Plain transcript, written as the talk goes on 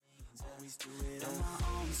always do it on my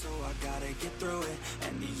own, so I gotta get through it.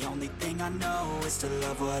 And the only thing I know is to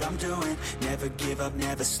love what I'm doing. Never give up,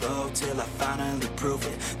 never slow, till I finally prove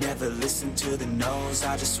it. Never listen to the no's,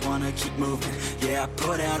 I just wanna keep moving. Yeah, I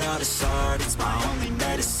put out all this art, it's my only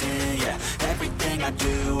medicine. Yeah, everything I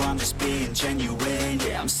do, I'm just being genuine.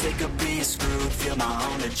 Yeah, I'm sick of being screwed, feel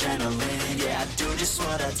my own adrenaline. Yeah, I do just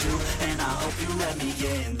what I do, and I hope you let me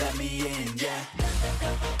in, yeah.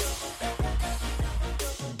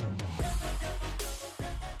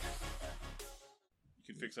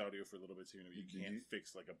 Fix audio for a little bit too. You can't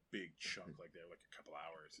fix like a big chunk like that, like a couple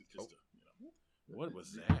hours. It's just, what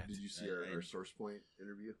was that? Did you see our Source Point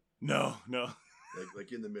interview? No.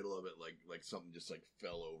 Like in the middle of it, like something just like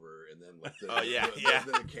fell over, and then like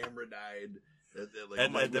the camera died.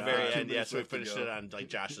 At the very end, so we finished it on like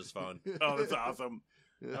Josh's phone. Oh, that's awesome.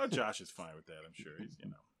 Oh, Josh is fine with that. I'm sure he's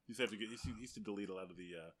he used to delete a lot of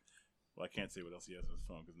the. Well, I can't say what else he has on his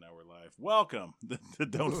phone because now we're live. Welcome to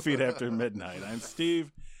Don't Feed After Midnight. I'm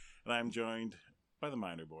Steve, and I'm joined by the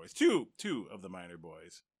Minor Boys. Two of the Minor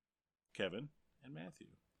Boys, Kevin and Matthew.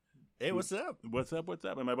 Hey, what's up? What's up?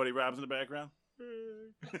 And my buddy Rob's in the background.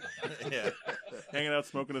 Yeah, hanging out,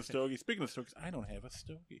 smoking a stogie. Speaking of stogies, I don't have a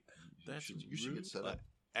stogie. You should get set up.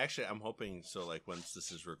 Actually, I'm hoping so. Like once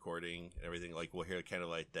this is recording, and everything, like we'll hear kind of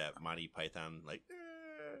like that Monty Python, like.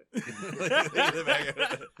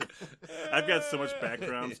 I've got so much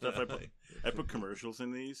background stuff. I put commercials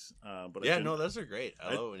in these, but those are great.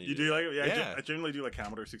 I love when you do like it. Yeah. I generally do like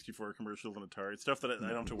Commodore 64 commercials and Atari stuff that I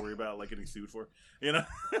don't have to worry about like getting sued for,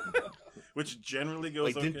 which generally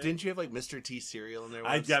goes. Like, okay. Didn't you have like Mr. T cereal in there?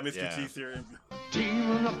 I got Mr. T cereal.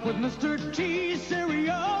 Teaming up with Mr. T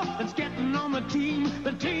cereal, it's getting on the team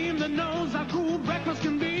that knows how cool breakfast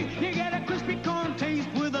can be. You get a crispy corn taste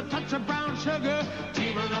with a touch of brown sugar.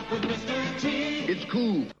 Teaming up with Mr. T. It's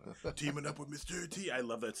cool. Teaming up with Mr. T. I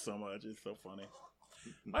love that so much. It's so funny.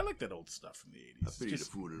 I like that old stuff from the 80s. I pity the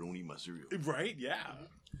food that don't eat my cereal. Right? Yeah.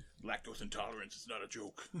 Lactose intolerance is not a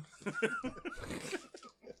joke.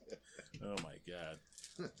 Oh my God.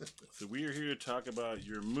 So we are here to talk about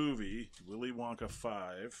your movie, Willy Wonka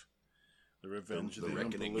 5, The Revenge of the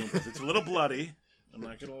Reckoning. Oompa Loompas. It's a little bloody. I'm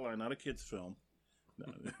not going to lie. Not a kid's film.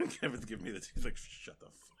 No. Kevin's giving me this. He's like, shut the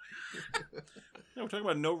fuck. No, we're talking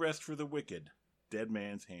about No Rest for the Wicked, Dead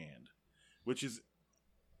Man's Hand, which is,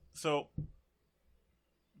 so,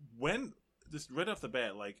 when, just right off the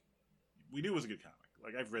bat, like, we knew it was a good comic.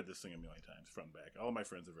 Like, I've read this thing a million times, front and back. All of my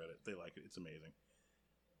friends have read it. They like it. It's amazing.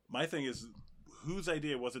 My thing is, whose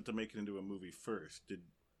idea was it to make it into a movie first? Did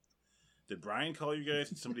Brian call you guys?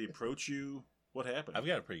 Did somebody approach you? What happened? I've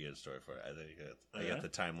got a pretty good story for it. I think I got the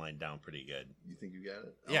timeline down pretty good. You think you got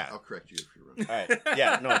it? Yeah. I'll correct you if you're wrong. All right.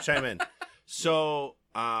 Yeah. No, chime in. So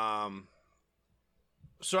I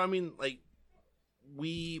mean, like,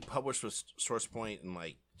 we published with Source Point in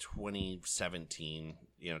like 2017,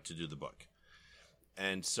 to do the book,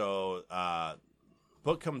 and so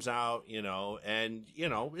book comes out, and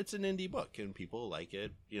it's an indie book, and people like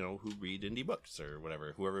it, who read indie books or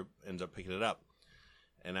whatever, whoever ends up picking it up.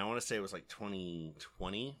 And I want to say it was like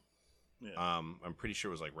 2020. Yeah. I'm pretty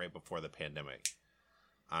sure it was like right before the pandemic,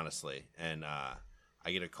 honestly. And I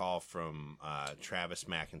get a call from Travis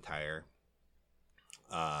McIntyre,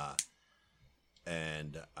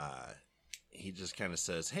 and he just kind of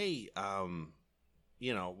says, "Hey,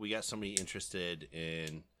 we got somebody interested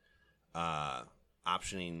in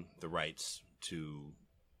optioning the rights to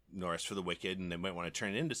No Rest for the Wicked, and they might want to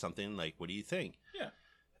turn it into something. Like, what do you think?" Yeah.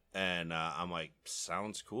 And I'm like,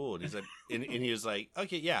 sounds cool. And he's like, and he was like,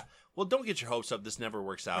 okay, yeah. Well, don't get your hopes up. This never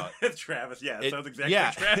works out. Travis, yeah, it sounds exactly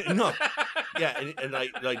like Travis. No, yeah, and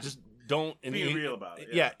like just don't. And being real about it.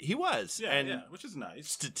 Yeah, he was. Yeah, and which is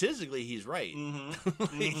nice. Statistically, he's right.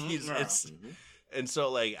 Mm-hmm. And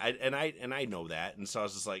so like I know that, and so I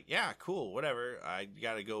was just like, yeah, cool, whatever. I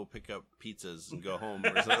gotta go pick up pizzas and go home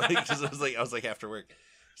or something. Because I was like after work.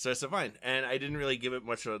 So I said fine, and I didn't really give it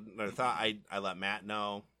much of another thought. I let Matt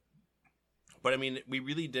know. But I mean, we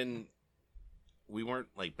really didn't. We weren't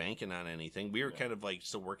like banking on anything. We were kind of like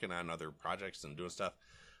still working on other projects and doing stuff.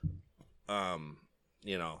 Can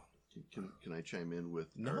I chime in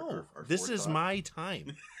with? No, our this is my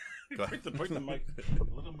time. Go ahead. Point the mic a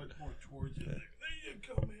little bit more towards you. There you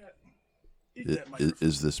go, Matt.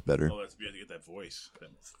 Is this better? Oh, that's beautiful to get that voice,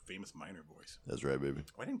 that famous Minor voice. That's right, baby.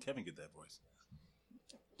 Why didn't Kevin get that voice?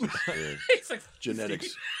 Like,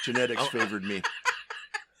 genetics favored me.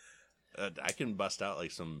 I can bust out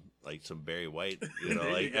like some Barry White,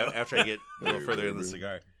 after I get a little further in the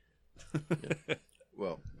cigar. Yeah.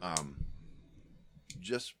 Well,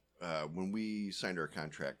 just when we signed our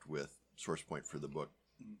contract with Source Point for the book,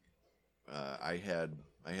 I had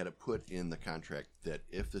I had it put in the contract that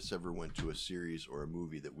if this ever went to a series or a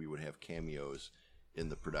movie, that we would have cameos in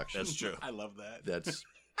the production. That's true. I love that. That's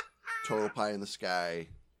total pie in the sky.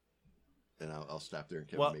 And I'll stop there and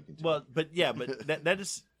Kevin making too. Well, but that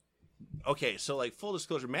is okay. So like full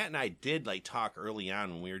disclosure, Matt and I did like talk early on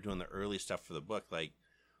when we were doing the early stuff for the book. Like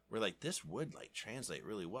we're like, this would like translate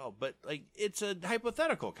really well, but like it's a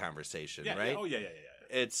hypothetical conversation, right? Yeah. Oh yeah.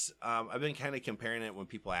 It's I've been kind of comparing it when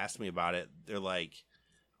people ask me about it. They're like,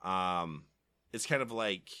 it's kind of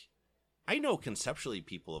like I know conceptually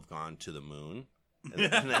people have gone to the moon,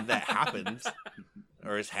 and that happens.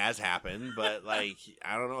 Or it has happened, but like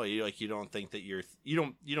I don't know, you don't think that you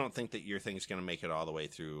don't think that your thing's gonna make it all the way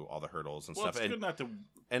through all the hurdles and stuff. It's good not to.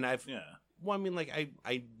 And well, I mean, like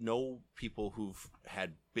I know people who've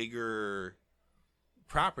had bigger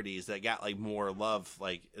properties that got like more love,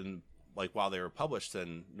 like while they were published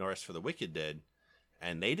than Norris for the Wicked did,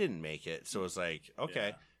 and they didn't make it. So it's like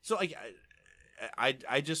okay, so like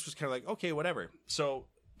I just was kind of like okay, whatever. So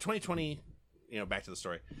 2020. Back to the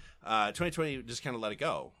story. 2020 just kind of let it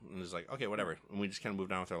go, and it was like, okay, whatever. And we just kind of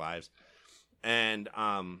moved on with our lives. And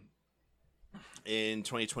in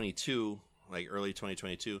 2022, like early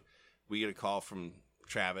 2022, we get a call from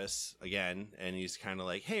Travis again, and he's kind of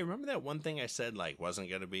like, "Hey, remember that one thing I said like wasn't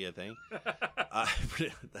going to be a thing?"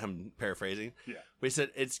 I'm paraphrasing. Yeah. But he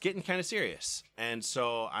said it's getting kind of serious, and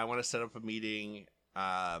so I want to set up a meeting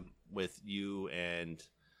with you and.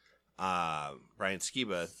 Brian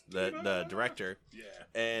Skiba, the director,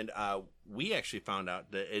 and we actually found out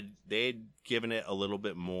that they'd given it a little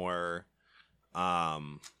bit more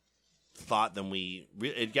thought than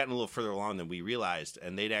it'd gotten a little further along than we realized,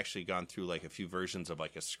 and they'd actually gone through like a few versions of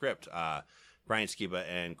like a script Brian Skiba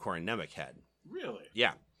and Corin Nemec had. Really?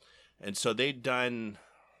 Yeah, and so they'd done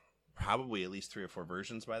probably at least 3 or 4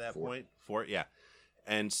 versions by that point. 4, yeah,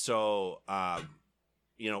 and so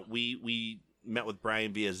we met with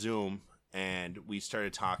Brian via Zoom, and we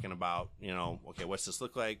started talking about, okay, what's this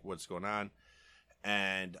look like? What's going on?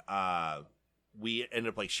 And we ended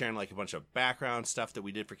up like sharing like a bunch of background stuff that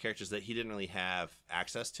we did for characters that he didn't really have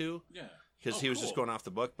access to. Yeah. Because he was just going off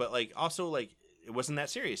the book, but like also like it wasn't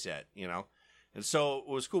that serious yet, And so it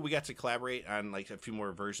was cool. We got to collaborate on like a few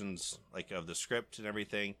more versions like of the script and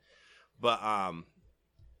everything. But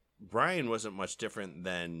Brian wasn't much different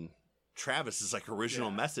than Travis's like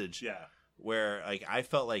original message. Yeah. Where like I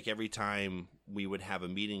felt like every time we would have a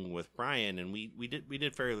meeting with Brian, and we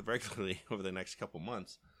did fairly regularly over the next couple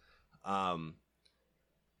months,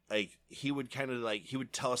 like he would kind of like he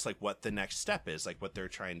would tell us like what the next step is, like what they're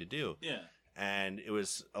trying to do. Yeah. And it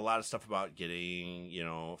was a lot of stuff about getting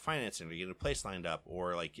financing or getting a place lined up,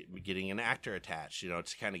 or like getting an actor attached, to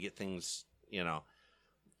kind of get things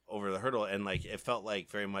over the hurdle. And like it felt like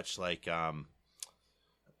very much like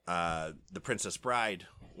The Princess Bride,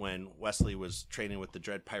 when Wesley was training with the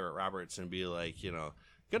Dread Pirate Roberts, and be like,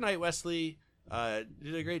 good night, Wesley. You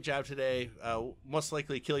did a great job today. Most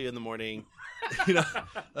likely kill you in the morning.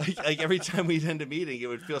 Like every time we'd end a meeting, it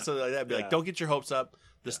would feel something like that. Be like, don't get your hopes up.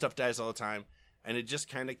 This stuff dies all the time. And it just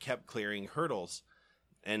kind of kept clearing hurdles.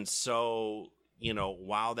 And so,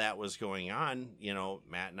 while that was going on,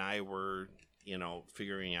 Matt and I were,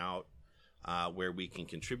 figuring out where we can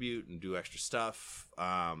contribute and do extra stuff,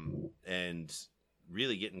 and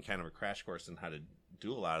really getting kind of a crash course on how to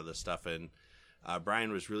do a lot of this stuff. And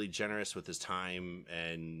Brian was really generous with his time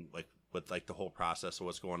and like with like the whole process of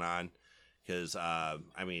what's going on, because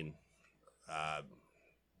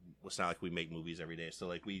it's not like we make movies every day, so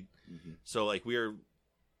like we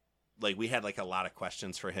had like a lot of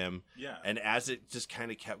questions for him. Yeah. And as it just kind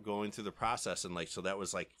of kept going through the process, and like so that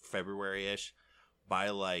was like February-ish.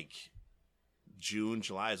 By like June,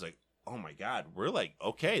 July, is like, oh my God, we're like,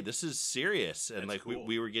 okay, this is serious. And that's like cool.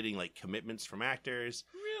 we were getting like commitments from actors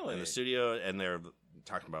really in the studio, and they're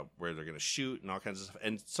talking about where they're going to shoot and all kinds of stuff.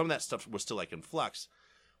 And some of that stuff was still like in flux,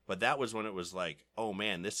 but that was when it was like, oh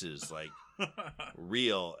man, this is like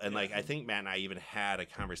real. And like I think Matt and I even had a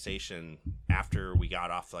conversation after we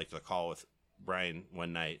got off like the call with Brian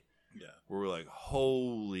one night, where we were like,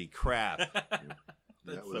 holy crap.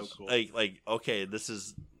 That's so cool. Like okay, this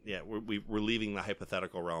is we're leaving the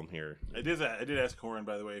hypothetical realm here. I did ask Corin,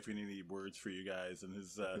 by the way, if he needed any words for you guys, and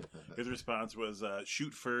his response was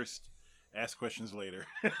shoot first, ask questions later.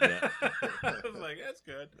 Yeah. I was like, that's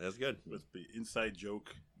good. That's good. Must be inside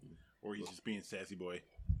joke, or he's just being sassy boy.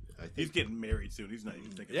 I think he's getting married soon. He's not even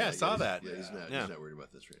thinking. Yeah, I about saw it. that. Yeah, he's not worried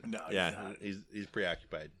about this right now. No, yeah, he's not. he's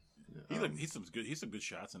preoccupied. He's some good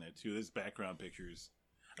shots in it too. His background pictures.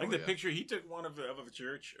 Like the picture, he took one of a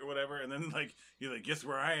church or whatever, and then like he's like, guess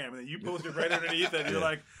where I am, and then you posted right underneath it. And you're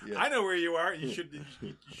like, I know where you are. You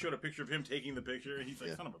showed a picture of him taking the picture, and he's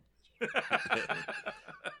like, son of a bitch.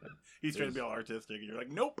 He's trying to be all artistic, and you're like,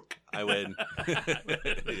 nope. I win.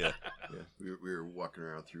 Yeah. We were walking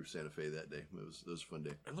around through Santa Fe that day. It was a fun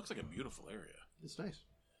day. It looks like a beautiful area. It's nice.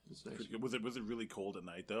 It's nice. Was it really cold at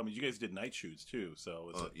night though? I mean, you guys did night shoots too,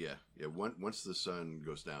 so. Yeah. Once the sun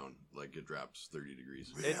goes down, like it drops 30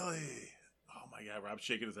 degrees. Really? Oh my God, Rob's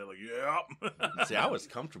shaking his head like, yeah. See, I was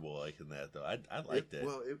comfortable liking that though. I liked it.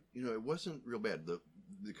 Well, it wasn't real bad.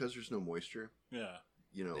 Because there's no moisture. Yeah.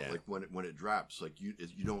 Like when it drops, like you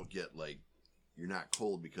don't get like, you're not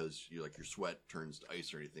cold because your sweat turns to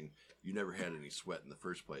ice or anything. You never had any sweat in the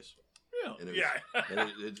first place. Really? And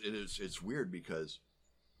it's weird because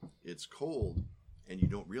it's cold and you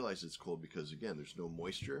don't realize it's cold because again there's no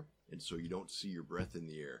moisture and so you don't see your breath in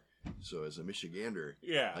the air. So as a Michigander,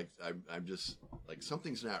 like I'm just like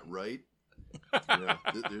something's not right.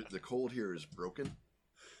 The cold here is broken.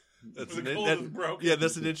 That's broken. Yeah,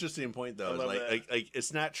 that's an interesting point though. Like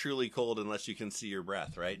it's not truly cold unless you can see your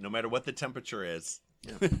breath, right? No matter what the temperature is.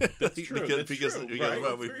 Yeah, that's true. It's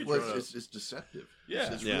deceptive.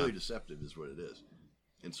 Yeah, it's really deceptive, is what it is.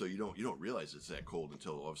 And so you don't realize it's that cold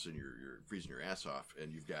until all of a sudden you're freezing your ass off,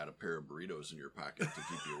 and you've got a pair of burritos in your pocket to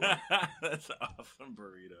keep you warm. That's awesome,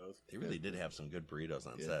 burritos. They really did have some good burritos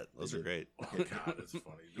on set. Those are great. Oh God, that's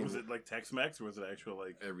funny. Was it like Tex-Mex or was it actual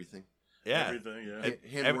like everything? Yeah, everything. Yeah,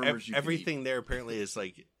 hand warmers. Everything there apparently is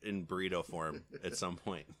like in burrito form at some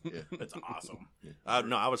point. Yeah, that's awesome.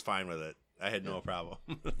 No, I was fine with it. I had no problem.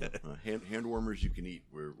 Hand warmers you can eat.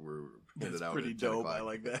 We're that's out pretty dope. I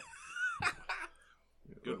like that.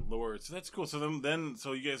 Good Lord, so that's cool. So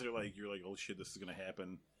so you guys are like, you're like, oh shit, this is gonna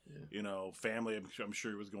happen. Yeah. Family, I'm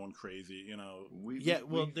sure it was going crazy. We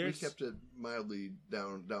kept it mildly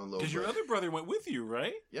down low. Because your other brother went with you,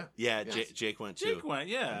 right? Yeah. Yes. Jake went too. Jake went,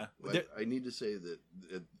 yeah. I need to say that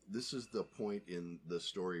this is the point in the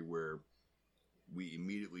story where we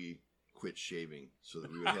immediately quit shaving so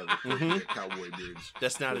that we would have the cowboy beards.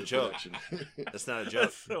 That's not a joke. That's not a joke.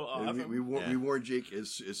 That's so awesome. We warned Jake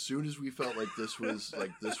as soon as we felt like this was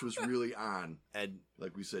really on, and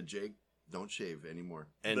like we said, Jake, don't shave anymore.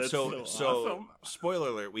 And That's so awesome. Spoiler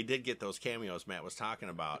alert, we did get those cameos Matt was talking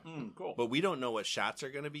about. Cool. But we don't know what shots are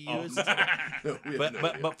going to be used. No,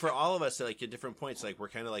 but for all of us, like at different points, like we're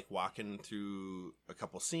kind of like walking through a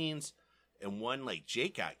couple scenes. And one, like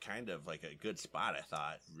Jake got kind of like a good spot, I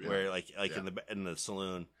thought, where like in the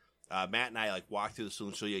saloon, Matt and I like walked through the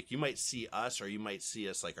saloon. So like you might see us, or you might see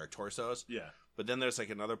us like our torsos. Yeah. But then there's like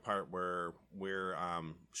another part where we're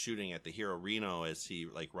shooting at the hero Reno as he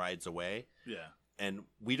like rides away. Yeah. And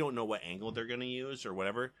we don't know what angle they're gonna use or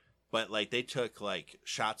whatever. But like they took like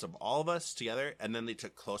shots of all of us together, and then they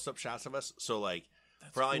took close up shots of us. So like.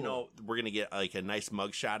 That's for all I cool. know, we're gonna get like a nice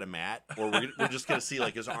mug shot of Matt, or we're just gonna see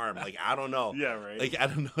like his arm. Like I don't know. Yeah, right. Like I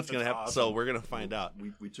don't know what's gonna happen. Awesome. So we're gonna find out.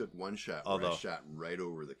 We took one shot where I shot right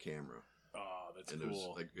over the camera. Oh, that's and cool. It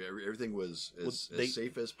was like everything was as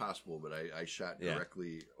safe as possible, but I shot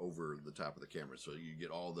directly over the top of the camera, so you get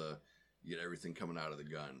everything coming out of the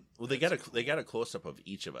gun. Well, they got a close up of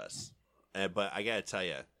each of us, but I gotta tell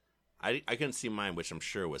you. I couldn't see mine, which I'm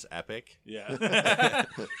sure was epic. Yeah. but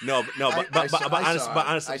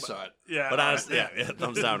honestly, I saw it. Yeah. But honestly,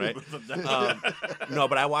 thumbs down, right? No,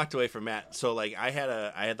 but I walked away from Matt. So like, I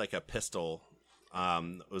had like a pistol.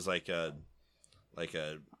 It was like a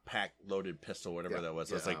pack loaded pistol, whatever that was.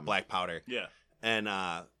 It was like black powder. Yeah. And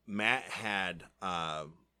Matt had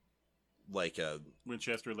like a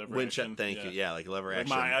Winchester lever action. Thank you. Yeah, like lever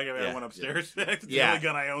action. I got one upstairs. It's the yeah. only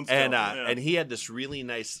gun I own still. And he had this really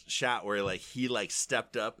nice shot where like he like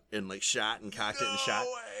stepped up and like shot and cocked it and shot.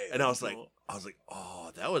 Way. And I was like,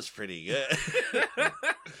 oh, that was pretty good.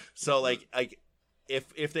 So like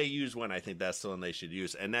if they use one, I think that's the one they should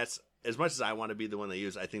use. And that's as much as I want to be the one they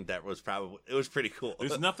use, I think that was pretty cool.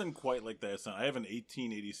 There's nothing quite like that. I have an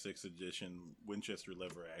 1886 edition Winchester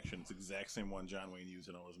lever action. It's the exact same one John Wayne used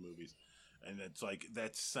in all his movies. And it's like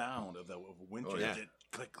that sound of Winchester,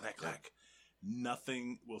 click, clack, clack.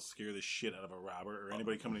 Nothing will scare the shit out of a robber or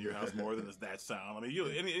anybody coming to your house more than that sound. I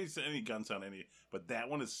mean, any gun sound, but that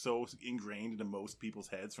one is so ingrained into most people's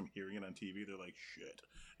heads from hearing it on TV. They're like, shit,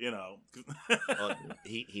 Well,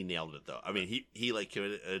 he nailed it though. I mean, he like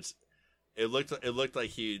it looked like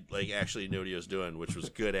he like actually knew what he was doing, which was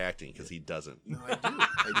good acting because he doesn't. No, I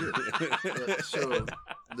do. So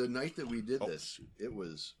the night that we did this, it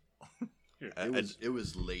was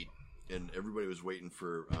late, and everybody was waiting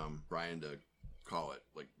for Brian to call it,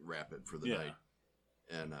 like wrap it for the night,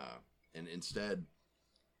 and instead,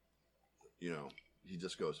 he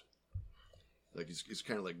just goes, like he's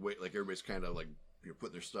kind of like like everybody's kind of like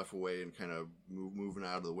putting their stuff away and kind of moving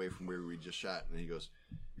out of the way from where we just shot, and he goes,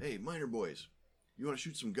 "Hey, minor boys, you want to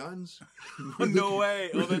shoot some guns?" No way!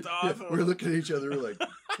 Oh, that's awesome. We're looking at each other, we're like,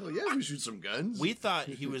 "Oh yeah, we shoot some guns." We thought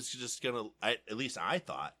he was just gonna. At least I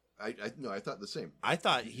thought. No, I thought the same. I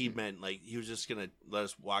thought he meant like he was just gonna let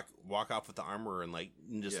us walk off with the armor and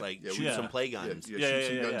shoot some play guns. Shoot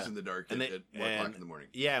some guns in the dark at 1 o'clock in the morning.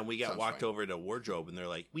 Yeah, and we got walked fine. over to wardrobe, and they're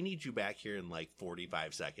like, "We need you back here in like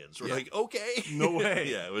 45 seconds." We're like, "Okay." No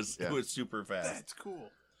way. Yeah, it was super fast. That's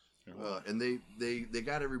cool. And they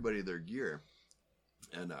got everybody their gear,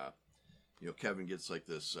 and Kevin gets like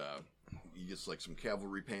this. He gets like some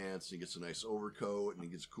cavalry pants. And he gets a nice overcoat, and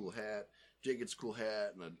he gets a cool hat. Jay gets a cool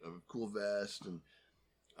hat and a cool vest, and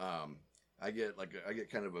I get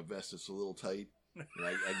kind of a vest that's a little tight, and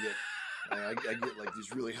I get like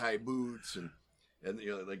these really high boots, and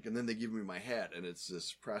then they give me my hat, and it's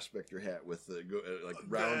this prospector hat with the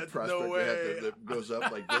round prospector hat that goes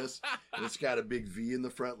up like this, and it's got a big V in the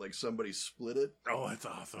front, like somebody split it. Oh, that's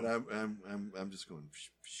awesome. And I'm just going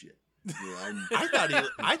shit.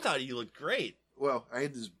 I thought he looked great. Well, I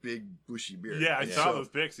had this big bushy beard. Yeah, I saw those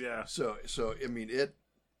pics. Yeah. So I mean, it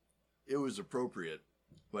was appropriate,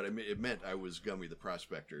 but it meant I was Gummy the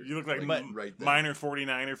Prospector. You look like right then. Minor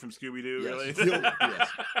 49er from Scooby Doo. Yes. Really? Yes.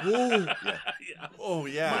 Oh yeah. Oh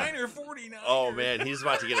yeah. Minor 49er. Oh man, he's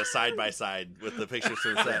about to get a side by side with the pictures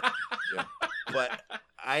from the set. Yeah. But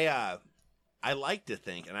I like to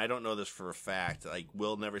think, and I don't know this for a fact. Like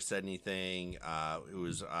Will never said anything. It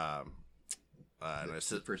was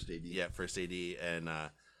the first AD. Yeah, first AD, and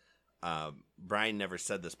Brian never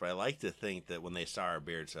said this, but I like to think that when they saw our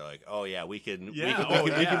beards, they're like, "Oh yeah, we can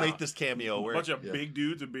make this cameo." A bunch of big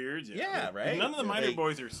dudes with beards. Yeah, right. And none of the minor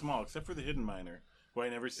boys are small, except for the hidden minor, who I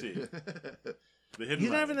never see. The hidden. He's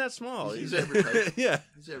minor. not even that small. He's average height. Yeah,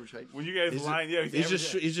 he's average height. When you guys line, he's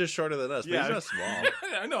just shorter than us. But he's not small.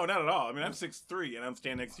 No, not at all. I mean, I'm 6'3", and I'm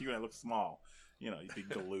standing next to you, and I look small. You big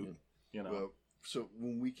galoot. Well, so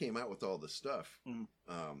when we came out with all this stuff,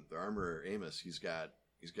 the armorer Amos, he's got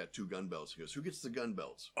 2 gun belts. He goes, "Who gets the gun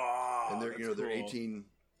belts?" Oh, and they're cool. they're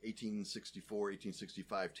 1864,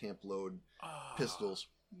 1865 tamp load pistols.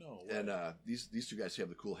 No way. And these 2 guys have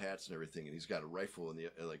the cool hats and everything, and he's got a rifle in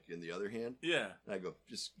the other hand. Yeah. And I go,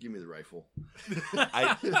 "Just give me the rifle."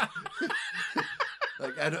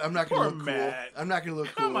 Poor I'm not gonna look Matt. cool. I'm not gonna look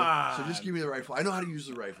Come cool. on. So just give me the rifle. I know how to use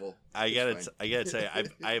the rifle. I gotta tell you,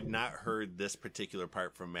 I have not heard this particular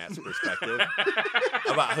part from Matt's perspective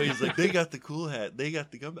about how he's like, they got the cool hat, they got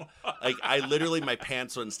the gun belt. Like I literally, my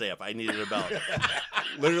pants wouldn't stay up. I needed a belt.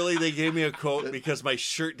 Literally, they gave me a coat because my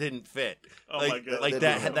shirt didn't fit. Oh my God. Like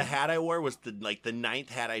that, the hat I wore was the 9th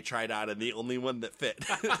hat I tried on and the only one that fit.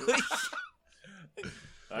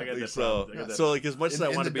 I got that. So like as much as I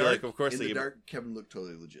want to be like, of course in they the give dark, Kevin looked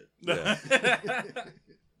totally legit. Yeah.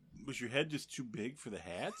 Was your head just too big for the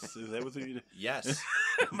hats? Is that what you? Yes.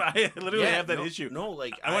 I literally have that issue. No,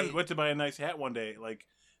 like I went to buy a nice hat one day, like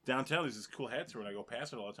downtown. There's this cool hat store, and I go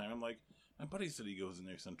past it all the time. I'm like, my buddy said he goes in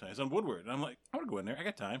there sometimes on Woodward, and I'm like, I want to go in there. I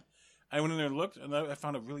got time. I went in there and looked, and I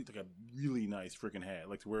found a really nice freaking hat,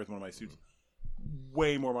 like to wear with one of my suits.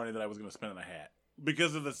 Way more money than I was going to spend on a hat.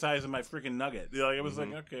 Because of the size of my freaking nugget. Like, it was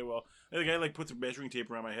like, okay, well. And the guy puts a measuring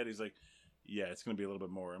tape around my head. He's like, yeah, it's going to be a little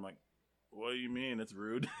bit more. I'm like, what do you mean? That's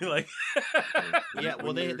rude. Yeah,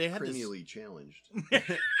 well, they had cranially challenged.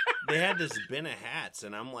 They had this bin of hats,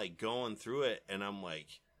 and I'm like going through it, and I'm like,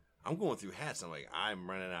 I'm going through hats. I'm like, I'm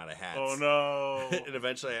running out of hats. Oh no! And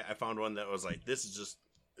eventually, I found one that was like, this is just.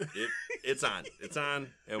 It's on. And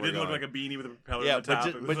it didn't look like a beanie with a propeller yeah, on the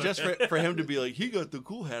top. But just for him to be like, he got the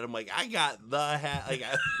cool hat. I'm like, I got the hat. Like,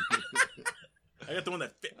 I got the one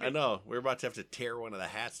that fit me. I know. We're about to have to tear one of the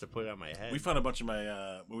hats to put on my head. We found a bunch of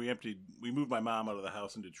my when we moved my mom out of the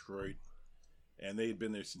house in Detroit, and they had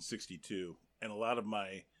been there since '62, and a lot of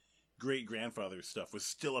my great grandfather's stuff was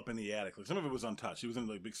still up in the attic. Like some of it was untouched. It was in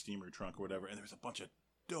like a big steamer trunk or whatever, and there was a bunch of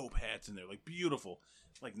dope hats in there, like beautiful,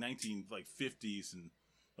 like 50s and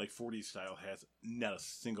like 40s style hats. Not a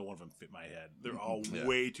single one of them fit my head. They're all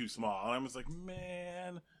way too small. And I was like,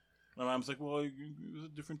 man. My mom's like, well, it was a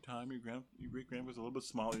different time. Your great grandpa was a little bit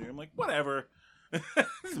smaller. I'm like, whatever.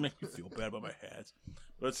 This makes me feel bad about my hats.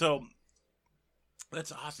 But so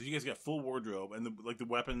that's awesome. You guys got full wardrobe and the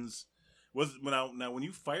weapons. Now when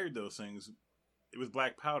you fired those things, it was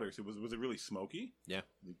black powder. So was it really smoky? Yeah.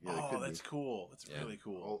 Oh, that's cool. That's really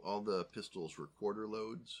cool. All the pistols were quarter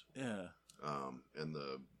loads. Yeah. And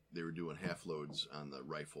they were doing half loads on the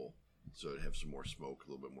rifle, so it'd have some more smoke,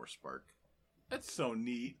 a little bit more spark. That's so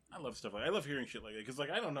neat. I love stuff like that. I love hearing shit like that because, like,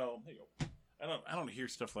 I don't know. There you go. I don't hear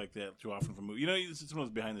stuff like that too often from movies. It's one of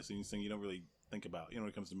those behind the scenes thing you don't really think about. When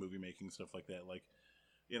it comes to movie making stuff like that, like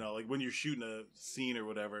like when you're shooting a scene or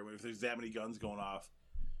whatever, if there's that many guns going off,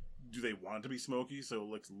 do they want it to be smoky so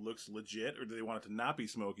it looks legit, or do they want it to not be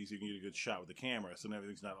smoky so you can get a good shot with the camera so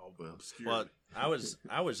everything's not all obscure? Well, I was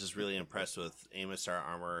just really impressed with Amos, our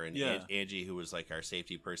armorer, and Angie, who was like our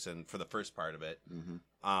safety person for the first part of it.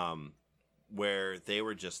 Mm-hmm. Where they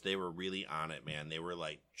were really on it, man. They were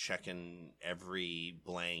like checking every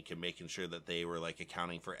blank and making sure that they were like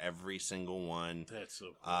accounting for every single one. That's so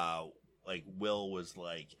cool. Like Will was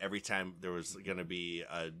like, every time there was going to be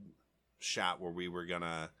a shot where we were going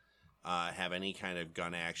to have any kind of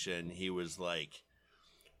gun action, he was like,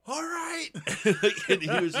 all right. And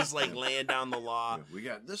he was just like laying down the law. Yeah, we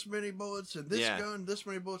got this many bullets in this gun, this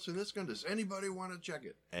many bullets in this gun. Does anybody want to check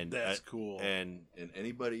it? And that's cool. And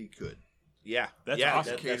anybody could. Yeah, that's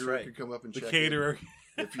awesome. The caterer could come up and check the caterer.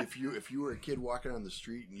 If you were a kid walking on the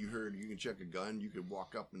street and you heard you can check a gun, you could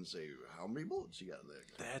walk up and say, "How many bullets you got in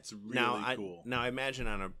that gun?" That's really cool. Now, I imagine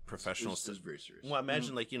on a professional set, very serious. Well,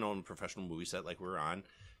 imagine on a professional movie set like we're on,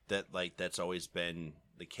 that like that's always been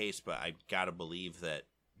the case. But I gotta believe that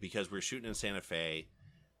because we're shooting in Santa Fe,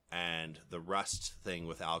 and the Rust thing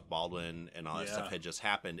with Alec Baldwin and all that stuff had just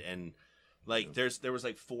happened, and. Like there was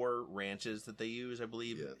like 4 ranches that they use, I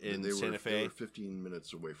believe, in Santa Fe. They were 15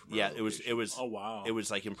 minutes away from. It was. Oh wow! It was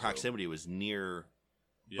like in proximity. It was near,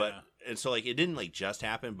 but and so like it didn't like just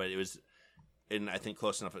happen, but it was, in I think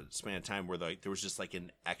close enough a span of time where like there was just like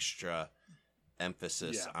an extra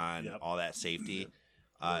emphasis on all that safety.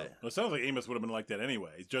 Well, it sounds like Amos would have been like that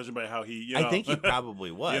anyway, judging by how he. I think he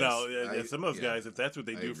probably was. Some of those guys, if that's what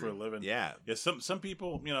they do for a living. Yeah. Some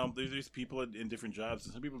people, there's people in different jobs,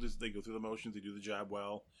 and some people they go through the motions, they do the job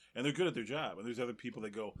well, and they're good at their job. And there's other people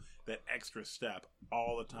that go that extra step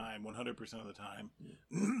all the time, 100% of the time.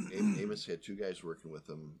 Amos had 2 guys working with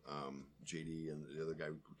him, JD, and the other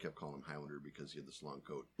guy, we kept calling him Highlander because he had this long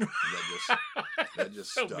coat. That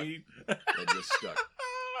just stuck. That just stuck.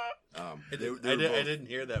 I didn't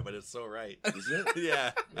hear that, but it's so right. Is it?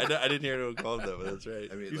 Yeah, I didn't hear anyone call him that, but that's right.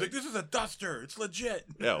 I mean, he's like, "This is a duster. It's legit."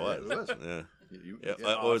 Yeah, it was. Yeah.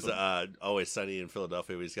 It was Always Sunny in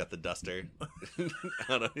Philadelphia. He's got the duster. I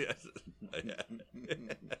don't know.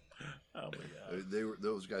 Oh my god!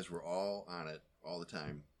 Those guys were all on it all the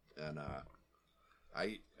time, and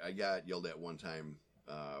I got yelled at one time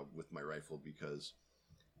with my rifle because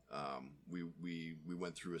we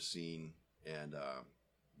went through a scene and.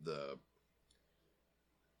 The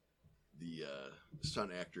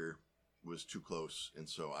stunt actor was too close, and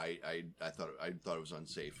so I thought it was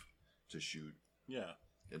unsafe to shoot. Yeah,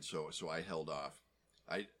 and so I held off.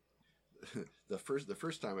 The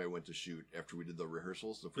first time I went to shoot after we did the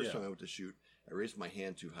rehearsals, time I went to shoot, I raised my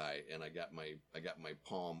hand too high, and I got my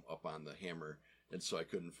palm up on the hammer, and so I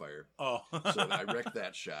couldn't fire. Oh, so I wrecked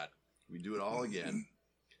that shot. We do it all again,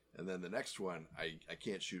 and then the next one I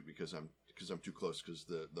can't shoot because I'm too close because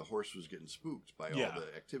the horse was getting spooked by all the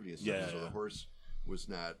activity and stuff. So the horse was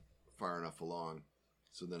not far enough along.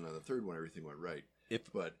 So then on the third one, everything went right.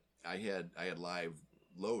 But I had live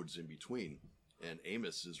loads in between, and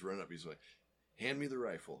Amos is running up. He's like, "Hand me the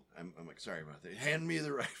rifle." I'm like, "Sorry about that. Hand me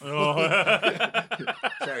the rifle."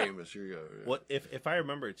 Oh. Sorry, Amos. Here you go. Well, if I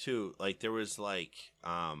remember too, like there was like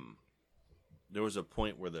there was a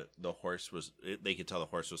point where the horse was. They could tell the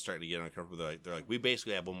horse was starting to get uncomfortable. They're like, we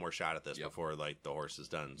basically have one more shot at this before like the horse is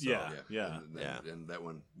done. So, yeah. And that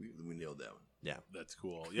one, we nailed that one. Yeah, that's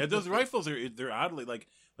cool. Yeah, those rifles they're oddly like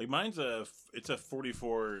mine's it's a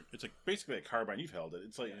 44. It's like basically a carbine. You've held it.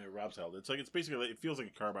 It's like Rob's held it. It's basically it feels like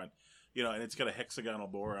a carbine. And it's got a hexagonal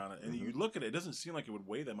bore on it. And you look at it, it doesn't seem like it would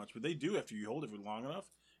weigh that much, but they do after you hold it for long enough.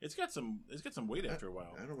 It's got some weight after a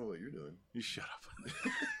while. I don't know what you're doing. You shut up.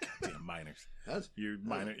 Goddamn miners. Your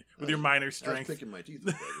minor minor strength. I was picking my teeth.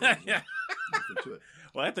 Yeah. To it.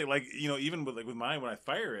 Well, I think even with mine when I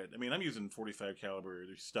fire it, I mean I'm using 45 caliber.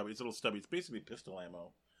 They're stubby. It's a little stubby. It's basically pistol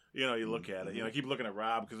ammo. You look at it. I keep looking at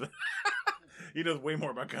Rob because he knows way more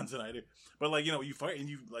about guns than I do. But you fire and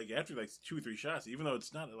you after 2 or 3 shots, even though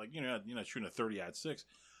it's not you're not shooting a 30-06.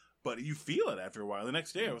 But you feel it after a while. The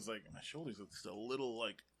next day, I was like, my shoulders are just a little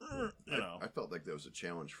I felt like that was a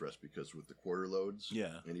challenge for us because with the quarter loads,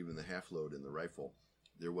 and even the half load in the rifle,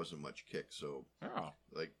 there wasn't much kick. So,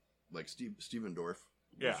 like Stephen Dorff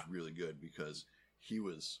was really good because he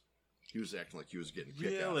was acting like he was getting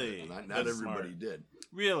kicked out of it. And not everybody did.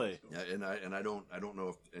 Really? Yeah, and I don't know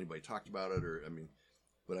if anybody talked about it or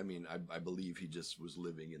I believe he just was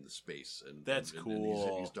living in the space and that's cool.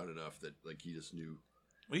 And he's done enough that he just knew.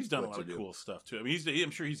 Well, he's done a lot of cool stuff too. I mean, I'm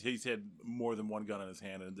sure he's had more than one gun in his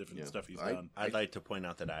hand and different stuff he's done. I'd like to point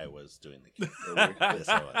out that I was doing the kick. Yes,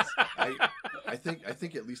 I was. I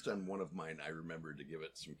think at least on one of mine, I remembered to give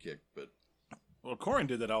it some kick, but. Well, Corin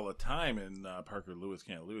did that all the time in Parker Lewis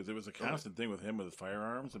Can't Lose. It was a constant thing with him with his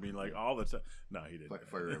firearms. I mean, like all the time. No, he didn't.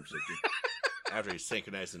 Firearm safety. After he's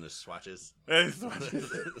synchronizing his swatches. That's one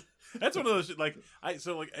of those like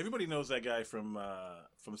everybody knows that guy from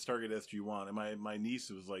Stargate SG-1, and my niece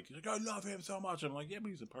was like, I love him so much. I'm like, yeah, but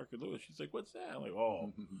he's a Parker Lewis. She's like, what's that? I'm like,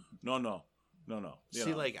 oh, no.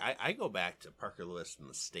 See, like I go back to Parker Lewis in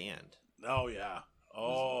The Stand. Oh yeah.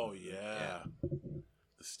 The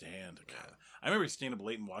Stand. God. I remember staying up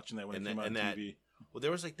late and watching that when it came on TV. Well,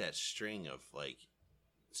 there was like that string of like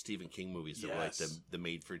Stephen King movies that were like the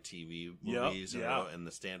made-for-TV movies, and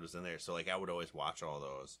The Stand was in there. So like I would always watch all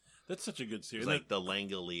those. That's such a good series. Like the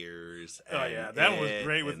Langoliers. Oh yeah, that one was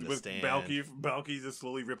great with Balky just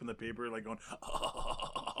slowly ripping the paper, like going.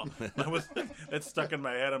 Oh. That stuck in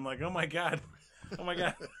my head. I'm like, oh my god,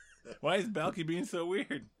 why is Balky being so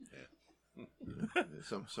weird?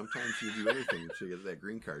 Sometimes you do anything to get that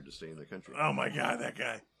green card to stay in the country. Oh my god, that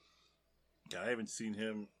guy. God, I haven't seen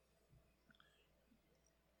him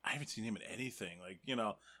in anything.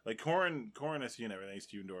 Like Corin I see in everything,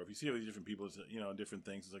 Steven Dorff. You see all these different people, different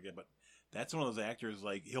things like that. But that's one of those actors,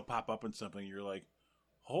 like, he'll pop up in something, you're like,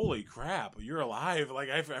 holy crap, you're alive. Like,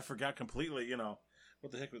 I forgot completely,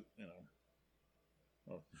 what the heck was,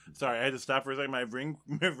 Oh, sorry, I had to stop for a second. My ring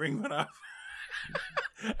went off.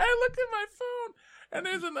 I looked at my phone, and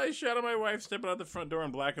there's a nice shot of my wife stepping out the front door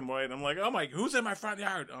in black and white. And I'm like, oh my, who's in my front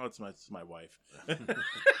yard? Oh, it's my wife.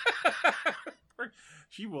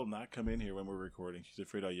 She will not come in here when we're recording. She's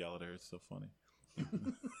afraid I'll yell at her. It's so funny.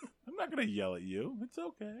 I'm not going to yell at you. It's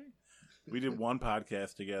okay. We did one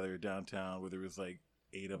podcast together downtown where there was like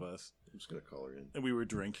 8 of us. I'm just going to call her in. And we were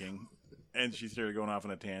drinking. And she started going off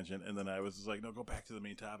on a tangent. And then I was just like, no, go back to the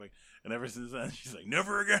main topic. And ever since then, she's like,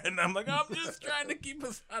 never again. And I'm like, I'm just trying to keep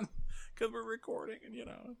us on because we're recording. And,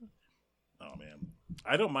 oh, man.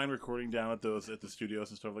 I don't mind recording down at the studios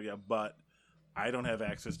and stuff like that. But I don't have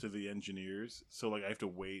access to the engineers. So, like, I have to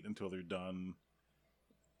wait until they're done,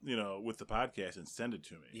 with the podcast and send it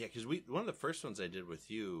to me. Yeah, because one of the first ones I did with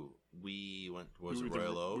you, we went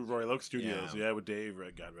Royal Oak. Royal Oak Studios, with Dave.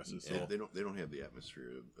 God rest his soul. They don't have the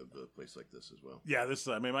atmosphere of a place like this as well. Yeah,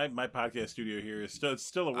 my podcast studio here is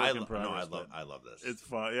still a work in progress. No, I love this. It's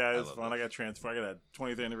fun. Yeah, it's fun. This. I got a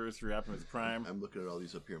 20th anniversary Optimus Prime. I'm looking at all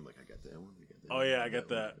these up here. I'm like, I got that one. Oh yeah, I got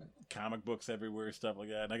that. Comic books everywhere, stuff like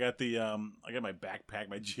that. And I got I got my backpack,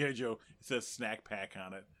 my G.I. Joe. It says snack pack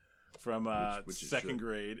on it. From which second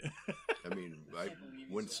grade. I mean,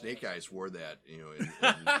 when Snake Eyes wore that, in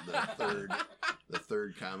the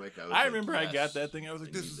third comic, I remember I got that thing. I was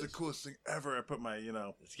like, "This is the coolest thing ever." I put my,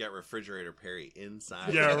 It's got Refrigerator Perry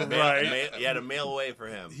inside. Yeah, right. You had to mail away for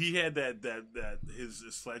him. He had that the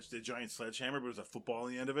giant sledgehammer, but it was a football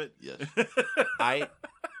on the end of it. Yes.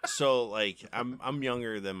 I'm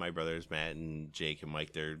younger than my brothers Matt and Jake and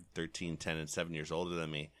Mike. They're 13, 10, and 7 years older than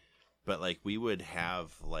me. But like we would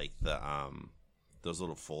have like the those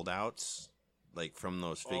little foldouts like from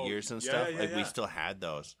those figures and stuff. We still had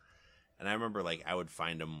those, and I remember like I would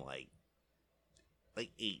find them like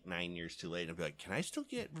 8, 9 years too late, and I'd be like, "Can I still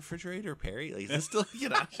get Refrigerator Perry? Like, is this still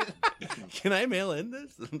an option? Can I mail in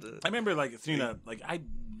this?" I remember seeing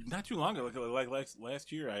not too long ago, like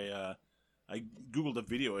last year, I Googled a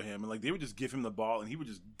video of him, and like they would just give him the ball, and he would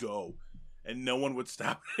just go. And no one would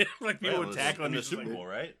stop him. Like people would tackle him in the Super Bowl,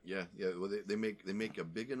 right? Yeah. Well, they make a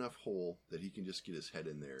big enough hole that he can just get his head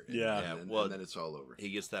in there. And then it's all over. He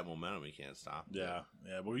gets that momentum; he can't stop. Yeah.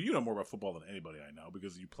 Well, you know more about football than anybody I know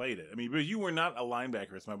because you played it. I mean, but you were not a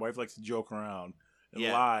linebacker. So my wife likes to joke around and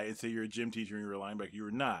lie and say you're a gym teacher and you're a linebacker. You were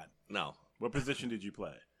not. No. What position did you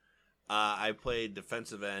play? I played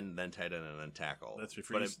defensive end, then tight end, and then tackle. That's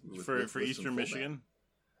for Eastern Michigan.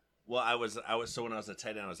 Well, I was so when I was a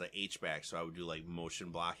tight end, I was an H-back, so I would do like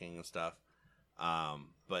motion blocking and stuff.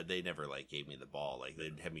 But they never like gave me the ball. Like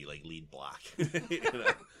they'd have me like lead block.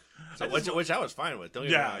 So which I was fine with. Don't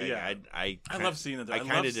get me wrong. I love seeing it. I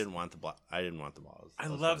kind of didn't want the ball. I didn't want the ball. I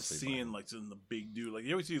love seeing like the big dude. Like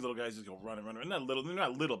you always see these little guys just go run. And not little. They're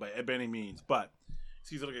not little by any means, but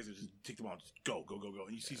see these little guys that just take the ball, and just go.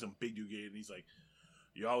 And you see some big dude get it, and he's like,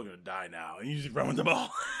 "Y'all are gonna die now," and you just run with the ball.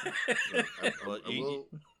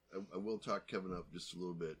 I will talk Kevin up just a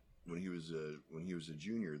little bit. When he was a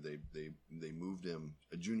junior, they moved him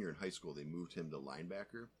a junior in high school. They moved him to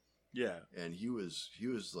linebacker. Yeah, and he was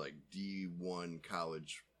like D1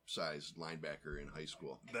 college sized linebacker in high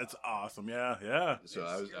school. That's awesome. Yeah. So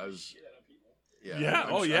I was Yeah.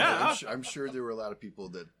 Yeah. I'm sure there were a lot of people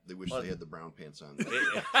that they wish they had the brown pants on.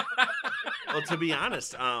 Well, to be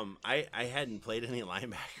honest, I hadn't played any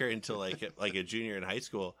linebacker until like a junior in high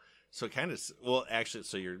school. So kind of, well, actually,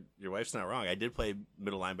 so your wife's not wrong. I did play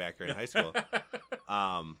middle linebacker in high school.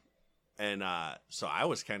 So I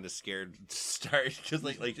was kind of scared to start because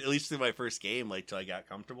like at least through my first game, like till I got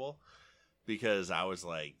comfortable, because I was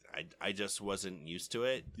like, I just wasn't used to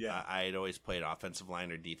it. Yeah. I had always played offensive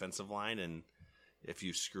line or defensive line, and if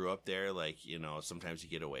you screw up there, like, sometimes you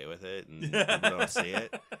get away with it and people don't see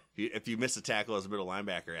it. If you miss a tackle as a middle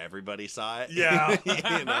linebacker, everybody saw it. Yeah.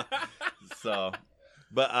 So,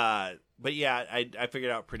 but yeah, I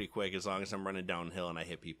figured out pretty quick, as long as I'm running downhill and I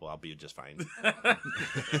hit people, I'll be just fine.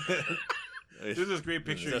 This is a great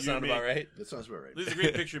picture. Does that sound about right? That sounds about right. This is a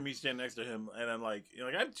great picture of me standing next to him, and I'm like,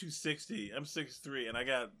 I'm 260, I'm 6'3", and I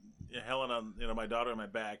got Helen on, my daughter on my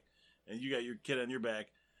back, and you got your kid on your back,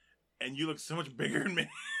 and you look so much bigger than me,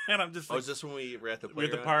 and I'm just like, is this when we were at the we're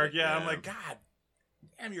at the park? Yeah, I'm like, God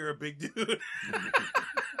damn, you're a big dude.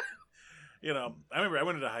 I remember I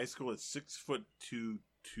went into high school at 6'2",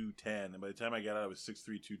 210, and by the time I got out, I was 6'3",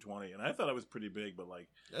 220, and I thought I was pretty big, but like,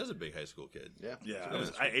 that was a big high school kid. Yeah.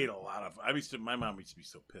 I ate a lot of. My mom used to be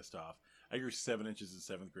so pissed off. I grew 7 inches in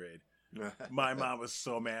 7th grade. My mom was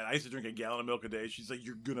so mad. I used to drink a gallon of milk a day. She's like,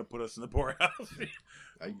 "You're gonna put us in the poorhouse."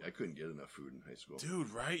 I couldn't get enough food in high school, dude.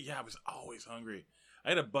 Right? Yeah, I was always hungry. I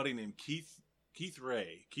had a buddy named Keith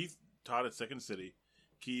Ray. Keith taught at Second City.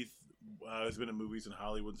 Keith has been in movies in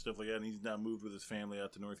Hollywood and stuff like that, and he's now moved with his family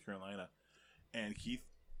out to North Carolina. And Keith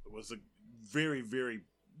was a very, very,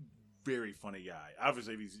 very funny guy.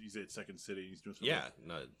 Obviously, he's at Second City. He's doing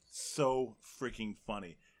so freaking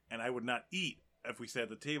funny. And I would not eat if we sat at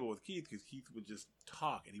the table with Keith, because Keith would just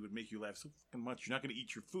talk and he would make you laugh so fucking much. You're not going to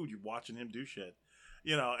eat your food. You're watching him do shit,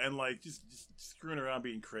 and like just screwing around,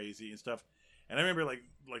 being crazy and stuff. And I remember like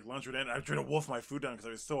lunch would end, I would try to wolf my food down because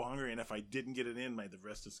I was so hungry. And if I didn't get it in, the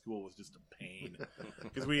rest of school was just a pain.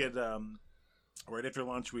 Because we had right after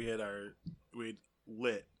lunch we had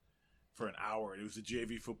lit for an hour. It was a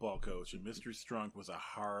JV football coach, and Mr. Strunk was a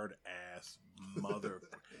hard ass mother.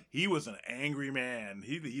 He was an angry man.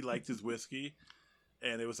 He liked his whiskey,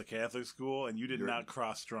 and it was a Catholic school, and you did not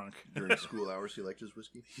cross Strunk during school hours. He liked his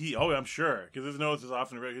whiskey. I'm sure, because his nose is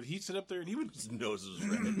often red. He'd sit up there and his nose was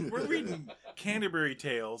red. We're reading Canterbury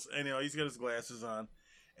Tales, and he's got his glasses on,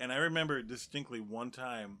 and I remember distinctly one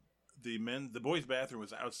time the boys' bathroom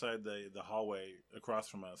was outside the hallway across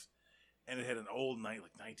from us. And it had an old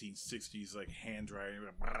 1960s hand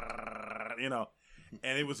dryer,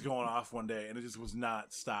 and it was going off one day, and it just was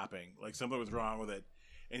not stopping. Like something was wrong with it.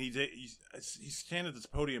 And he's standing at this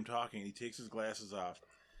podium talking, and he takes his glasses off.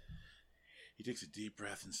 He takes a deep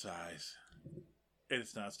breath and sighs, and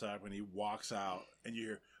it's not stopping. He walks out, and you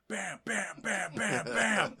hear bam, bam, bam, bam,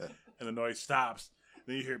 bam, and the noise stops.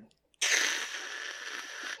 Then you hear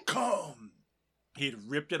come. He had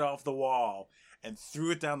ripped it off the wall and threw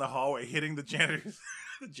it down the hallway, hitting the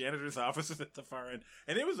janitor's offices at the far end.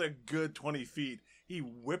 And it was a good 20 feet. He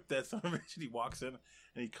whipped that son of a bitch, and he walks in, and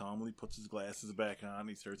he calmly puts his glasses back on, and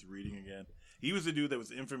he starts reading again. He was a dude that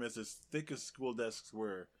was infamous, as thick as school desks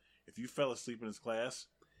were. If you fell asleep in his class,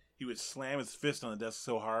 he would slam his fist on the desk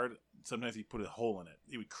so hard, sometimes he'd put a hole in it.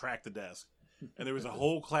 He would crack the desk. And there was a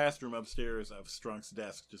whole classroom upstairs of Strunk's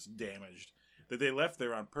desk just damaged, that they left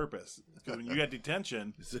there on purpose. Because when you got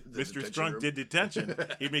detention, Mr. Strunk did detention.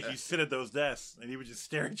 He'd make you sit at those desks, and he would just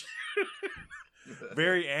stare at you.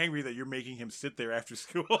 Very angry that you're making him sit there after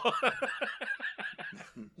school. God,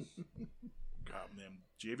 man.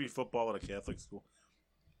 JV football at a Catholic school.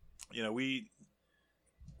 We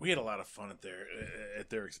had a lot of fun at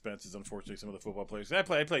their expenses, unfortunately, some of the football players. I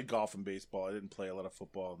played golf and baseball. I didn't play a lot of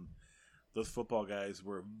football. And those football guys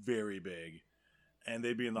were very big. And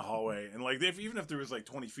they'd be in the hallway, and even if there was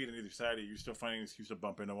 20 feet on either side of you, you're still finding an excuse to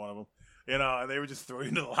bump into one of them, and they would just throw you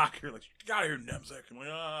into the locker, like, "Get out of here, Nemec." I'm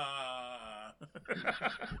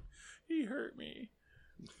like, he hurt me.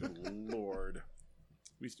 Good Lord.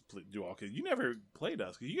 We used to do all kids. You never played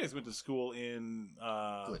us, because you guys went to school in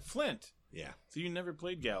Flint. Yeah. So you never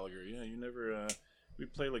played Gallagher. Yeah, you never. We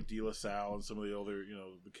played De La Salle and some of the older,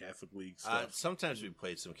 the Catholic League stuff. Sometimes we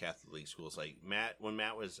played some Catholic League schools, when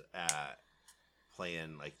Matt was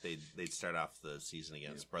playing, they'd start off the season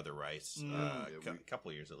against Brother Rice, a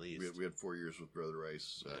couple of years at least. We had 4 years with Brother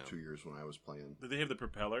Rice, 2 years when I was playing. Did they have the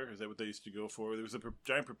propeller? Is that what they used to go for? There was a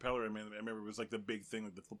giant propeller. I remember it was the big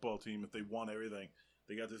thing, the football team, if they won everything,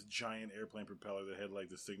 they got this giant airplane propeller that had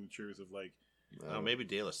the signatures of maybe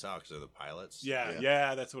De La Salle, because they're the pilots.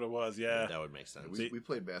 Yeah, that's what it was. Yeah, that would make sense. We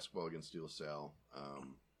played basketball against De La Salle.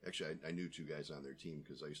 Actually, I knew 2 guys on their team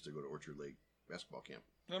because I used to go to Orchard Lake basketball camp.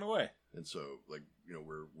 No way. And so, like, you know,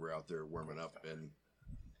 we're out there warming up, and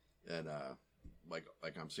like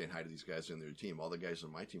I'm saying hi to these guys in their team. All the guys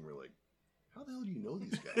on my team were like, "How the hell do you know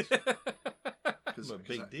these guys?" It's a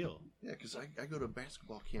big deal. Yeah, because I go to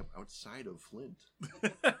basketball camp outside of Flint.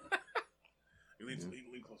 Lean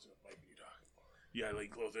closer to the mic when you talk. Yeah, lean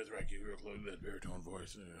closer. That's right. Get real close to that baritone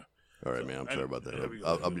voice. Yeah. All right, man. I'm sorry about that.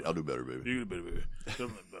 I'll do better, baby. You do better, baby. So,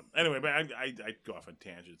 anyway, but I go off on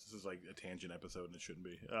tangents. This is like a tangent episode, and it shouldn't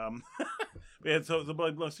be. Yeah.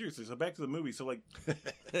 But seriously. So back to the movie. So like,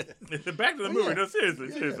 back to the movie. Yeah. No,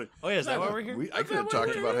 seriously. Oh yeah, is that why we're here? I could have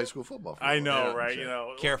talked about high school football. I know, right? You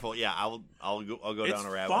know, careful. Yeah, I'll go down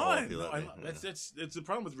a rabbit hole. It's the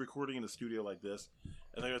problem with recording in a studio like this.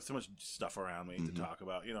 And I got so much stuff around me to talk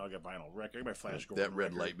about. You know, I got vinyl record, I got my Flash Gordon That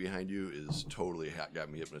red record. light behind you is totally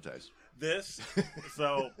got me hypnotized.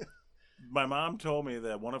 So my mom told me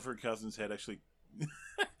that one of her cousins had actually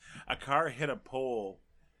a car hit a pole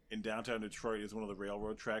in downtown Detroit. Is one of the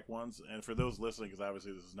railroad track ones. And for those listening, because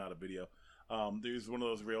obviously this is not a video, there's one of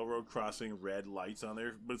those railroad crossing red lights on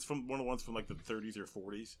there, but it's from one of the ones from like the 30s or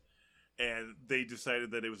 40s. And they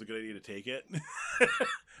decided that it was a good idea to take it.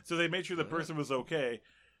 So they made sure the person was okay.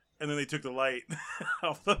 And then they took the light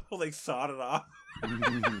off the pole. They sawed it off.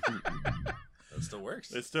 That still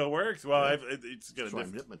works. It still works. Well, it's got a different...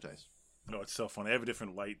 I'm hypnotized. No, it's so funny. I have a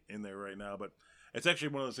different light in there right now, but it's actually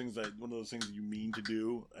one of those things that you mean to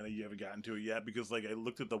do, and you haven't gotten to it yet, because like I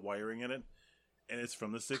looked at the wiring in it, and it's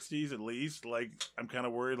from the 60s at least. Like, I'm kind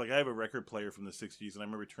of worried. Like, I have a record player from the 60s, and I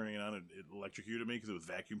remember turning it on, and it electrocuted me because it was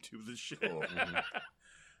vacuum tubes and shit. Oh,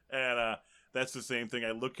 and that's the same thing.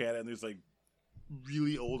 I look at it, and there's, like,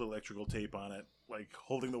 really old electrical tape on it, like,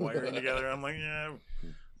 holding the wiring together. I'm like, yeah, I'm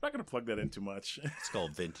not going to plug that in too much. It's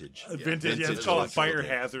called vintage. Vintage, yeah. It's called fire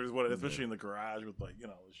hazard, is what it is, especially in the garage with, like, you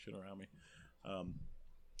know, all this shit around me.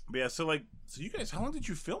 But, yeah, so you guys, how long did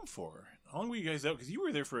you film for? How long were you guys out? Because you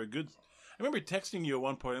were there for a good... I remember texting you at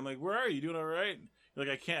one point. I'm like, "Where are you? Doing all right?" You're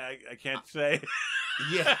like, I can't say."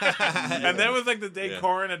 Yeah. And that was like the day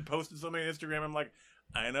Corin had posted something on Instagram. I'm like,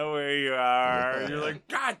 "I know where you are." And you're like,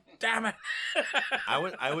 "God damn it!" I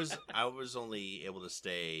was only able to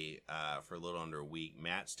stay for a little under a week.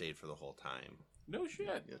 Matt stayed for the whole time. No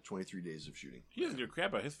shit. Yeah, 23 days of shooting. He doesn't give a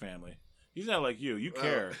crap about his family. He's not like you. You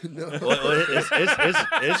care. No. Well,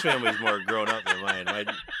 his family's more grown up than mine.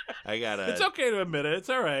 I got a. It's okay to admit it. It's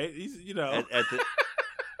all right. He's, you know.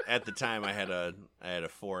 At the time, I had a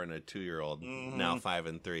 4 and a 2-year-old. Mm-hmm. Now 5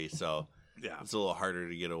 and 3. So yeah, it's a little harder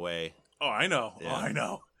to get away. Oh, I know. Yeah. Oh, I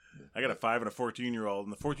know. I got a 5 and a 14-year-old,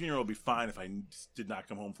 and the 14-year-old would be fine if I did not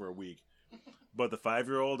come home for a week. But the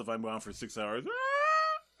 5-year-old, if I'm gone for 6 hours.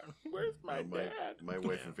 Where's my dad? My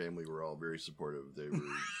wife and family were all very supportive. They were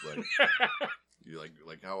like, "You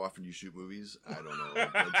like how often do you shoot movies?" I don't know.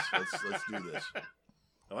 Let's do this.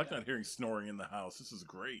 I like not hearing snoring in the house. This is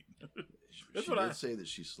great. She did say that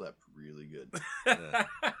she slept really good.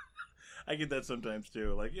 I get that sometimes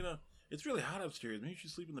too. Like, you know, it's really hot upstairs. Maybe you should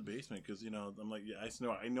sleep in the basement because, you know, I'm like, yeah, I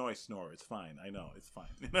snore. I know I snore. It's fine. I know it's fine.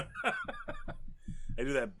 I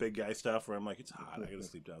do that big guy stuff where I'm like, it's hot. I gotta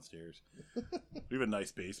sleep downstairs. We have a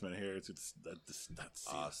nice basement here. That's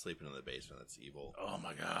sleeping in the basement. That's evil. Oh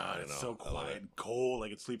my god, it's so quiet and cold. I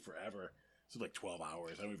could sleep forever. It's like 12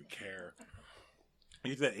 hours. I don't even care.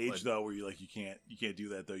 You get to that age though where you can't do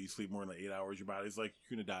that though. You sleep more than 8 hours. Your body's like,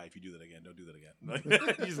 you're gonna die if you do that again. Don't do that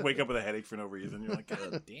again. You just wake up with a headache for no reason. You're like,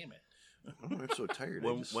 God damn it. Oh, I'm so tired.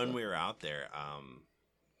 When we were out there,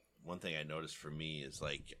 one thing I noticed for me is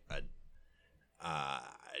like I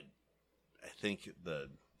think the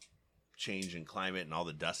change in climate and all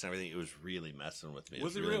the dust and everything, it was really messing with me.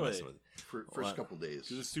 Was it really? For first couple days.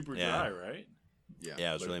 Because it's super dry, right? Yeah,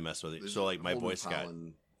 it was really messing with me. So like my Boy Scout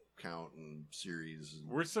count and series.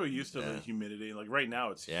 We're so used to the humidity. Like right now,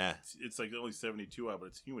 it's like only 72 out, but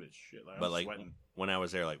it's humid as shit. Like, but like sweating. When I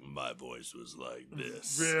was there, like my voice was like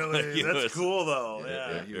this. Really? Like, that's cool though.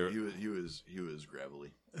 Yeah. He was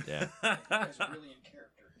gravelly. Yeah. That's really in character.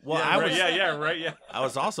 Well, right. I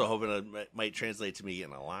was also hoping it might translate to me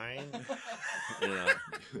getting a line. You know,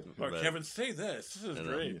 or Kevin, say this. This is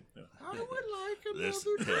great. I would like another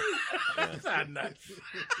drink. That's not nice.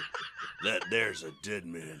 That there's a dead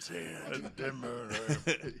man's hand. A dead man's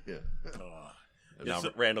hand. Yeah. No,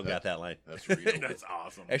 Randall got that line. That's real. That's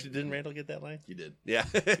awesome. Actually, didn't Randall get that line? He did. Yeah.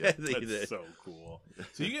 That's so cool.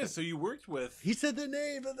 So you guys, you worked with... He said the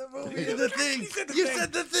name of the movie. The thing. You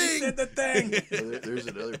said the thing. He said the thing. Well, there's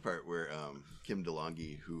another part where Kim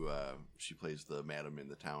DeLonghi, who she plays the madam in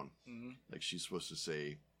the town, like she's supposed to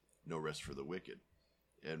say, "No rest for the wicked,"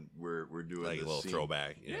 and we're doing like this a little scene.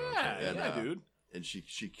 throwback. Yeah, dude. and she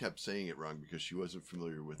kept saying it wrong because she wasn't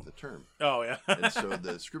familiar with the term. Oh yeah. And so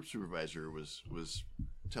the script supervisor was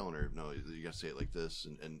telling her, no, you got to say it like this,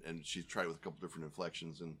 and she tried with a couple different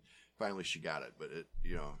inflections, and finally she got it. But it,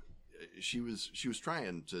 she was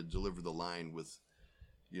trying to deliver the line with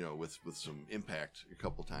some impact a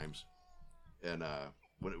couple times, and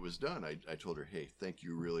when it was done, I told her, hey, thank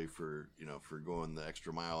you really for going the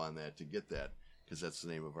extra mile on that to get that, because that's the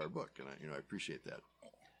name of our book, and I appreciate that.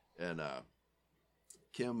 And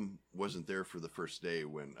Kim wasn't there for the first day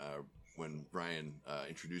when Brian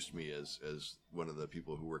introduced me as one of the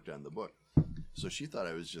people who worked on the book. So she thought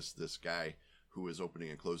I was just this guy who was opening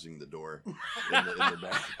and closing the door in the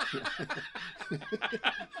back.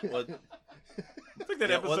 Well, like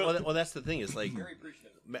that episode. Well, that's the thing. Is like Very appreciative.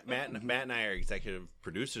 Matt and I are executive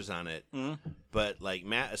producers on it, but like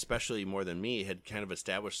Matt, especially more than me, had kind of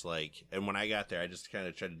established like. And when I got there, I just kind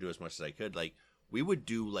of tried to do as much as I could. Like we would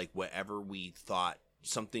do like whatever we thought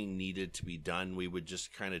something needed to be done. We would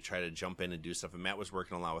just kind of try to jump in and do stuff. And Matt was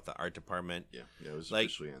working a lot with the art department. Yeah, it was like,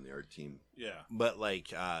 officially on the art team. Yeah, but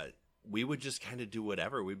like we would just kind of do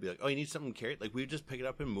whatever. We'd be like, oh, you need something carried? Like we would just pick it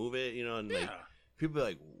up and move it, and like people be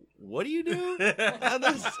like, what do you do?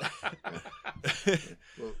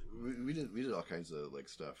 Well, we did all kinds of like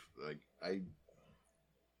stuff. Like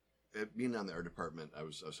being on the art department, I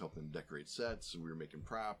was helping decorate sets, and we were making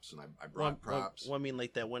props, and I brought props. Well, I mean,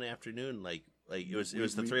 like that one afternoon, like it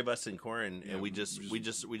was the three of us in Corin, and we just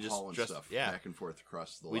dressed stuff back and forth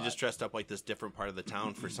across the lot. We just dressed up like this different part of the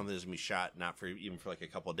town for something that's gonna be shot, not for even for like a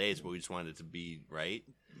couple of days, but we just wanted it to be right.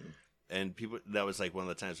 Mm-hmm. And people, that was like one of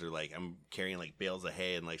the times where like I'm carrying like bales of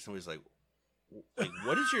hay, and like somebody's like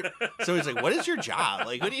what is your? Somebody's like, what is your job?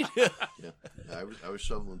 Like, what do you do? Yeah, I was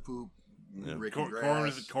shoveling poop, raking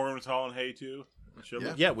grass. Corin was hauling hay too.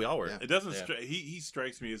 Yeah, we all were. Yeah. It doesn't. He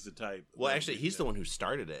strikes me as the type. Well, actually, he's the one who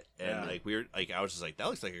started it, and like we were like, I was just like, that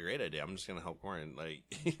looks like a great idea. I'm just gonna help Corin, like,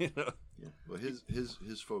 Yeah. Well, his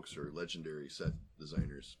folks are legendary set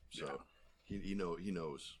designers, so he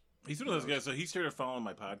knows. He's one of those guys. So he started following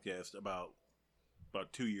my podcast about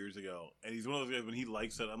 2 years ago, and he's one of those guys when he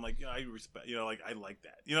likes it. I'm like, yeah, I respect. Like I like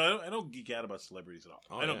that. I don't geek out about celebrities at all.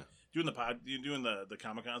 Oh, I don't doing the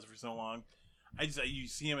Comic Cons for so long. You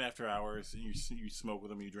see him after hours, and you smoke with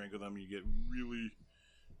them, you drink with them, you get really,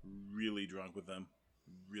 really drunk with them,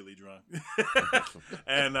 really drunk,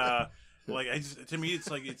 and to me it's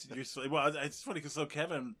like it's it's funny because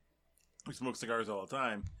Kevin, we smoke cigars all the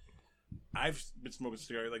time. I've been smoking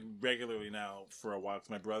cigars like regularly now for a while because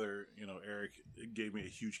my brother, Eric, gave me a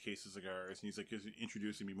huge case of cigars, and he's like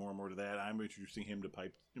introducing me more and more to that. I'm introducing him to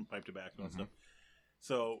pipe tobacco and stuff.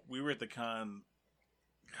 So we were at the con.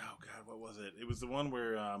 Oh God, what was it? It was the one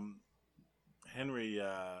where Henry.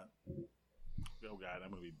 Oh God, I'm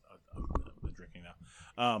gonna be I'm drinking now.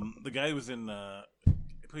 The guy who was in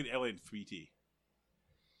played Elliot 3T.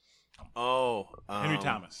 Oh, Henry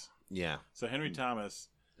Thomas. Yeah. So Henry Thomas.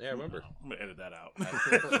 Yeah, I remember. I'm gonna edit that out.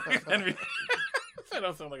 Henry. I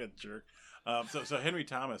don't sound like a jerk. So Henry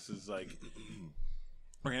Thomas is like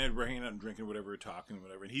we're hanging out and drinking whatever, talking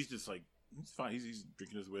whatever, and he's just like. He's fine. He's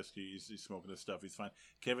drinking his whiskey. He's smoking his stuff. He's fine.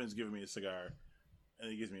 Kevin's giving me a cigar, and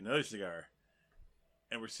he gives me another cigar.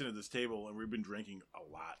 And we're sitting at this table, and we've been drinking a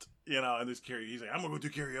lot, And this he's like, "I'm gonna go do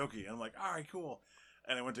karaoke." And I'm like, "All right, cool."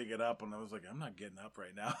 And I went to get up, and I was like, "I'm not getting up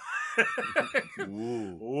right now."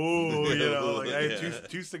 Ooh, I had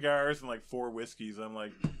two cigars and like 4 whiskeys. I'm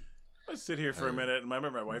like. Let's sit here for a minute. And I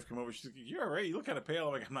remember my wife came over. She's like, "You're all right. You look kind of pale."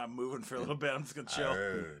 I'm like, "I'm not moving for a little bit. I'm just gonna chill."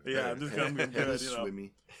 I'm just gonna good.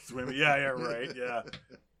 Swimmy. Yeah, right. Yeah.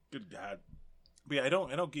 Good God. But yeah, I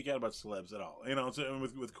don't geek out about celebs at all. So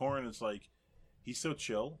with Corin, it's like he's so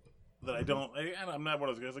chill that I don't. I'm not one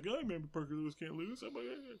of those guys like, "Oh, maybe Parker Lewis can't lose." I'm like,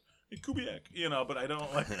 Kubiak, but I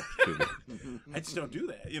don't like. I just don't do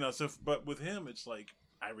that, So, but with him, it's like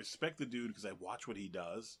I respect the dude because I watch what he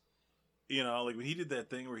does. Like when he did that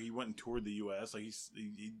thing where he went and toured the U.S., like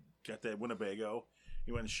he got that Winnebago.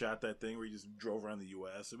 He went and shot that thing where he just drove around the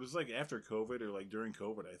U.S. It was like after COVID or like during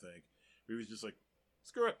COVID, I think. Where he was just like,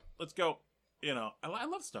 screw it, let's go. I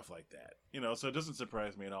love stuff like that. So it doesn't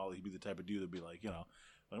surprise me at all. He'd be the type of dude that'd be like, I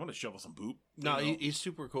want to shovel some poop. No, he's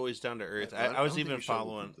super cool. He's down to earth. I was even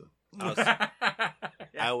following. I've been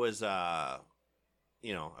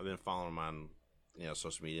following him on.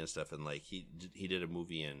 Social media and stuff, and like he did a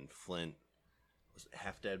movie in Flint, was it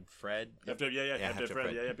Half Dead Fred? Half Dead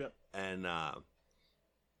Fred. Yeah. And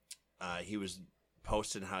he was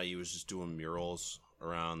posting how he was just doing murals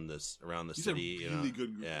around the city. He's a really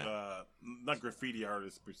good, not graffiti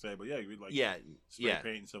artist per se, but spray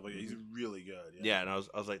paint and stuff like that. He's really good. Yeah, and I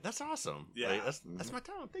was like, that's awesome. Yeah, like, that's my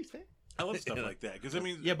talent. Thanks, man. I love stuff like that because I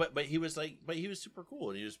mean, yeah, but he was super cool,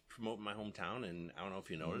 and he was promoting my hometown. And I don't know if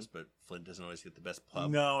you noticed, but Flint doesn't always get the best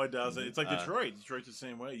pub. No, it doesn't. It's like Detroit. Detroit's the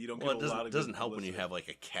same way. You don't get a lot of. It doesn't help when you have like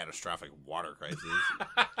a catastrophic water crisis.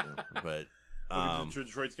 But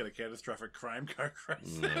Detroit's got a catastrophic crime car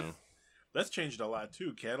crisis. Yeah. That's changed a lot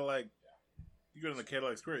too. Cadillac, you go to the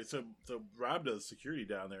Cadillac Square. So Rob does security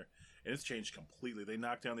down there, and it's changed completely. They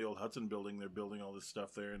knocked down the old Hudson building. They're building all this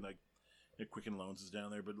stuff there, and like Quicken Loans is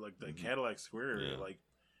down there. But like the Cadillac Square, like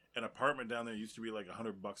an apartment down there used to be like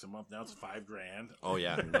 $100 a month. Now it's $5,000. Oh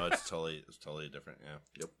yeah, no, it's totally different. Yeah.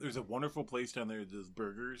 Yep. There's a wonderful place down there that does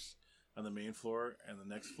burgers on the main floor, and the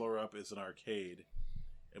next floor up is an arcade.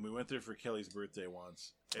 And we went there for Kelly's birthday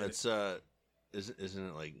once. It's isn't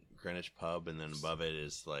it like Greenwich Pub, and then above it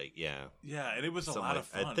is like yeah, and it was a lot of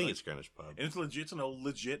fun. I think it's Greenwich Pub, and it's legit. It's an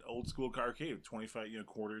legit old school arcade, 25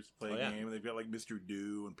 quarters to play a game, and they've got like Mr.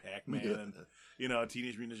 Do and Pac Man and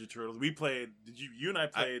Teenage Mutant Ninja Turtles. We played. You and I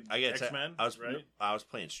played X-Men? I was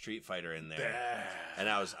playing Street Fighter in there, and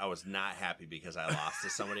I was not happy because I lost to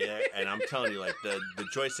somebody there, and I'm telling you, like the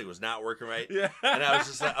joystick was not working right, and I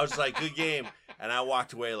was like good game, and I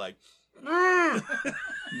walked away like.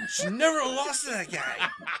 She never lost to that guy.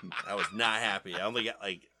 I was not happy. I only got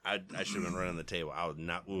like I should have been running the table. I was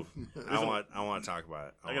not. Oof. I want to talk about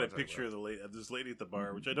it. I got a picture of this lady at the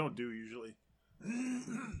bar, which I don't do usually.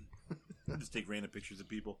 I just take random pictures of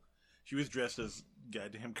people. She was dressed as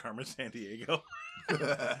goddamn Carmen Sandiego.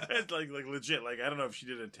 It's like legit. Like I don't know if she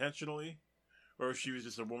did it intentionally. Or if she was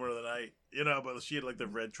just a woman of the night, but she had like the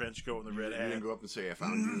red trench coat and the red hat. You didn't go up and say, I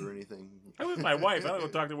found you or anything? I was my wife. I don't go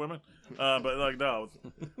talk to women. But like, no.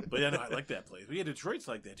 But yeah, no, I like that place. But yeah, Detroit's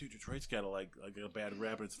like that too. Detroit's got a bad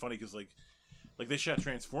rap. And it's funny because like they shot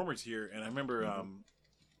Transformers here. And I remember, God,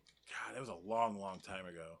 that was a long, long time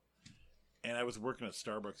ago. And I was working at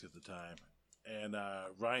Starbucks at the time. And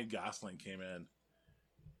Ryan Gosling came in.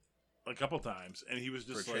 A couple times, and he was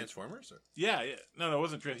just for Transformers. Or? Yeah. No, it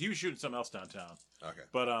wasn't. He was shooting something else downtown. Okay,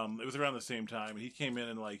 but it was around the same time, and he came in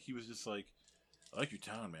and like he was just like, "I like your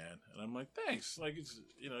town, man," and I'm like, "Thanks." Like it's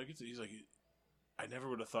he's like, I never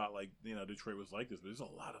would have thought like Detroit was like this, but there's a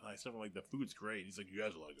lot of nice stuff. Like the food's great. He's like, "You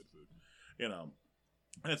guys have a lot of good food," and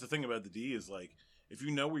that's the thing about the D is like if you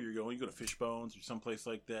know where you're going, you go to Fishbones or someplace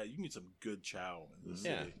like that, you can get some good chow in the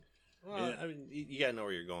city. Well, I mean, you gotta know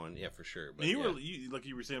where you're going, for sure. But like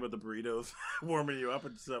you were saying about the burritos warming you up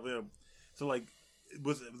and stuff. So like,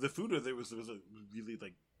 was the food was it really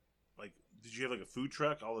like? Did you have like a food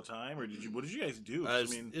truck all the time, or what did you guys do? I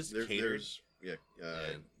mean, it's catered.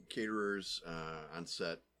 Caterers on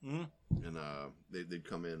set, and they'd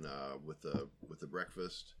come in with the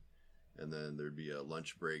breakfast, and then thered be a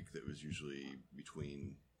lunch break that was usually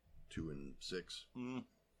between 2 and 6.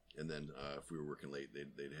 And then if we were working late,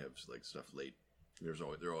 they'd have like stuff late. There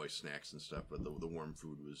were always snacks and stuff, but the warm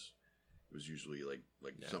food was usually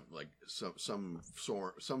some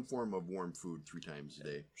form of warm food 3 times a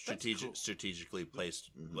day. Strategically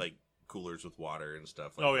placed like coolers with water and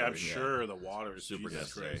stuff. Like I'm sure the water is super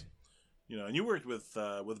necessary. And you worked with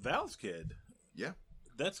Val's kid. Yeah.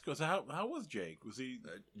 That's because how was Jake? Was he?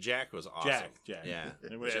 Jack was awesome. Jack. Yeah.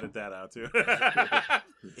 And we edit that out too.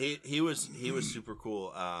 he was super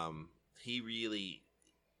cool. He's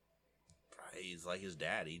like his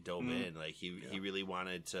dad. He dove in. Like he really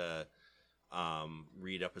wanted to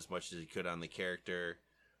read up as much as he could on the character.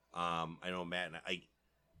 I know Matt and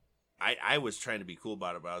I was trying to be cool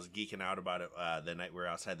about it, but I was geeking out about it the night we were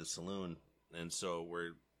outside the saloon, and so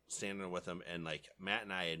we're standing with him, and like Matt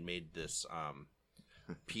and I had made this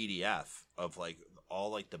PDF of like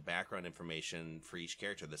all like the background information for each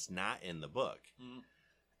character that's not in the book.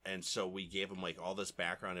 And so we gave him like all this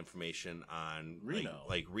background information on Reno,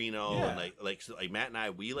 like Reno, and like Matt and I,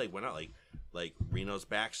 we like went out like Reno's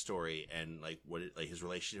backstory and like his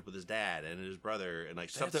relationship with his dad and his brother and like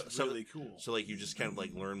stuff that's really cool. So like you just kind of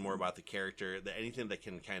like learn more about the character, anything that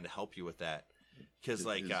can kind of help you with that. Because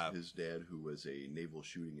like his dad, who was a naval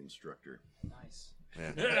shooting instructor. Nice.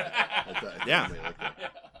 Yeah.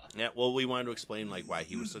 Yeah. Well, we wanted to explain like why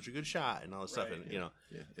he was such a good shot and all this stuff, and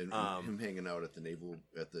and him hanging out at the naval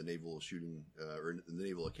shooting or the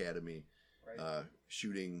Naval Academy,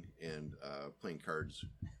 shooting and playing cards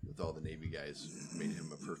with all the Navy guys made him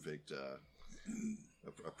a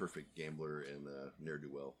perfect gambler and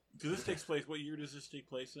ne'er-do-well. What year does this take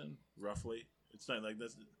place in, roughly? It's not like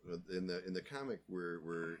this. In the comic,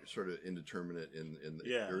 we're sort of indeterminate in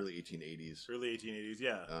the early 1880s. Early 1880s,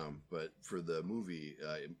 yeah. But for the movie,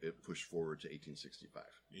 it pushed forward to 1865.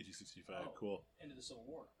 1865, cool. Into the Civil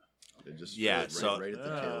War. It just right at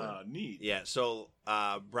the tail end. Neat. Yeah, so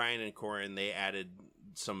Brian and Corin, they added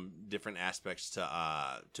some different aspects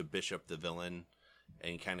to Bishop the villain,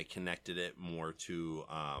 and kind of connected it more to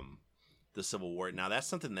the Civil War. Now that's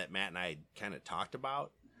something that Matt and I kind of talked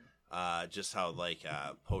about. Just how like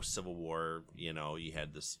post Civil War, you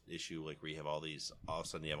had this issue like where you have all of a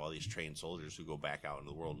sudden you have all these trained soldiers who go back out into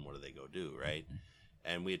the world, and what do they go do, right?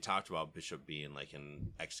 And we had talked about Bishop being like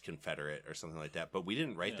an ex-Confederate or something like that, but we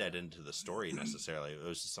didn't write that into the story necessarily. It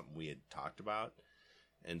was just something we had talked about.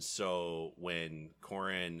 And so when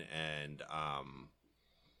Corin and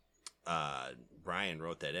Brian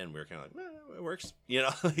wrote that in, we were kind of like, well, it works,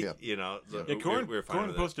 So Corin we were fine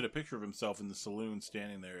with posted a picture of himself in the saloon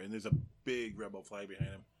standing there, and there's a big rebel flag behind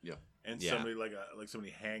him. Yeah, and somebody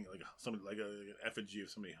somebody hang like an effigy of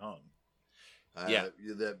somebody hung.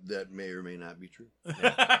 That may or may not be true.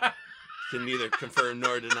 Can neither confirm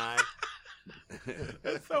nor deny.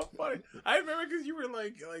 That's so funny. I remember because you were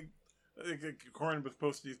like Corin was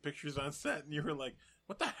posting these pictures on set, and you were like,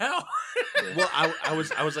 "What the hell?" Well, I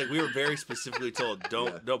was like, we were very specifically told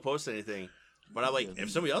don't post anything. But I'm like, if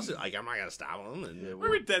somebody else is like, I'm not gonna stop them. And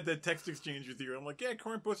remember that text exchange with you? I'm like, yeah,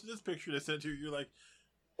 Corin posted this picture. They sent to you. You're like,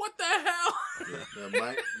 what the hell?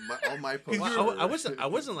 All my posts. I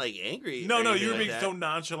wasn't like angry. No, you were being so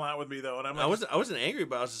nonchalant with me though, and I'm like, I wasn't angry,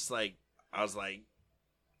 but I was like,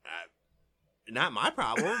 not my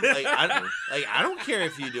problem. Like I don't care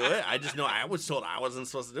if you do it. I just know I was told I wasn't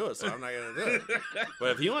supposed to do it, so I'm not gonna do it.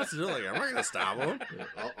 But if he wants to do it, like I'm not gonna stop him.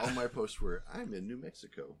 All my posts were, I'm in New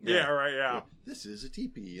Mexico. Yeah, right. Yeah. This is a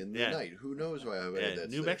teepee in the night. Who knows why I had that?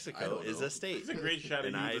 New Mexico is a state. It's a great shot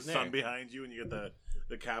of you, the sun behind you, and you get the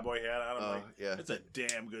cowboy hat on. I'm like, it's a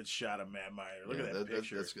damn good shot of Matt Meyer. Look at that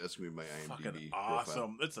picture. That's gonna be my IMDb fucking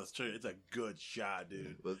awesome. Profile. It's a good shot,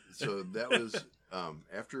 dude. So that was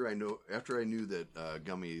after I knew that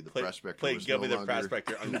Gummy the Prospector played was Gummy no the longer,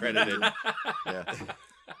 Prospector uncredited.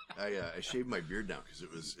 I shaved my beard down because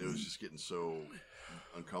it was just getting so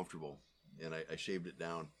uncomfortable, and I shaved it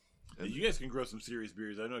down. And you guys can grow some serious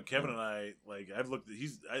beards. I know Kevin and I I've looked.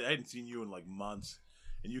 I hadn't seen you in like months.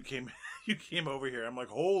 And you came over here. I'm like,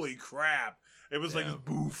 holy crap! It was like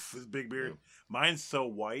boof, this big beard. Yeah. Mine's so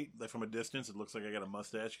white that from a distance it looks like I got a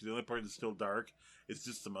mustache. Because the only part that's still dark is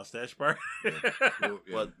just the mustache part.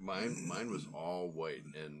 Mine was all white,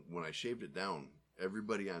 and when I shaved it down,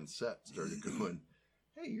 everybody on set started going,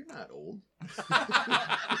 "Hey, you're not old."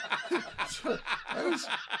 So I was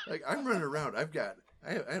like, I'm running around. I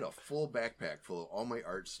had a full backpack full of all my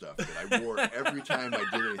art stuff that I wore every time I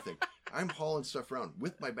did anything. I'm hauling stuff around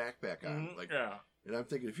with my backpack on, and I'm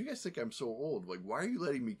thinking, if you guys think I'm so old, like, why are you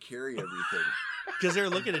letting me carry everything? Because they're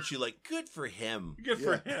looking at you like, good for him. Good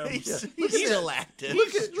for him. He's still active.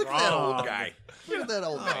 Look at that old guy. Look at that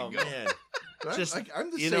old guy go. Man.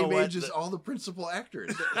 I'm the same age as all the principal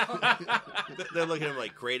actors. They're looking at him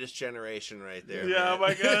like greatest generation right there. Yeah, man. Oh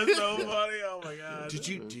my god, it's so funny. Oh my god. Did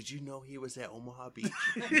you know he was at Omaha Beach?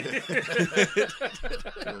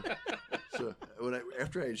 So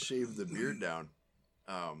after I had shaved the beard down,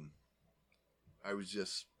 I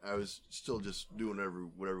was still just doing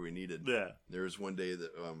whatever we needed. Yeah. There was one day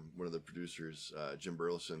that one of the producers, Jim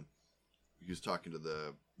Burleson, he was talking to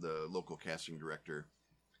the local casting director,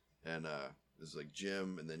 and it was like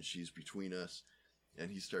Jim, and then she's between us,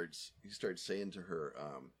 and he starts saying to her,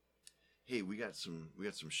 "Hey, we got some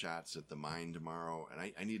shots at the mine tomorrow, and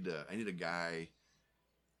I need a guy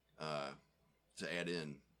to add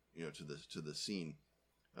in, to the scene.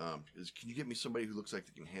 Can you get me somebody who looks like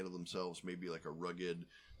they can handle themselves, maybe like a rugged,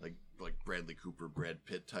 like Bradley Cooper, Brad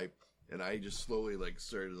Pitt type?" And I just slowly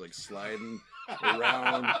started sliding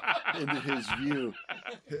around into his view,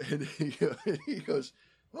 and he goes,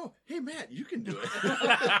 "Oh, hey Matt, you can do it."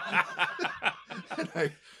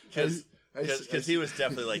 Because he was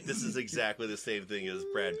definitely like, this is exactly the same thing as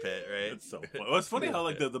Brad Pitt, right? It's so funny. Well, it's funny how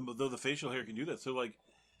the facial hair can do that. So like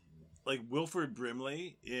Wilford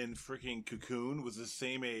Brimley in freaking Cocoon was the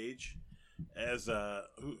same age as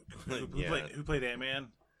who played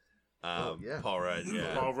Ant-Man? Paul Rudd.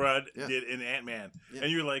 Yeah. Paul Rudd did in Ant-Man,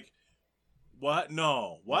 and you're like, what?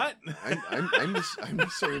 No, what? I'm the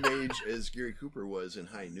same age as Gary Cooper was in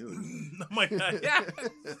High Noon. Oh my god! Yeah,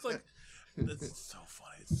 it's like that's so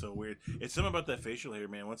funny. It's so weird. It's something about that facial hair,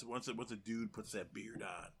 man. Once a dude puts that beard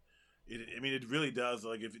on, it really does.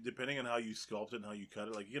 Like depending on how you sculpt it and how you cut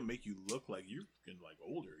it, like it can make you look like you're getting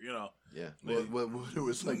older. Yeah. Well, it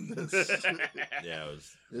was like this. Yeah,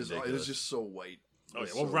 it was just so white. Oh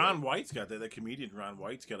yeah. Well, Ron White's got that. That comedian Ron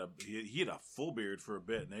White's got he had a full beard for a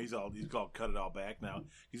bit. Now he's all cut it all back now.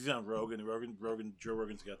 He's on Rogan. Joe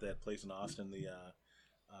Rogan's got that place in Austin, the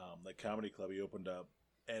that comedy club he opened up,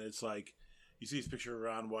 and it's like you see his picture of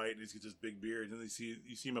Ron White, and he's got this big beard, and then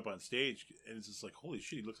you see him up on stage, and it's just like, holy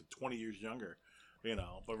shit, he looks like 20 years younger, you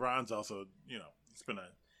know. But Ron's also, you know,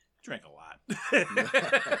 drank a lot.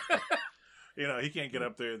 You know, he can't get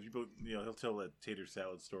up there. People, you know, he'll tell that tater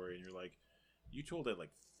salad story, and you're like, you told that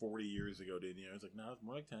like 40 years ago, didn't you? I was like, no, it's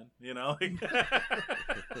more like 10. You know,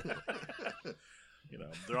 you know,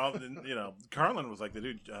 they're all. You know, Carlin was like the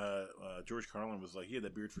dude. George Carlin was like, he had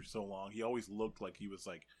that beard for so long. He always looked like he was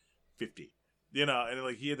like 50. You know, and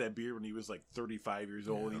like he had that beard when he was like 35 years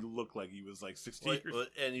old, and he looked like he was like 60 years old.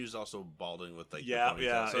 And he was also balding with like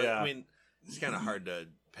yeah. So I mean, it's kind of hard to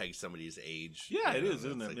peg somebody's age. Yeah, it is,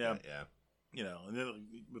 isn't it? Like yeah. Yeah. You know, and then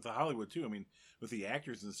with the Hollywood too. I mean, with the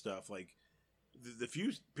actors and stuff, like the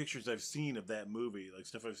few pictures I've seen of that movie, like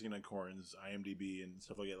stuff I've seen on Corin's IMDb and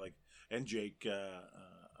stuff like that, like and Jake,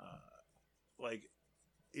 like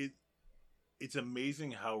it's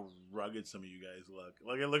amazing how rugged some of you guys look.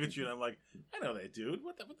 Like I look at you and I'm like, I know that dude.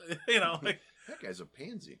 What the you know, like that guy's a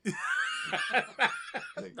pansy.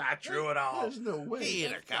 Like, not true at all. There's no way. He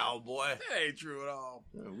ain't a cowboy. That ain't true at all.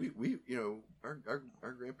 We you know,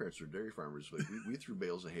 our grandparents were dairy farmers. Like we threw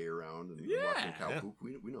bales of hay around and Yeah. walked in cow poop.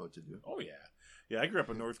 We know what to do. Oh yeah. Yeah, I grew up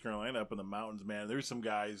in North Carolina, up in the mountains, man. There's some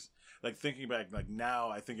guys, like thinking back, like now,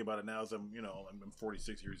 I think about it now as I'm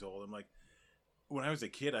 46 years old. I'm like, when I was a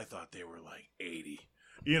kid, I thought they were like 80.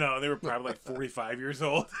 You know, they were probably like 45 years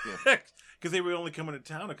old. Because they were only coming to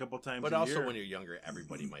town a couple times But a also, year. when you're younger,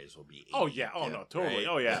 everybody might as well be 80. Oh, yeah. Oh, no, totally. Right?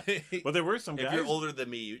 Oh, yeah. But there were some guys. If you're older than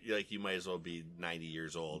me, you might as well be 90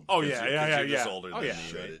 years old. Oh, yeah, You're just older than me,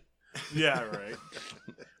 right? Yeah, right.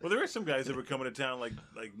 Well, there were some guys that were coming to town like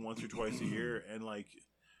once or twice a year, and like,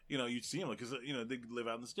 you know, you'd see them because you know they live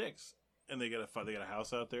out in the sticks, and they got a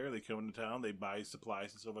house out there. They come into town, they buy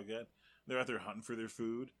supplies and stuff like that. They're out there hunting for their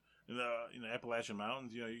food. In the Appalachian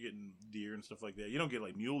Mountains, you know, you're getting deer and stuff like that. You don't get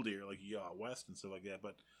like mule deer like you get out west and stuff like that,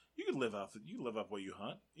 but you can live off what you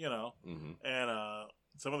hunt, you know. Mm-hmm. And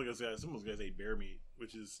some of those guys ate bear meat,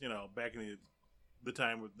 which is, you know, back in the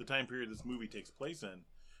time period this movie takes place in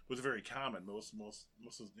was very common. Most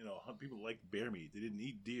you know, people liked bear meat. They didn't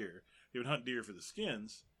eat deer. They would hunt deer for the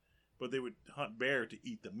skins, but they would hunt bear to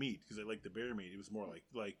eat the meat because they liked the bear meat. It was more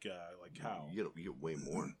like cow. You get way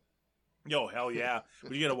more. Oh, hell yeah.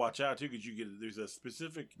 But you got to watch out, too, because there's a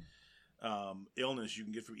specific illness you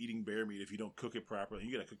can get from eating bear meat if you don't cook it properly.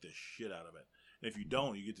 You got to cook the shit out of it. And if you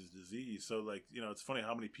don't, you get this disease. So, like, you know, it's funny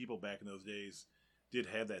how many people back in those days did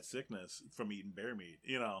have that sickness from eating bear meat,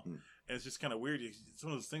 you know. And it's just kind of weird. It's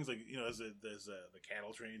one of those things, like, you know, as the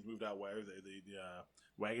cattle trains moved out west, the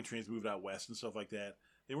wagon trains moved out west and stuff like that,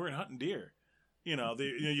 they weren't hunting deer. You know,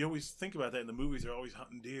 you always think about that in the movies. They're always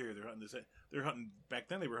hunting deer. They're hunting this. They're hunting back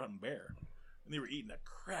then. They were hunting bear, and they were eating the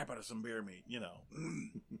crap out of some bear meat. You know,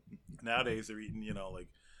 nowadays they're eating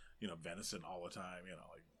venison all the time. You know,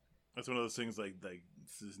 like that's one of those things. Like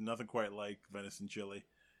there's nothing quite like venison chili.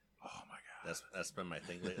 Oh my god, that's been my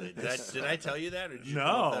thing lately. Did I tell you that? Or did you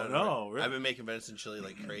no. Really? I've been making venison chili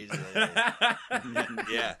like crazy lately.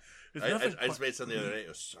 Yeah, I just made some the other day. It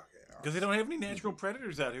was so good. Because they don't have any natural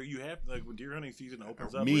predators out here. You have, like, when deer hunting season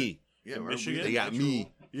opens up. Me. In Michigan. They got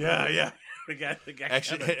me. Yeah. They got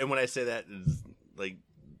actually, and when I say that, it's like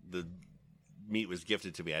the meat was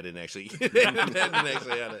gifted to me. I didn't actually get it. I didn't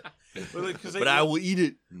actually have it. But I will eat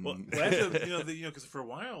it. Well, because for a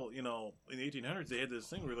while, you know, in the 1800s, they had this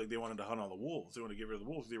thing where, like, they wanted to hunt all the wolves. They wanted to get rid of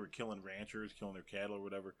the wolves. They were killing ranchers, killing their cattle or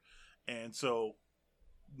whatever. And so,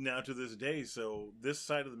 now to this day, this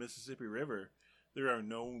side of the Mississippi River, there are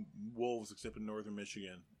no wolves except in northern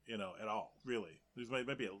Michigan, you know, at all, really. There's might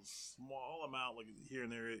be a small amount, like here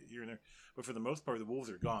and there. But for the most part, the wolves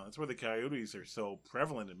are gone. That's why the coyotes are so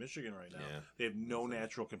prevalent in Michigan right now. Yeah. They have no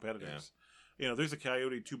natural competitors. Yeah. You know, there's a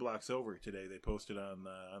coyote 2 blocks over today. They posted on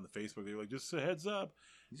the Facebook. They were like, just a heads up.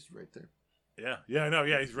 He's right there. Yeah, I know.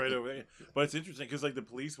 Yeah, he's right over there. But it's interesting because, like, the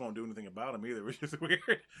police won't do anything about him either, which is weird.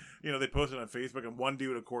 You know, they posted on Facebook, and one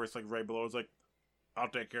dude, of course, like, right below is like, I'll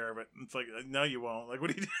take care of it. It's like, no, you won't. Like,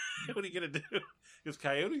 what are you gonna do? Because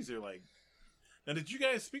coyotes are like. Now, did you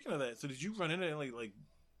guys? Speaking of that, so did you run into like?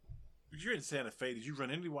 You're in Santa Fe. Did you run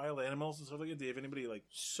into wild animals and stuff like that? Did you have anybody like?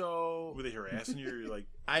 So were they harassing you? Like,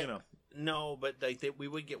 No, but like we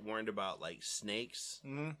would get warned about like snakes.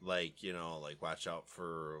 Mm-hmm. Like, you know, like watch out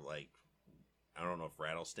for like, I don't know if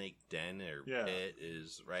rattlesnake den or pit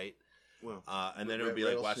is right. Well, and then it would be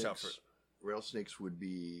like watch out for rattlesnakes would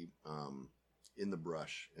be in the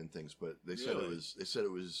brush and things, but they said it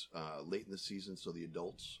was late in the season, so the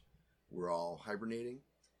adults were all hibernating,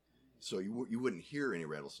 so you wouldn't hear any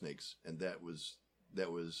rattlesnakes, and that was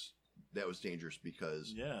dangerous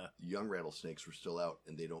because young rattlesnakes were still out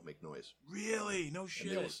and they don't make noise. Really? No shit.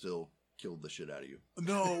 And they will still killed the shit out of you.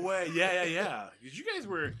 No way. Yeah. Because you guys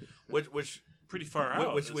were which pretty far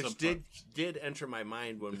out. Which did enter my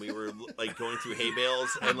mind when we were like going through hay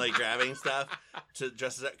bales and like grabbing stuff to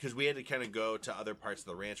just because we had to kind of go to other parts of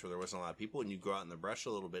the ranch where there wasn't a lot of people, and you go out in the brush a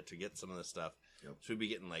little bit to get some of this stuff. Yep. So we'd be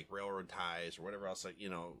getting like railroad ties or whatever else, like you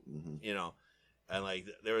know, and like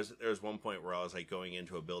there was one point where I was like going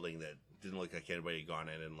into a building that didn't look like anybody had gone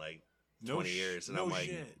in like 20 years, and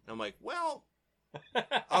I'm like, well,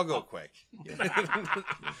 I'll go quick.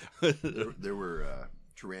 There were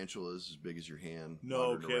tarantulas as big as your hand.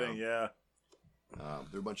 No kidding, around. Yeah. There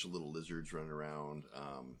were a bunch of little lizards running around.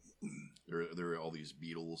 There were all these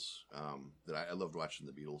beetles that I loved watching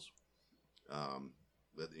the beetles.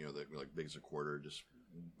 That they're like big as a quarter, just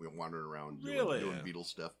wandering around doing beetle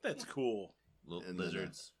stuff. That's cool. Little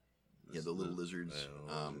lizards. The little lizards.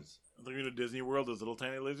 Looking at Disney World, those little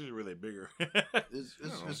tiny lizards, or were they bigger? It's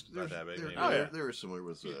not that big. They were similar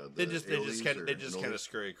with they just kind of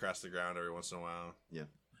scurry across the ground every once in a while. Yeah.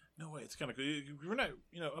 No way, it's kind of cool. We're not,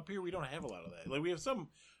 up here we don't have a lot of that. Like we have some.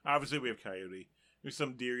 Obviously, we have coyote. There's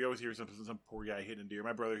some deer. You always hear some poor guy hitting a deer.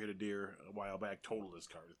 My brother hit a deer a while back, totaled his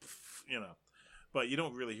car. But you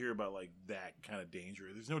don't really hear about like that kind of danger.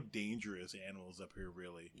 There's no dangerous animals up here,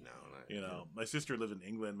 really. No, my sister lived in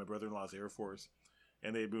England. My brother-in-law's Air Force,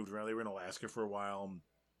 and they moved around. They were in Alaska for a while.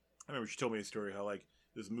 I remember she told me a story how like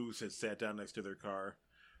this moose had sat down next to their car,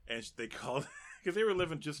 and they called because they were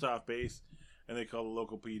living just off base, and they called the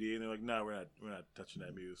local PD, and they're like, "No, we're not touching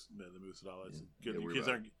that moose, the moose at all. It's good. Your kids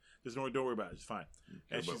aren't. Just don't worry about it. It's fine."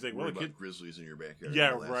 And she's like, "Well, the kid grizzlies in your backyard." Yeah,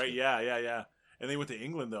 right. Yeah. And they went to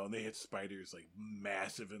England though, and they had spiders like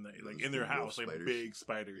massive in their house, like spiders. Big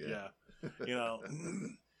spiders. Yeah.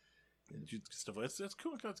 Stuff like that's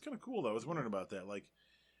cool. That's kind of cool though. I was wondering about that. Like,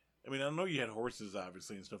 I mean, I know you had horses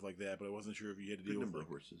obviously and stuff like that, but I wasn't sure if you had to deal with like,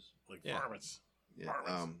 horses, like varmints. Yeah.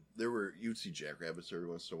 You'd see jackrabbits every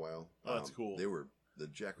once in a while. Oh, that's cool. They were the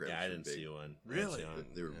jackrabbits. Yeah, I didn't big. see one. Really?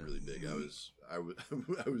 They were really big. I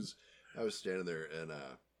was standing there and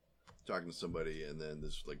talking to somebody, and then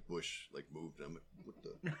this like bush like moved. And I'm like, what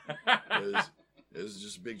the? It was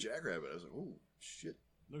just a big jackrabbit. I was like, oh shit!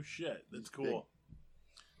 No shit. That's cool.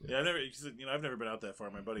 Yeah, I've never been out that far.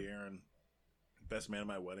 My buddy Aaron, best man at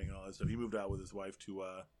my wedding and all that stuff. He moved out with his wife to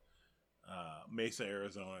Mesa,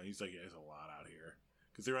 Arizona. He's like, there's a lot out here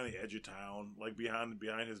because they're on the edge of town. Like behind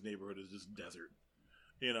his neighborhood is just desert,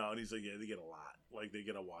 And he's like, yeah, they get a lot. Like they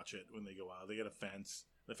gotta watch it when they go out. They get a fence.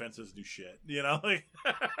 The fence doesn't do shit, like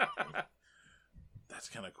that's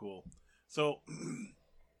kind of cool. So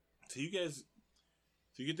you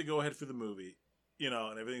get to go ahead for the movie,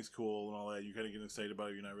 and everything's cool and all that. You kind of get excited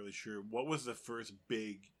about it. You're not really sure. What was the first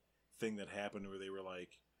big thing that happened where they were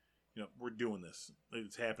like, we're doing this. Like,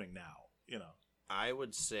 it's happening now, I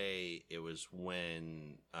would say it was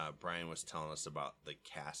when Brian was telling us about the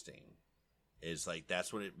casting. Is like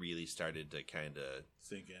that's when it really started to kind of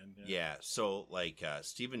sink in. Yeah. So like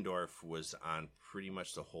Stephen Dorff was on pretty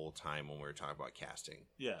much the whole time when we were talking about casting.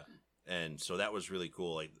 Yeah. And so that was really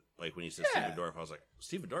cool. Like when he said Stephen Dorff, I was like,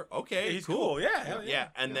 Stephen Dorff, okay, he's cool. Yeah.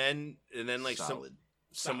 And then like solid.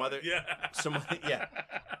 some other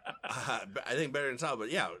I think better than solid,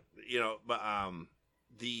 but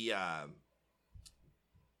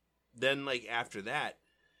then like after that.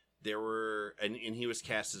 There were, and he was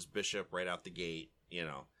cast as Bishop right out the gate,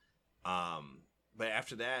 But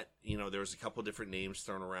after that, there was a couple different names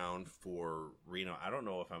thrown around for Reno. I don't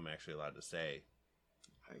know if I'm actually allowed to say.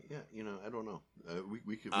 I don't know.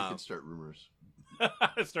 We could start rumors. Well,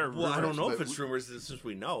 I don't know if it's rumors since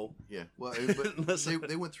we know. Yeah. Well, but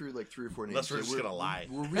they went through like 3 or 4 names. Unless we're just gonna lie.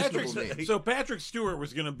 We're reasonable names. So Patrick Stewart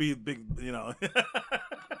was gonna be big, Yeah.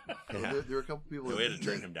 There were a couple people. We had to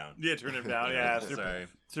turn him down. Yeah, turn him down. Yeah, sorry,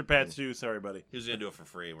 Sir Pat Stew. Sorry, buddy. He was gonna do it for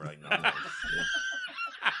free. We're like, no.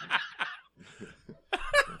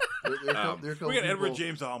 We got Edward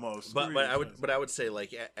James almost. But I would say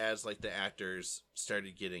like as like the actors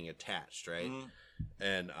started getting attached, right? Mm-hmm.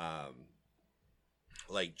 And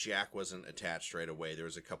like Jack wasn't attached right away. There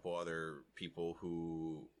was a couple other people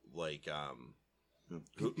who like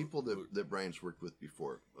people that Brian's worked with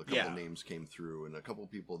before. A couple of names came through, and a couple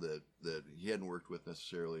of people that he hadn't worked with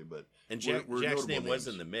necessarily. But Jack's name was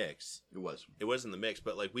in the mix. It was in the mix,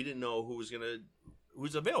 but like we didn't know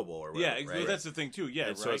who's available or whatever. Yeah, right? That's the thing too. Yeah,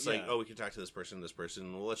 and so it's like, we can talk to this person,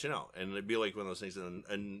 and we'll let you know. And it'd be like one of those things, and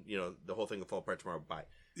the whole thing will fall apart tomorrow. Bye.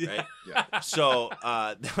 Right? Yeah. So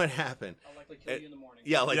that would happen. I'll likely kill you in the morning.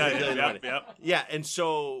 Yeah, Yep. Yeah, and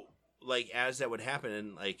so like as that would happen,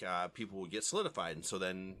 and like people would get solidified, and so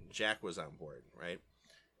then Jack was on board, right?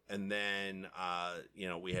 And then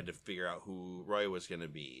we had to figure out who Roy was going to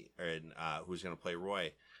be, and who was going to play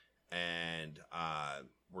Roy. and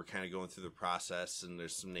we're kind of going through the process, and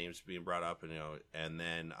there's some names being brought up, and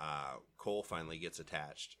then Cole finally gets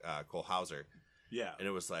attached, Cole Hauser. Yeah, and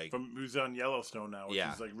it was like who's on Yellowstone now, which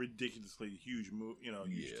is like ridiculously huge,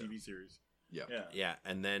 huge TV series. Yeah,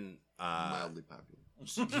 and then mildly popular.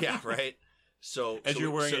 Yeah, right. So as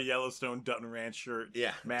you're wearing a Yellowstone Dutton Ranch shirt,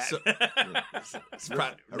 Matt. So, it's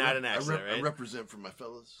not an accident, right? I represent for my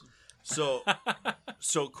fellas. So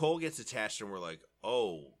Cole gets attached, and we're like,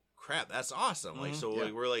 oh crap, that's awesome! Like, so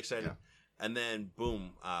like, we're like excited, and then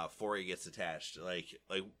boom, Forey gets attached. Like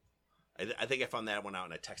I think I found that one out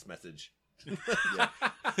in a text message. I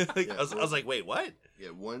was like, wait, what? Yeah,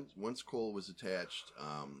 once Cole was attached,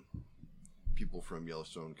 people from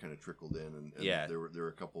Yellowstone kind of trickled in, and there were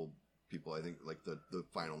a couple people. I think like the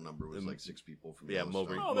final number was like 6 people from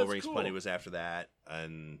Yellowstone. Moberings Plenty was after that,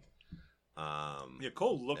 and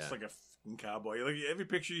Cole looks like a fucking cowboy. Like every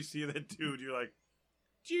picture you see of that dude, you're like,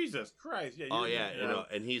 Jesus Christ! Yeah,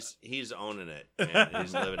 and he's owning it, man.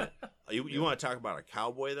 He's living it. You want to talk about a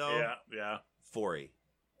cowboy though? Yeah. Forey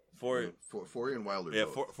and Wilder. Yeah,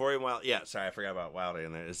 Forey and Wilder. Yeah, sorry, I forgot about Wilder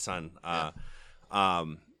and his son.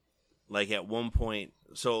 Like at one point,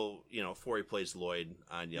 so Forey plays Lloyd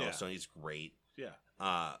on Yellowstone. He's great. Yeah.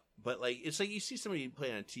 But like it's like you see somebody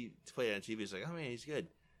play on TV. It's like, oh man, he's good.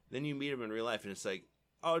 Then you meet him in real life, and it's like,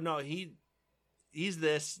 oh no, he's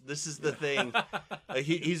this. This is the thing. Like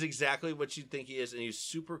he's exactly what you'd think he is, and he's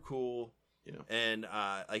super cool. And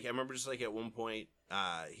like I remember just like at one point,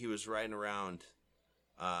 he was riding around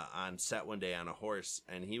on set one day on a horse,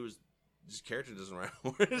 and his character doesn't ride a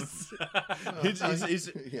horse. But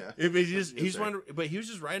he was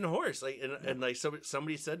just riding a horse, like and like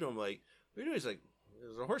somebody said to him like, "What are you doing?" He's like,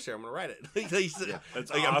 "There's a horse here. I'm gonna ride it." Like he said,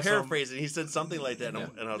 That's like awesome. I'm paraphrasing. He said something like that,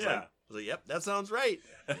 and I was like, "Yep, that sounds right."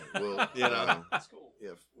 Well, That's cool.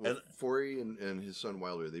 Yeah, well, Forey and his son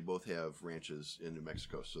Wilder, they both have ranches in New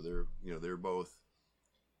Mexico, so they're both.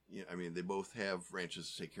 I mean, they both have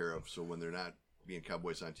ranches to take care of. So when they're not being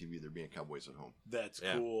cowboys on TV, they're being cowboys at home. That's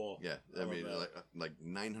cool. Yeah, I mean, like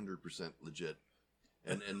 900% legit,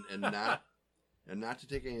 and not to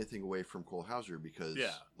take anything away from Cole Hauser, because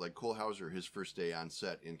like Cole Hauser, his first day on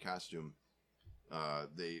set in costume,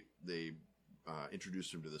 they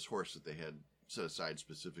introduced him to this horse that they had set aside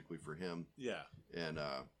specifically for him. Yeah, and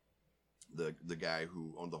the guy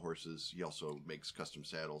who owned the horses, he also makes custom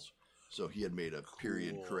saddles, so he had made a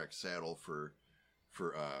period correct saddle for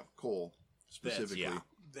Cole. Specifically,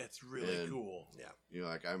 that's really cool. Yeah,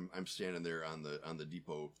 like I'm standing there on the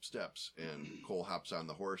depot steps, and Cole hops on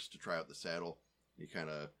the horse to try out the saddle. He kind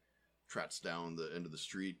of trots down the end of the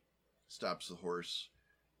street, stops the horse,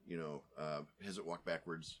 has it walk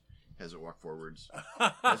backwards, has it walk forwards,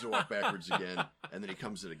 has it walk backwards again, and then he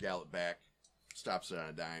comes at a gallop back, stops it on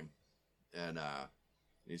a dime, and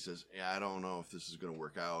he says, "Yeah, I don't know if this is going to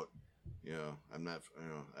work out. I'm not.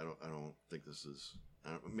 I don't think this is."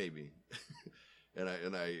 Maybe, and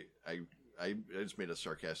I just made a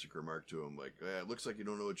sarcastic remark to him, like, "It looks like you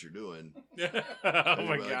don't know what you're doing." Oh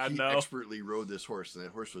my God, he no! Expertly rode this horse, and that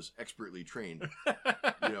horse was expertly trained.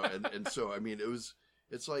 And so I mean,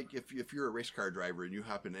 it's like if you're a race car driver and you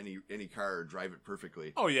hop in any car or drive it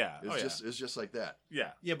perfectly. Oh yeah, it's just like that.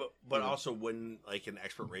 Yeah, but also wouldn't like an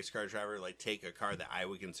expert race car driver like take a car that I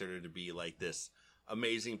would consider to be like this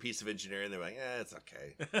amazing piece of engineering? They're like, it's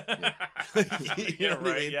okay.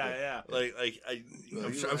 Right. Yeah.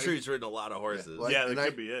 I'm sure he's ridden a lot of horses. That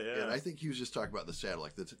could be it. Yeah. And I think he was just talking about the saddle.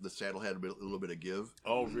 Like the saddle had a little bit of give.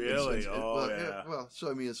 Oh really? Well, so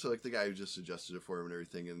I mean, it's like the guy who just adjusted it for him and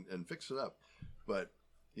everything and fixed it up. But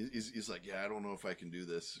he's like, I don't know if I can do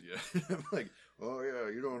this. Yeah. I'm like, oh yeah,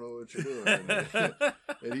 you don't know what you're doing.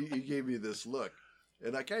 And he gave me this look.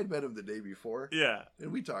 And I kind of met him the day before. Yeah.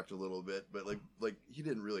 And we talked a little bit, but like he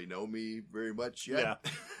didn't really know me very much yet.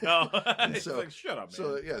 Yeah. No. So like, shut up,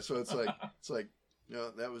 man. So it's like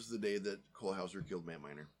that was the day that Cole Hauser killed Matt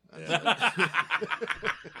Miner.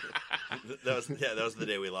 That was the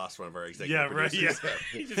day we lost one of our executive producers. Yeah, right.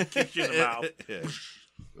 Yeah. He just kicked you in the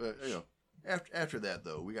mouth. After that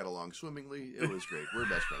though, we got along swimmingly. It was great. We're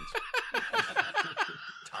best friends.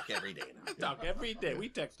 Talk every day now. Talk every day. We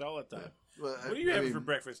text all the time. Yeah. Well, what are you having for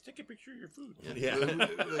breakfast? Take a picture of your food.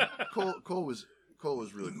 Yeah. Cole was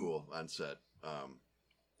really cool on set.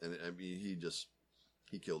 And I mean,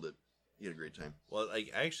 he killed it. He had a great time. Well,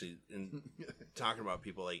 like actually, in talking about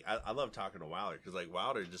people, like I love talking to Wilder, because like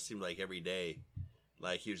Wilder just seemed like every day,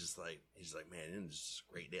 like he's like, man, it was just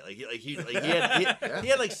a great day. He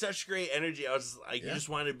had like such great energy. I was like, you just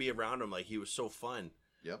wanted to be around him. Like he was so fun.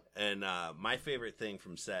 Yep. And my favorite thing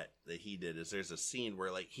from set that he did is there's a scene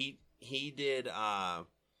where like he did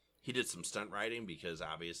he did some stunt riding because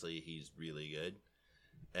obviously he's really good.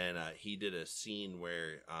 And he did a scene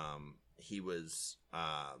where he was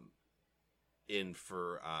in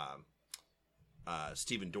for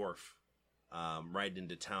Stephen Dorff riding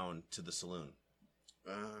into town to the saloon.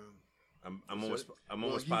 I'm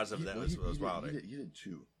almost positive that was Wilder. He did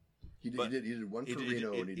two. He did one for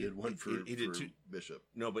Reno and he did one for Bishop.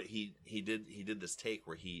 No, but he did this take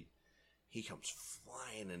where he comes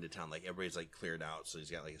flying into town, like everybody's like cleared out, so he's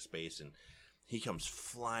got like a space, and he comes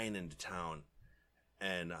flying into town,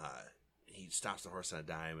 and he stops the horse on a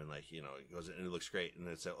dime, and like, you know, it goes, and it looks great, and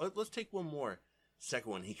it's let's take one more.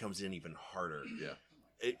 Second one, he comes in even harder. Yeah.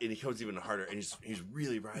 And he comes even harder, and he's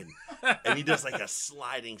really riding, and he does like a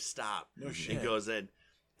sliding stop. No shit. And goes in,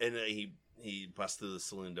 and he busts through the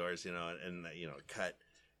saloon doors, you know, and you know, cut,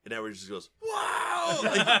 and everyone just goes, "Wow!"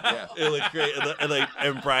 Like, Yeah. It looks great,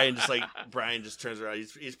 and Brian just turns around.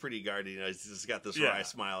 He's pretty guarded, you know. He's just got this wry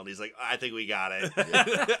smile, and he's like, "I think we got it.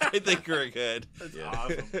 Yeah. I think we're good." That's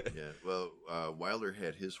awesome. Yeah. Well, Wilder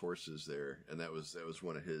had his horses there, and that was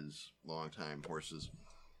one of his longtime horses.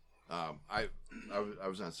 I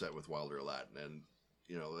was on set with Wilder a lot, and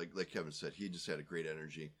you know, like Kevin said, he just had a great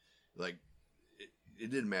energy. Like it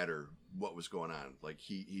didn't matter what was going on. Like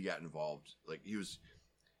he got involved. Like he was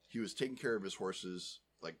taking care of his horses,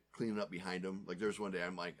 like cleaning up behind him. Like there was one day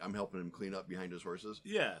I'm helping him clean up behind his horses.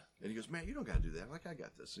 Yeah. And he goes, "Man, you don't got to do that. I'm like, I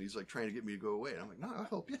got this." And he's like trying to get me to go away. And I'm like, "No, I'll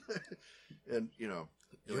help you." And you know,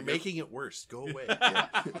 You're like, making it worse. Go away. yeah.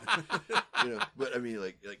 You know, but I mean,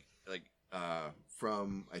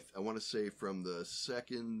 from I want to say from the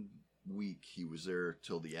second week he was there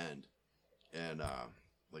till the end, and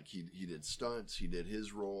like he did stunts. He did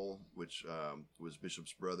his role, which was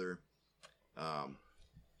Bishop's brother.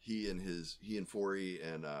 He and Forey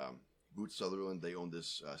and Boots Sutherland, they owned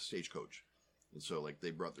this stagecoach, and so like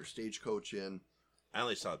they brought their stagecoach in. I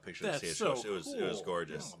only saw a picture of the That's stagecoach. so It was cool.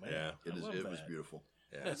 gorgeous. Oh, man. Yeah. It was beautiful.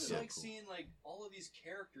 Yeah. That's It's so like cool. seeing like all of these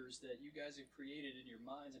characters that you guys have created in your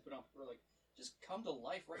minds and put on for like just come to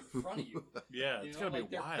life right in front of you. Yeah, You it's know, gonna like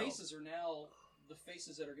be their wild. faces are now the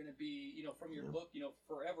faces that are going to be, you know, from your book, you know,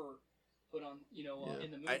 forever put on, you know,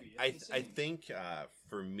 in the movie. I It's insane. think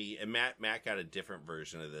for me, and Matt got a different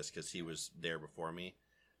version of this because he was there before me.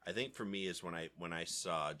 I think for me is when I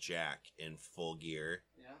saw Jack in full gear.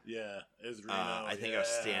 Yeah, it was Reno. I think I was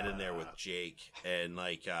standing there with Jake, and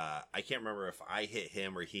like I can't remember if I hit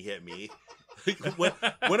him or he hit me.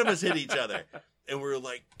 One of us hit each other, and we were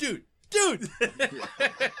like, "Dude, it's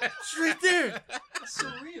right there." That's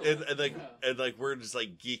surreal. And like we're just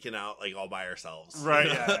like geeking out like all by ourselves, Right,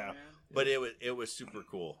 yeah. But it was super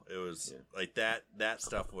cool. It was like that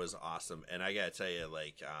stuff was awesome. And I gotta tell you,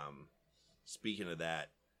 like speaking of that,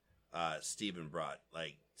 Steven brought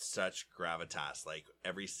like such gravitas, like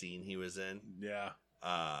every scene he was in. Yeah.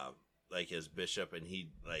 Like as Bishop, and he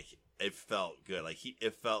like it felt good. Like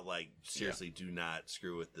it felt like seriously, do not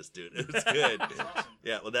screw with this dude. It was good. Awesome.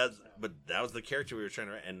 Yeah, well that was the character we were trying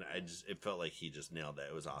to write, and it felt like he just nailed that.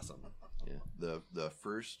 It was awesome. Yeah. The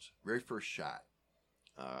very first shot,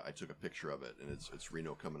 I took a picture of it, and it's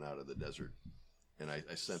Reno coming out of the desert, and I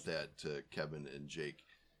sent that to Kevin and Jake,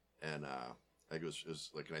 and it was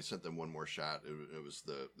like, and I sent them one more shot. It was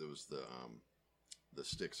the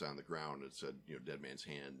sticks on the ground. It said, you know, Dead Man's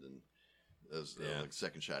Hand, and that was like the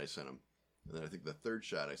second shot I sent him, and then I think the third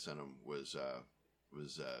shot I sent him was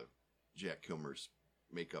Jack Kilmer's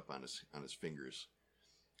makeup on his fingers.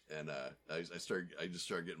 And I just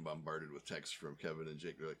started getting bombarded with texts from Kevin and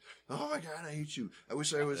Jake. They're like, "Oh my God, I hate you! I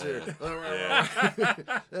wish I was there."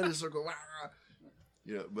 That is so cool.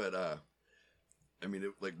 You know, but I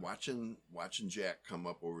mean, like watching Jack come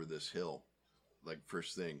up over this hill, like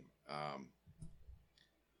first thing.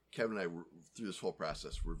 Kevin and I were, through this whole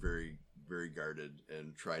process, we're very, very guarded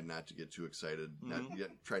and tried not to get too excited.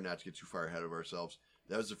 Tried not to get too far ahead of ourselves.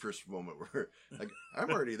 That was the first moment where, like, I'm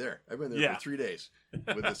already there. I've been there for 3 days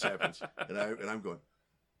when this happens, and I'm going,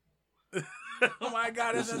 "Oh my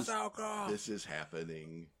God, this is so cool! This is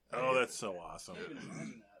happening." Oh, that's so awesome. I can't even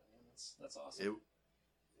imagine that, man. That's awesome.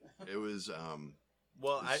 It was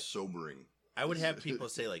sobering. I would have people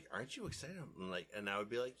say like, "Aren't you excited?" And I would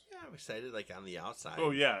be like, "Yeah, I'm excited." Like on the outside.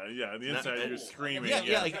 Oh yeah. On the inside, you're screaming.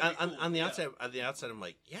 Yeah. Like on the outside, I'm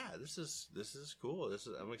like, "Yeah, this is cool.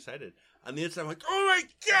 I'm excited." On the inside, I'm like, "Oh my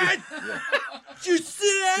God! Did you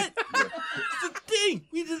see that? It's the thing.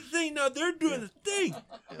 We did the thing. Now they're doing the thing."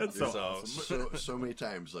 That's so awesome. So many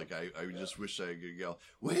times, like I just wish I could yell,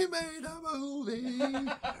 "We made a movie!"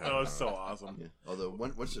 Oh, it's so awesome. Yeah. Although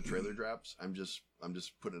once the trailer drops, I'm just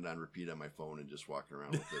putting it on repeat on my phone and just walking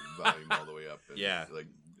around with the volume all the way up. And, like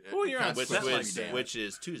Well, you're on set like that. Which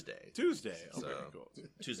is Tuesday. Tuesday. Okay, So, cool.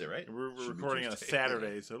 Tuesday, right? We're recording on a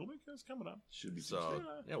Saturday, so it'll be it's coming up. Should be So Tuesday.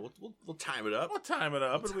 yeah, we'll time it up. We'll time it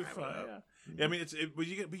up. We'll It'll be time fun. it up. Yeah. Yeah, I mean, but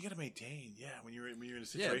you got to maintain. Yeah, when you're in a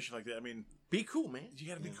situation like that, I mean, Be cool, man. you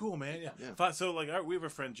got to be cool, man. Yeah. Yeah. So like, we have a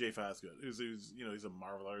friend Jay Fosgood, who's he's a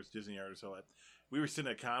Marvel artist, Disney artist, all that. We were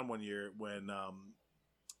sitting at con one year when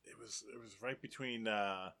it was right between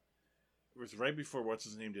it was right before what's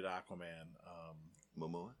his name did Aquaman.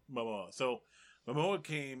 Momoa. So Momoa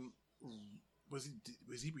came. Was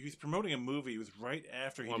he was promoting a movie? It was right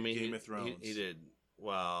after he did Game of Thrones. He did.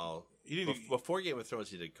 Well, he didn't before Game of Thrones.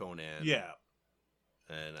 He did Conan. Yeah,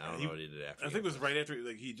 and I don't know what he did after. I think it was right after.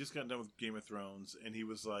 Like he just got done with Game of Thrones, and he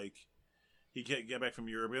was like, he can't get back from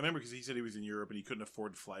Europe. I remember because he said he was in Europe and he couldn't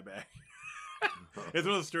afford to fly back. It's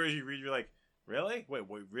one of those stories you read. You're like, really? Wait,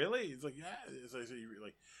 really? He's like, yeah. So you're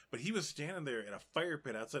like, but he was standing there in a fire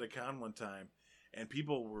pit outside of con one time, and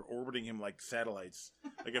people were orbiting him like satellites,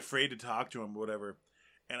 like afraid to talk to him, or whatever.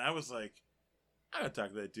 And I was like, I gotta talk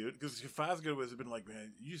to that dude because Fosgood was been like,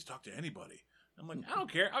 man, you just talk to anybody. I'm like, I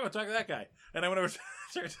don't care. I'm gonna talk to that guy. And I went over to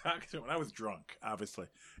start talking to him, and I was drunk, obviously.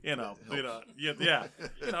 Yeah.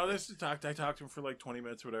 This I talked to him for like 20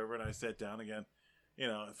 minutes, or whatever, and I sat down again.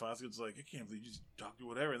 And Fosgood's like, I can't believe you just talked to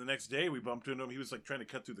whatever. And the next day we bumped into him. He was like trying to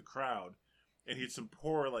cut through the crowd, and he had some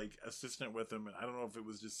poor like assistant with him. And I don't know if it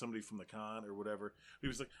was just somebody from the con or whatever. He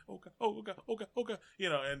was like, okay.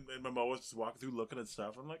 And Momoa was just walking through looking at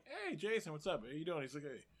stuff. I'm like, hey, Jason, what's up? How you doing? He's like,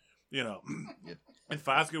 hey, Yeah. And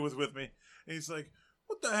Fosgood was with me, and he's like,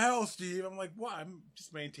 what the hell, Steve? I'm like, what? I'm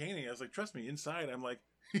just maintaining. I was like, trust me, inside, I'm like,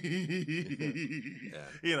 but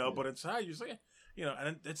inside, you're just like,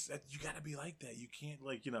 and that's you got to be like that. You can't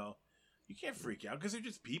you can't freak out because they're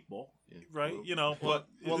just people, right? Well,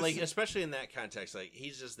 like especially in that context, like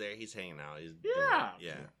he's just there, he's hanging out.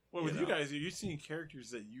 Well, with you guys, you're seeing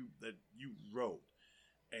characters that you wrote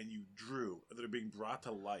and you drew that are being brought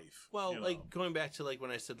to life. Well, like going back to like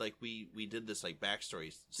when I said like we did this like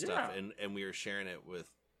backstory stuff and we were sharing it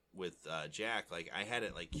with Jack. Like I had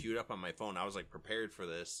it like queued up on my phone. I was like prepared for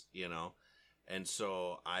this, and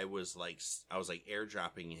so I was like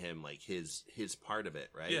airdropping him like his part of it,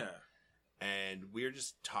 right? Yeah. And we were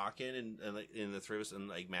just talking, and like in the three of us, and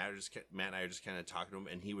like Matt and I are just kind of talking to him,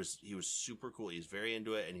 and he was super cool. He's very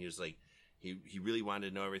into it, and he was like, he really wanted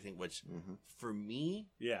to know everything. Which for me,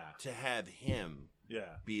 to have him,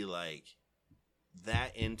 be like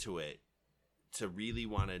that into it, to really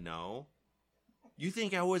want to know. You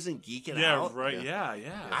think I wasn't geeking out? Right. Yeah.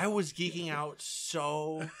 I was geeking out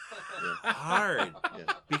so hard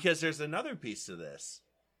because there's another piece to this.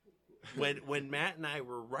 When Matt and I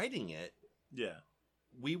were writing it,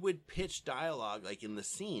 we would pitch dialogue like in the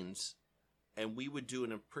scenes, and we would do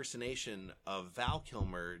an impersonation of Val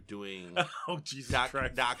Kilmer doing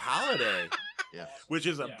Doc Holliday. Yeah, which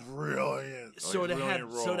is a brilliant. So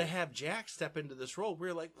role. to have Jack step into this role, we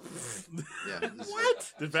were like,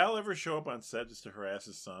 what? Did Val ever show up on set just to harass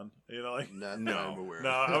his son? Like no, I'm aware.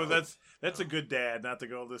 No, that's a good dad not to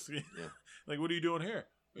go this. Like, what are you doing here?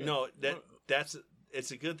 No,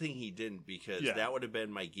 it's a good thing he didn't because that would have been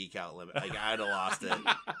my geek out limit. Like I'd have lost it.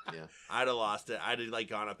 I'd have lost it. I'd have like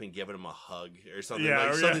gone up and given him a hug or something.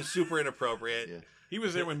 Something super inappropriate. Yeah. He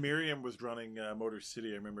was there when Miriam was running Motor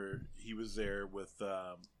City. I remember he was there with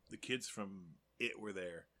the kids from It were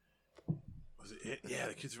there. Was it It? Yeah,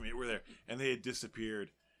 the kids from It were there, and they had disappeared.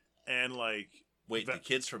 And like, wait, the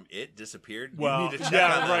kids from It disappeared? Well, you need to check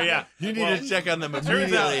on them. Right, yeah. You need to check on them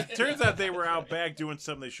immediately. Turns out they were out back doing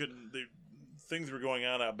something they shouldn't. Things were going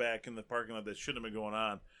on out back in the parking lot that shouldn't have been going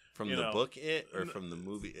on. From the book It or from the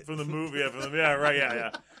movie It? From the movie, yeah.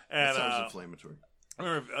 And that sounds inflammatory. I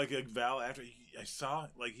remember like Val after I saw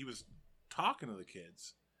like he was talking to the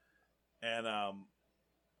kids, and I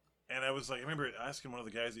was like, I remember asking one of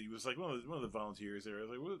the guys that he was like one of the volunteers there. I was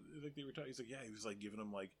like, what? Like they were talking. He's like, yeah, he was like giving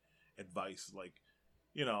them like advice, like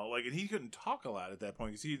and he couldn't talk a lot at that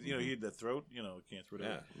point because he he had the throat cancer,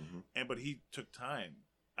 whatever. Yeah. But he took time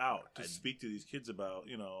out to speak to these kids about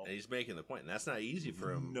and he's making the point, and that's not easy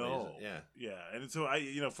for him. And so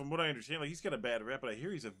I from what I understand, like he's got a bad rep, but I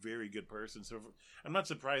hear he's a very good person, so I'm not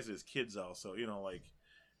surprised that his kids also and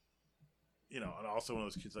also one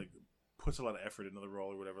of those kids like puts a lot of effort into the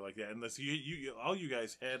role or whatever like that. And this you all you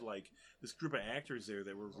guys had like this group of actors there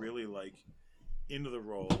that were really like into the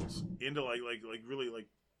roles, into like really like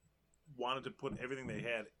wanted to put everything they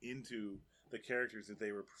had into the characters that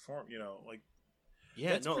they were performing,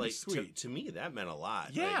 Yeah, that's like sweet. To me that meant a lot.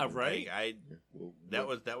 Yeah, right.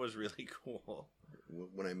 That was really cool.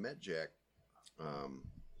 When I met Jack,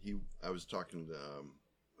 I was talking to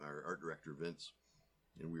our art director Vince,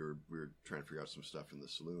 and we were trying to figure out some stuff in the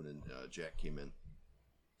saloon, and Jack came in,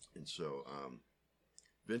 and so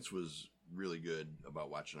Vince was really good about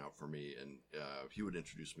watching out for me, and he would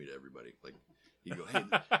introduce me to everybody. Like he'd go, hey,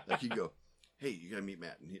 hey, you gotta meet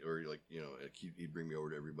Matt, and or like he'd bring me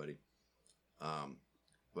over to everybody.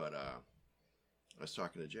 But I was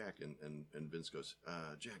talking to Jack, and Vince goes,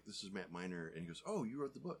 Jack, this is Matt Miner, and he goes, oh, you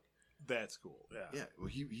wrote the book. That's cool. Yeah. Yeah. Well,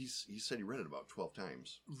 he said he read it about 12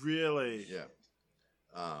 times. Really? Yeah.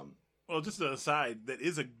 Well, just an aside, that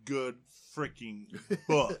is a good freaking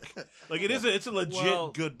book. Like it's a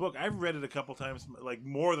legit good book. I've read it a couple times, like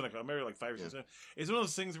more than a couple, maybe like 5 or 6 times. It's one of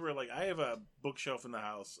those things where like I have a bookshelf in the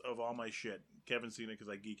house of all my shit. Kevin's seen it because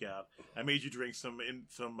I geek out. I made you drink some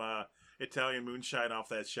Italian moonshine off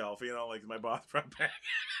that shelf. Like my boss brought back.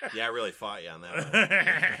 Yeah, I really fought you on that one.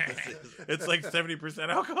 It's like 70%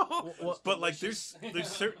 alcohol. But like there's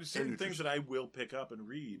certain things that I will pick up and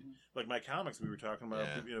read. Like my comics we were talking about,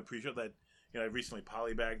 pre-show that I recently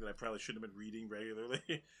polybagged that I probably shouldn't have been reading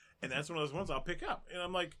regularly. And that's one of those ones I'll pick up. And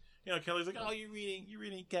I'm like, Kelly's like, oh, you're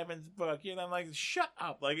reading Kevin's book. I'm like, shut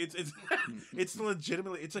up. Like it's it's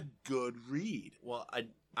legitimately, it's a good read. Well,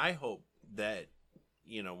 I hope that,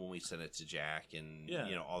 when we send it to Jack and,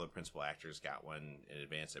 all the principal actors got one in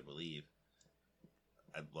advance, I believe.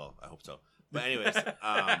 I hope so. But anyways, but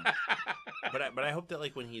I hope that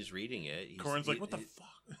like when he's reading it, Corin's like, what the fuck?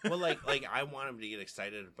 Well, like I want him to get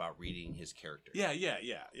excited about reading his character. Yeah.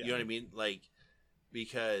 You know what I mean? Like,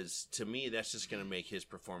 because to me, that's just going to make his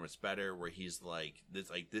performance better. Where he's like,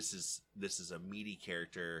 this is a meaty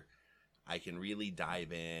character. I can really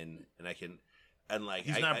dive in, and I can, and like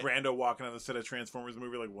he's not Brando walking on the set of Transformers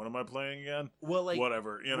movie. Like, what am I playing again? Well, like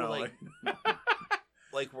whatever,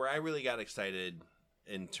 like where I really got excited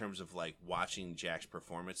in terms of like watching Jack's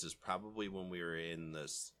performance is probably when we were in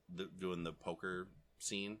doing the poker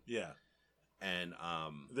scene. Yeah, and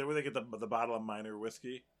there where they get the bottle of Miner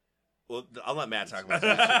whiskey. Well, I'll let Matt talk about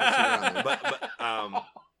that.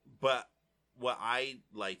 but what I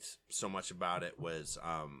liked so much about it was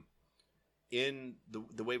in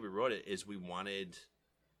the way we wrote it is we wanted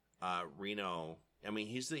Reno. I mean,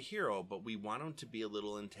 he's the hero, but we want him to be a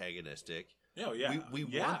little antagonistic. Oh yeah, we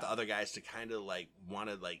want the other guys to kind of like want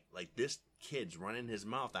to like this kid's running his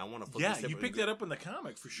mouth. I want to flip. Yeah, you picked that up in the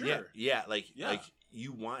comic for sure. Yeah, like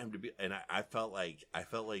you want him to be, and I felt like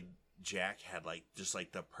Jack had like just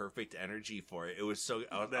like the perfect energy for it. It was so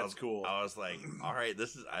that's cool. I was like, all right,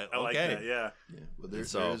 this is I like that. Yeah. Well,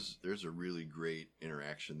 there's a really great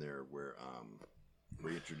interaction there where he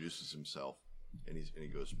introduces himself and he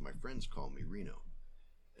goes, my friends call me Reno,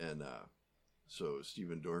 and so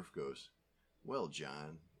Stephen Dorff goes, well,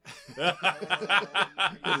 John.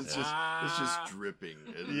 And it's just dripping.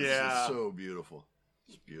 It's so beautiful.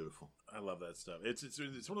 It's beautiful. I love that stuff.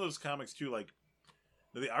 It's one of those comics too. Like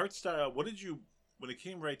the art style. What did you when it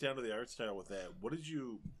came right down to the art style with that? What did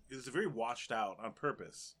you? It's very washed out on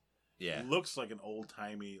purpose. Yeah, it looks like an old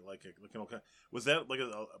timey like an old. Was that like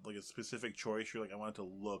a specific choice? You're like, I want it to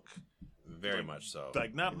look very much so.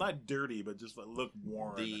 Like not dirty, but just like look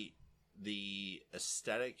worn. The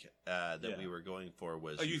aesthetic that we were going for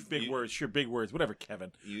was big words, sure, big words, whatever,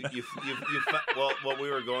 Kevin. Well, what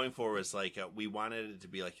we were going for was like we wanted it to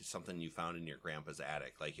be like something you found in your grandpa's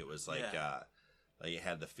attic. Like it was like like it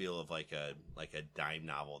had the feel of like a dime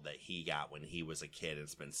novel that he got when he was a kid and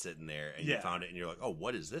it's been sitting there and you found it and you're like, oh,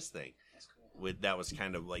 what is this thing? That's cool. That was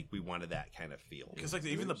kind of like we wanted that kind of feel because like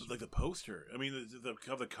even the poster. I mean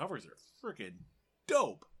the covers are freaking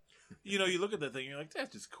dope. You look at that thing, you're like,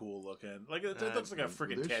 that's just cool looking. Like it looks like a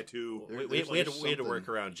freaking tattoo. We had to work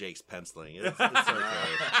around Jake's penciling. It's okay.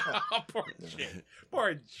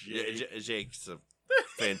 Poor Jake. Jake's a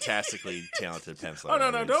fantastically talented penciler. Oh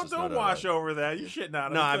no, don't wash over that. You shitting on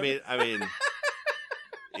him. No, I mean,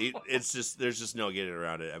 it's just there's just no getting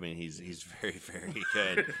around it. I mean, he's very very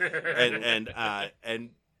good,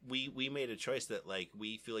 and we made a choice that like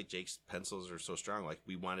we feel like Jake's pencils are so strong. Like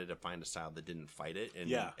we wanted to find a style that didn't fight it and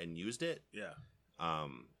used it. Yeah.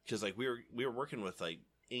 Because like we were working with like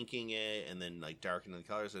inking it and then like darkening the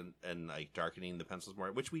colors and like darkening the pencils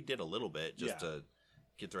more, which we did a little bit just to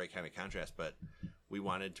get the right kind of contrast. But we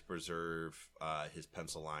wanted to preserve his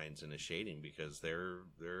pencil lines and his shading because they're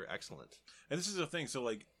excellent. And this is the thing. So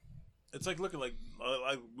like. It's like looking like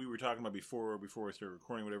we were talking about before we started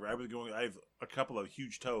recording, whatever. I have a couple of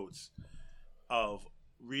huge totes of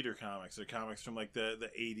reader comics. They're comics from like the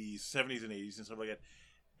 80s, 70s and 80s and stuff like that.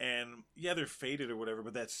 And yeah, they're faded or whatever,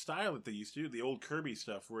 but that style that they used to do, the old Kirby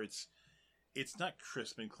stuff where it's not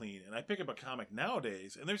crisp and clean. And I pick up a comic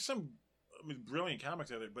nowadays, and there's some brilliant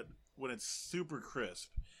comics out there, but when it's super crisp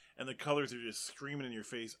and the colors are just screaming in your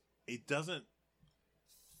face, it doesn't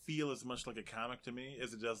feel as much like a comic to me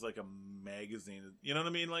as it does like a magazine. You know what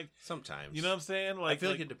I mean? Like sometimes, you know what I'm saying? Like I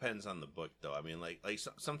feel like it depends on the book, though. I mean, like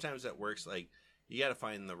sometimes that works. Like you got to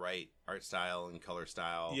find the right art style and color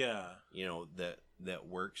style. Yeah, you know that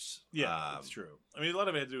works. Yeah, it's true. I mean, a lot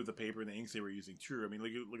of it had to do with the paper and the inks they were using. True. I mean,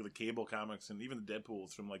 look at the Cable comics and even the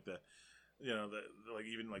Deadpools from like the. You know, like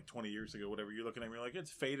even like 20 years ago, whatever you're looking at, you're like, it's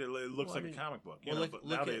faded. It looks like a comic book. You know, but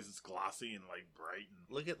nowadays it's glossy and like bright. And...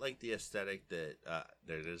 Look at like the aesthetic that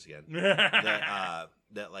there it is again.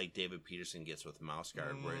 that like David Peterson gets with Mouse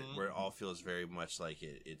Guard, where it all feels very much like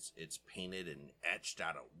it's painted and etched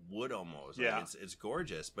out of wood almost. Like yeah, it's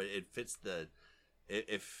gorgeous, but it fits the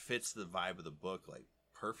vibe of the book like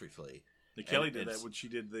perfectly. Kelly did that when she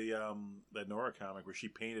did the that Nora comic where she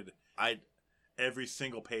painted. Every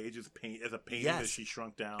single page is a painting that she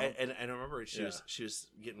shrunk down. And I remember she was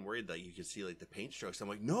getting worried that you could see like the paint strokes. I'm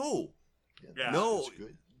like, no,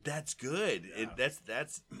 that's good. Yeah.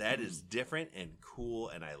 That is different and cool,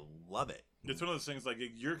 and I love it. It's one of those things like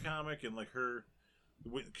your comic and like her,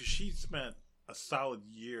 because she spent a solid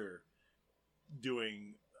year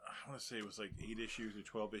doing. I want to say it was like 8 issues or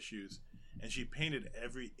 12 issues, and she painted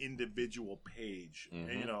every individual page,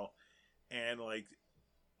 and, you know, and like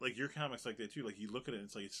your comics like that too. Like you look at it, and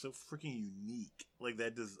it's like it's so freaking unique. Like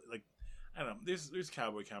that does like I don't know. There's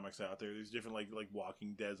cowboy comics out there. There's different like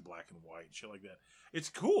Walking Dead's black and white shit like that. It's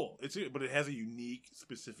cool. But it has a unique,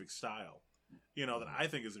 specific style. You know that I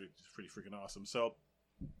think is pretty freaking awesome. So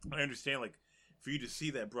I understand like for you to see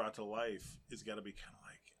that brought to life, it's got to be kind of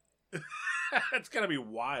like it's got to be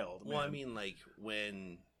wild. Well, man. I mean, like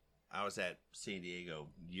when I was at San Diego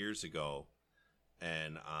years ago,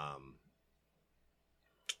 and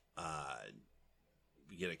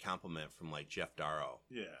we get a compliment from like Jeff Darrow,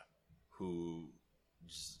 who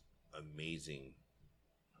just amazing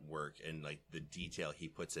work and like the detail he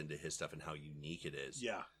puts into his stuff and how unique it is.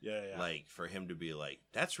 Yeah. Like for him to be like,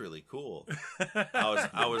 that's really cool.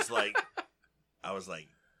 I was like, I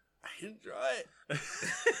didn't draw it.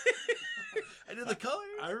 I did the colors.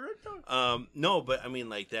 I wrote them. No, but I mean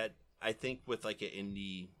like that. I think with like an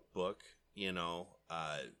indie book, you know,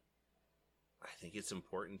 I think it's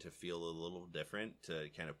important to feel a little different, to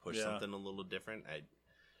kind of push something a little different.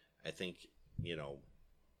 I think, you know,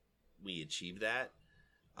 we achieve that,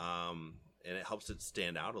 and it helps it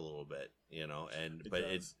stand out a little bit, you know. And it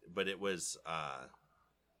was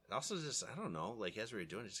it also just I don't know, like as we were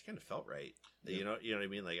doing it, just kind of felt right. Yeah. You know what I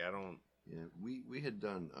mean? Like I don't. Yeah, we had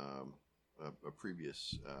done a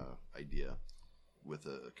previous idea with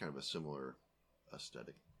a kind of a similar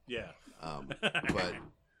aesthetic. Yeah, but.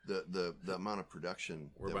 The amount of production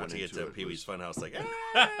we're about to get to Pee Wee's Funhouse like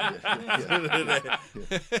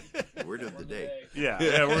word of the day. Yeah,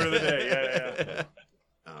 word of the day.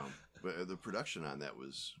 Yeah. But the production on that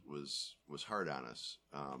was hard on us.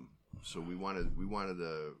 So we wanted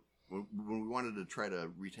to try to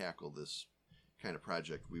retackle this kind of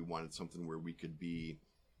project. We wanted something where we could be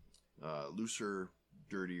looser,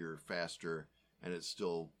 dirtier, faster, and it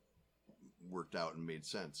still worked out and made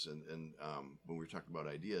sense. And when we were talking about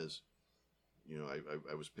ideas, you know,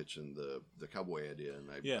 I was pitching the cowboy idea, and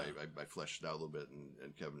I fleshed it out a little bit,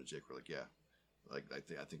 and Kevin and Jake were like, yeah, like I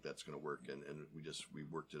think that's going to work, and we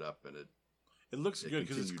worked it up, and it looks good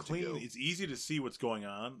because it's clean. It's easy to see what's going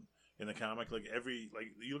on in the comic. Like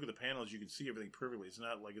you look at the panels, you can see everything perfectly. It's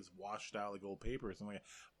not like it's washed out like old paper or something like that.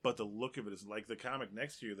 But the look of it is like the comic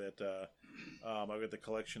next to you that I've got the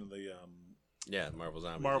collection of the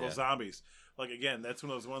Marvel Zombies. Like again, that's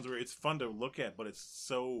one of those ones where it's fun to look at, but it's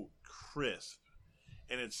so crisp,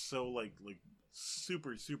 and it's so like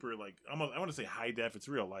super like I want to say high def. It's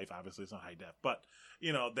real life, obviously it's not high def, but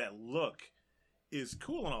you know that look is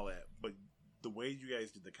cool and all that. But the way you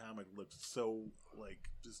guys did the comic looks so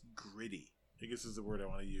like just gritty. I guess is the word I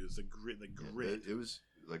want to use. The grit. It was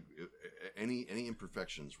like any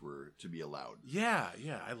imperfections were to be allowed. Yeah,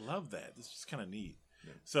 I love that. This is kind of neat.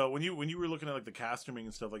 Yeah. So when you were looking at like the costuming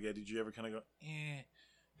and stuff like that, did you ever kind of go,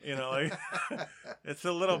 you know, like it's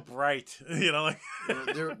a little bright, you know, like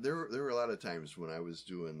there were a lot of times when I was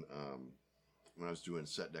doing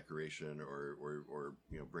set decoration or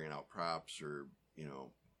you know bringing out props or you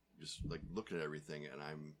know just like looking at everything, and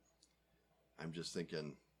I'm just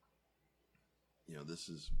thinking, you know, this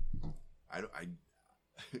is I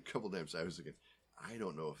a couple of times I was thinking I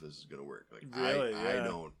don't know if this is going to work. Like really?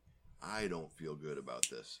 I don't feel good about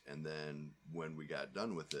this. And then when we got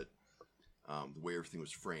done with it, the way everything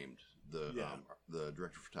was framed, the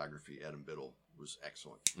director of photography, Adam Biddle, was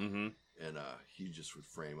excellent. Mm-hmm. And he just would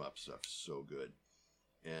frame up stuff so good.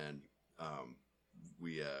 And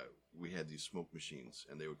we we had these smoke machines,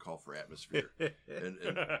 and they would call for atmosphere, and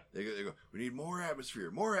they go, we need more atmosphere,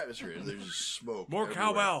 and there's just smoke, more everywhere.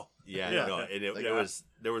 cowbell. Yeah, no, and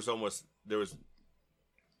there was almost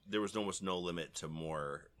no limit to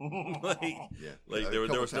more. There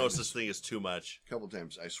was no such thing as too much. A couple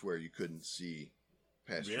times, I swear, you couldn't see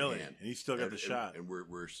past your Really, hand, and you still got the shot, and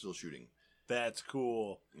we're still shooting. That's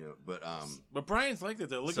cool. But Brian's like that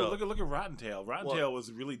though. Look at Rotten Tail. Tail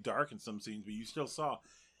was really dark in some scenes, but you still saw,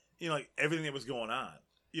 like everything that was going on.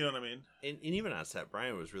 You know what I mean? And even on set,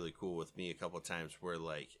 Brian was really cool with me a couple of times where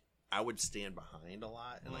like I would stand behind a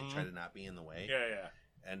lot and like try to not be in the way. Yeah.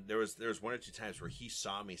 And there was 1 or 2 times where he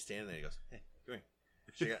saw me standing there. He goes, "Hey, come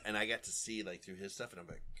here," and I got to see like through his stuff, and I'm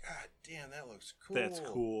like, "God damn, that looks cool." That's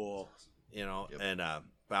cool. And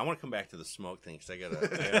but I want to come back to the smoke thing because I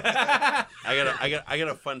got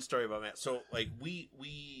a fun story about Matt. So like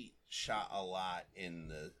we shot a lot in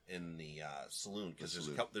the saloon because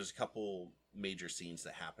there's a couple major scenes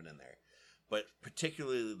that happen in there, but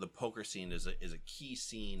particularly the poker scene is a key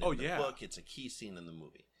scene in the book. It's a key scene in the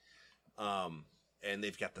movie. And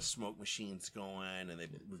they've got the smoke machines going, and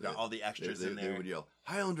we've got all the extras in there. They would yell,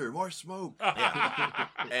 "Highlander, more smoke!" Yeah,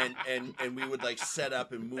 and we would like set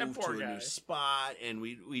up and move to a new spot, and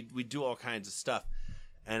we do all kinds of stuff.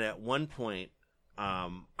 And at one point,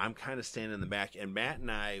 I'm kind of standing in the back, and Matt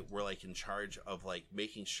and I were like in charge of like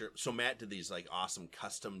making sure. So Matt did these like awesome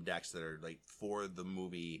custom decks that are like for the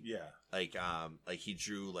movie. Yeah, like he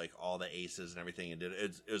drew like all the aces and everything, and did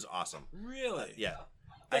it was awesome. Really? Yeah.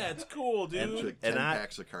 That's cool, dude. And 10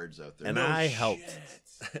 packs of cards out there. And I helped.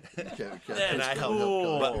 And I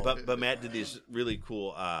helped. But Matt did these really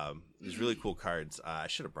cool cards. I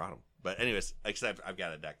should have brought them. But anyways, except I've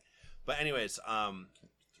got a deck. But anyways,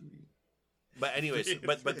 but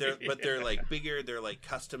they're like bigger. They're like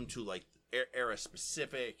custom to like era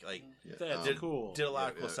specific. Like that's cool. Did a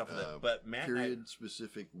lot of cool stuff with it. But Matt period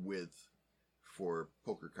specific width for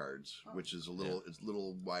poker cards, which is it's a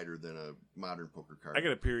little wider than a modern poker card. I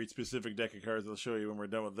got a period specific deck of cards I'll show you when we're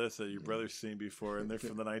done with this that your brother's seen before, and they're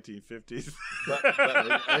from the 1950s. But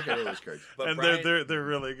I got those cards, and Brian, they're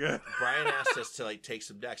really good. Brian asked us to like take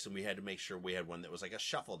some decks, and we had to make sure we had one that was like a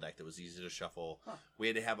shuffle deck that was easy to shuffle. We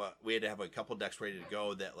had to have a couple decks ready to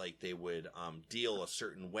go that like they would deal a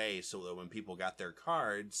certain way, so that when people got their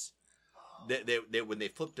cards. They when they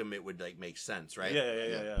flipped them, it would like make sense, right?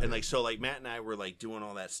 Yeah. And like so, like Matt and I were like doing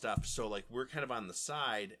all that stuff. So like we're kind of on the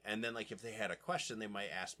side, and then like if they had a question, they might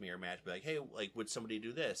ask me or Matt to be like, "Hey, like would somebody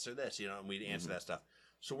do this or this?" And we'd answer that stuff.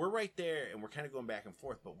 So we're right there, and we're kind of going back and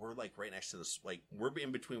forth, but we're like right next to this, like we're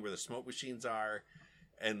in between where the smoke machines are,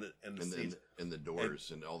 and the doors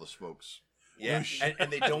and all the smokes. Yeah,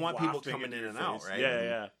 and they don't want people coming in and out, right?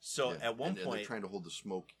 Yeah. So at one point, they're trying to hold the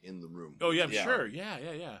smoke in the room. Oh yeah, I'm sure.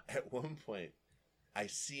 Yeah. At one point, I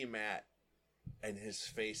see Matt, and his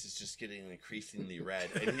face is just getting increasingly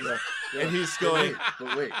red, and he's going.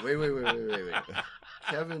 Wait.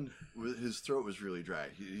 Kevin, his throat was really dry.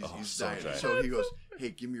 He's dying. Dry. So he goes, "Hey,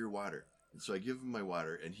 give me your water." And so I give him my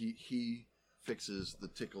water, and he fixes the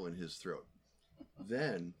tickle in his throat.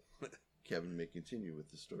 Then Kevin may continue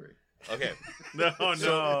with the story. Okay. No.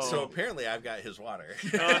 So apparently I've got his water.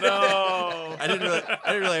 Oh no! I didn't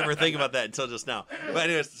really ever think about that until just now. But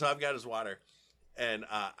anyways, so I've got his water, and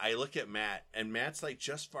I look at Matt, and Matt's like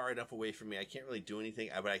just far enough away from me. I can't really do anything,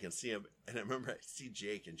 but I can see him. And I remember I see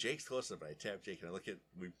Jake, and Jake's close enough. And I tap Jake, and I look at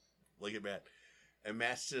Matt, and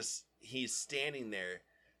Matt's he's standing there,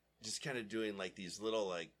 just kind of doing like these little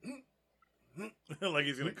like, like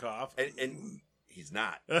he's gonna cough, and he's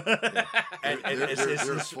not. And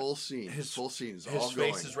there's full scene. His full scene is all going.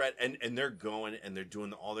 His face is red, and they're going, and they're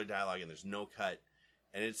doing all their dialogue, and there's no cut,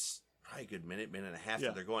 and it's probably a good minute and a half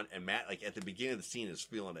that they're going, and Matt, like at the beginning of the scene, is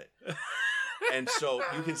feeling it, and so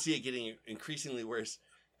you can see it getting increasingly worse,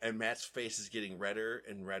 and Matt's face is getting redder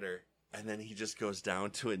and redder, and then he just goes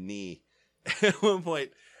down to a knee at one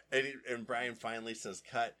point, and Brian finally says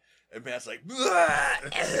cut. And Matt's like,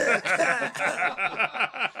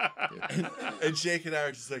 and Jake and I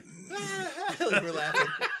are just like we're laughing,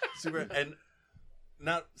 super. And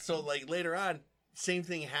not so like later on, same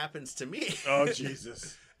thing happens to me. Oh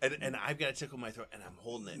Jesus! and I've got to tickle my throat, and I'm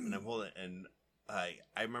holding it, and I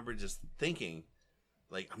remember just thinking,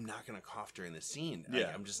 like I'm not gonna cough during the scene.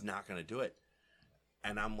 Yeah, I'm just not gonna do it.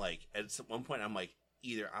 And I'm like, at one point, I'm like,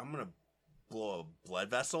 either I'm gonna blow a blood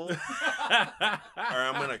vessel or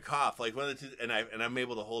I'm gonna cough, like one of the two, and I'm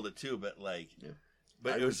able to hold it too, but like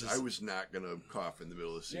but I was not gonna cough in the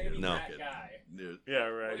middle of the scene. No. Yeah,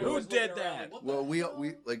 right. Who did that? Well, we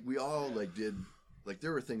all like did, like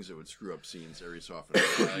there were things that would screw up scenes every so often.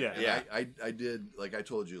 I did, like I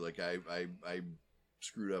told you, like I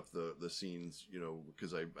screwed up the scenes,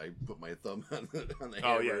 because I put my thumb on the hammer.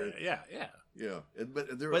 Oh yeah.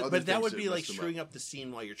 But that would be like screwing up the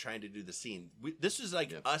scene while you're trying to do the scene. This is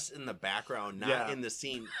like us in the background, not in the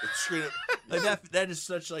scene. It's screwing up. Like that is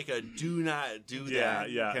such like a do not do that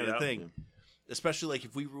kind of thing. Yeah. Especially like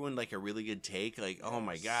if we ruined like a really good take, like oh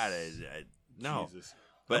my god, no. Jesus.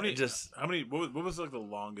 But how many? What was like the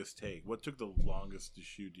longest take? What took the longest to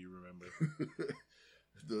shoot? Do you remember?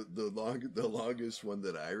 The longest one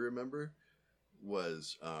that I remember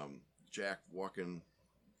was Jack walking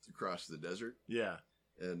across the desert. Yeah,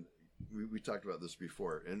 and we talked about this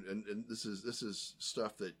before, and this is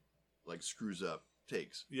stuff that like screws up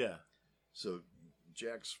takes. Yeah. So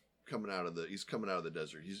Jack's coming out of the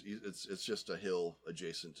desert. It's just a hill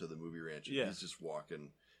adjacent to the movie ranch. And he's just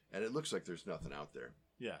walking, and it looks like there's nothing out there.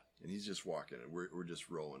 Yeah, and he's just walking, and we're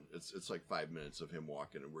just rolling. It's like 5 minutes of him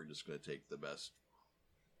walking, and we're just going to take the best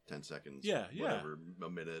 10 seconds, whatever, a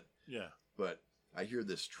minute. Yeah. But I hear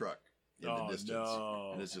this truck in the distance,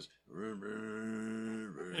 and it's just.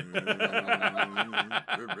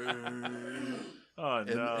 Oh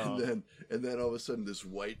no! And then all of a sudden, this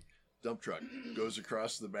white dump truck goes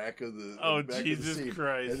across the back of the. Oh back Jesus of the scene,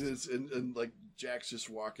 Christ! And like Jack's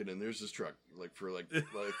just walking, and there's this truck like for like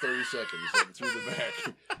 30 seconds like, through the back,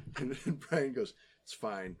 and Brian goes, "It's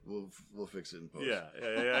fine. We'll fix it in post."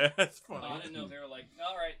 Yeah. That's fine. I didn't know they were like,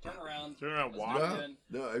 all right, turn around, walk.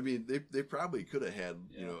 No, I mean they probably could have had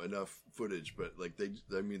enough footage, but like they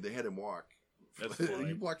had him walk.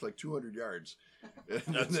 He walked like 200 yards,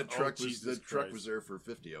 and the truck was there for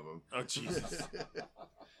 50 of them. Oh Jesus!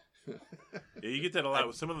 Yeah, you get that a lot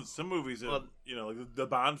with some movies. That, like the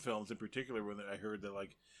Bond films in particular. When I heard that,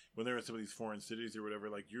 like when they're in some of these foreign cities or whatever,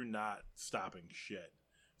 like you're not stopping shit.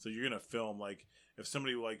 So you're gonna film like if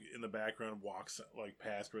somebody like in the background walks like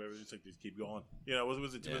past or whatever, it's like they just keep going.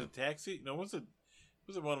 Was it Taxi? No, was it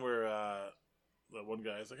one where the one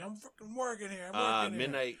guy's like, I'm fucking working here.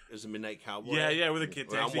 Midnight. It was a Midnight Cowboy. Yeah, with a kid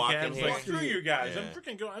taxi cab. Like, screw you guys. Yeah. I'm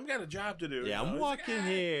freaking going. I've got a job to do. Yeah, I'm walking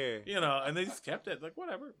here. And they just kept it like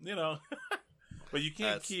whatever. But you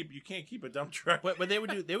can't keep a dump truck. But they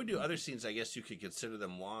would do other scenes. I guess you could consider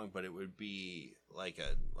them long, but it would be like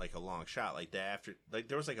a long shot. Like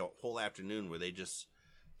there was like a whole afternoon where they just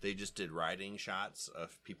did riding shots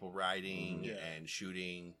of people riding and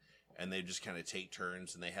shooting, and they just kind of take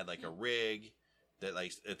turns, and they had like a rig. That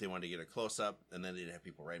like if they wanted to get a close up, and then they'd have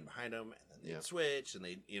people riding behind them, and then they'd switch, and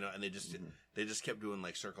they just kept doing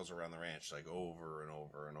like circles around the ranch like over and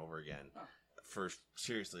over and over again for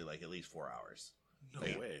seriously like at least 4 hours. No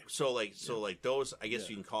way. So those, I guess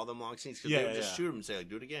you can call them long scenes because they would just shoot them and say like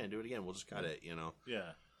do it again, we'll just cut it,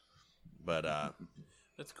 Yeah. But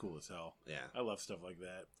that's cool as hell. Yeah, I love stuff like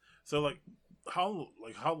that. So how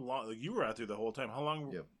long? Like you were out there the whole time. How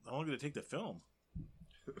long? Yep. How long did it take to film?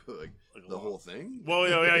 like the whole thing? Well,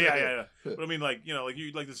 yeah. But I mean, like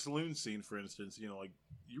the saloon scene, for instance. Like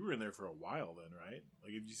you were in there for a while, then, right?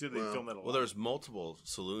 Like you said, they filmed that a lot. Well, there was multiple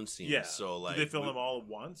saloon scenes. Yeah. So like, did they film them all at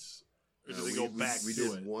once, or did they go back? We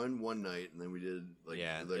did one night, and then we did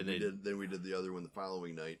then we did the other one the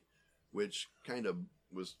following night, which kind of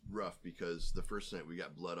was rough because the first night we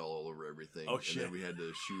got blood all over everything. Oh shit! And then we had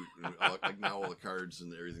to shoot. And now all the cards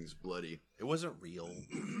and everything's bloody. It wasn't real.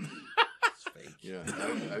 Fake. Yeah,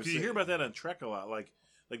 you hear about that on Trek a lot. Like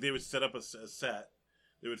they would set up a set,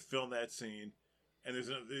 they would film that scene, and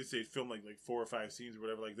they film like 4 or 5 scenes or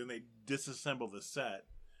whatever. Like then they disassemble the set,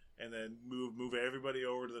 and then move everybody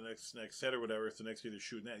over to the next set or whatever. So next day they're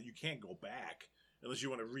shooting that. You can't go back unless you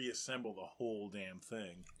want to reassemble the whole damn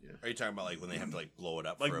thing. Yeah. Are you talking about like when they have to like blow it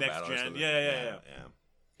up like for next a battle? gen?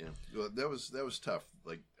 Yeah. Well, that was tough.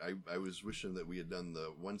 Like I was wishing that we had done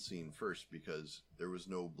the one scene first because there was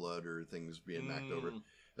no blood or things being knocked over.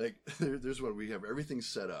 Like there's one we have everything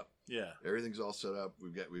set up. Yeah. Everything's all set up.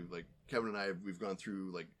 We've like Kevin and I we've gone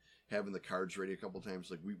through like having the cards ready a couple times.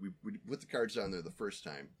 Like we put the cards down there the first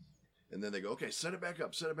time. And then they go, okay, set it back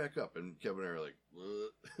up. And Kevin and I are like,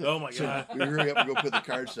 what? Oh my God. We hurry up and go put the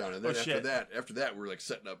cards down. And then after that, we're like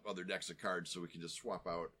setting up other decks of cards so we can just swap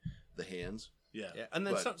out the hands. Yeah. And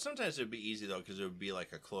then sometimes it would be easy though, because it would be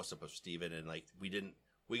like a close up of Steven, and like we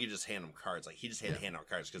could just hand him cards. Like he just had to hand out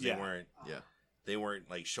cards because they weren't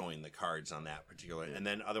like showing the cards on that particular. And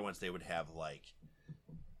then other ones they would have like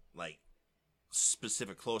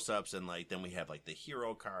specific close ups, and like then we have like the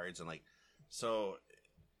hero cards, and like so.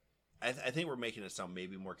 I think we're making it sound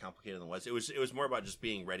maybe more complicated than it was. It was more about just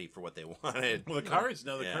being ready for what they wanted. Well, the cards.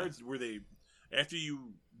 Now the cards, were they after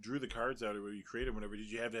you drew the cards out or you created whatever? Did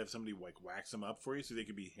you have to have somebody like wax them up for you so they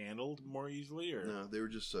could be handled more easily? Or no, they were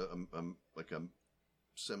just like a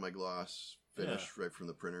semi-gloss finish right from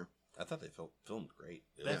the printer. I thought they filmed great.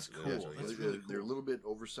 That's cool. That's really cool. They're a little bit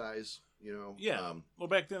oversized, you know. Yeah. Well,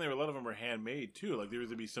 back then, a lot of them were handmade, too. Like, there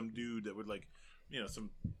would be some dude that would, like, you know,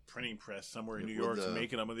 some printing press somewhere in New York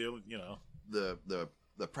making them, you know. The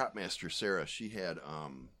prop master, Sarah, she had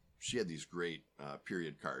these great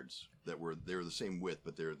period cards they were the same width,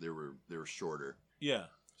 but they were shorter. Yeah.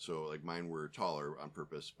 So, like, mine were taller on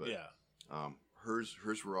purpose, but hers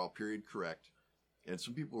were all period correct. And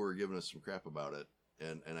some people were giving us some crap about it.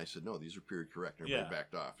 And I said, no, these are period correct. And everybody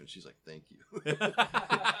backed off. And she's like, thank you.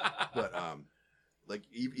 But, like,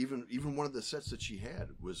 even one of the sets that she had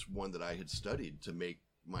was one that I had studied to make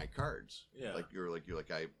my cards. Yeah. I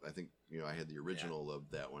think, you know, I had the original of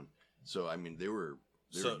that one. So, I mean, they were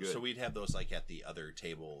good. So we'd have those, like, at the other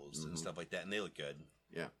tables and stuff like that. And they look good.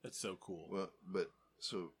 Yeah. That's so cool. Well, but,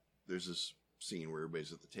 so there's this scene where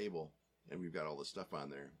everybody's at the table. And we've got all this stuff on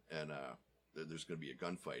there. And there's going to be a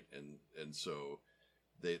gunfight. And so...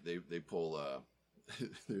 They pull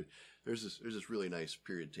there's this really nice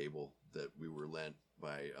period table that we were lent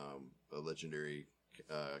by a legendary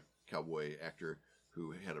cowboy actor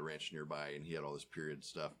who had a ranch nearby, and he had all this period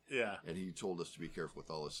stuff. Yeah. And he told us to be careful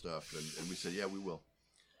with all this stuff, and we said, yeah, we will.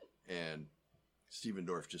 And Stephen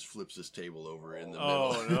Dorff just flips this table over in the middle.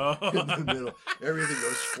 Oh, no. In the middle. Everything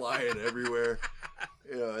goes flying everywhere.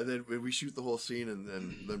 You know, and then we shoot the whole scene, and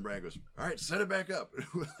then Brian goes, all right, set it back up. And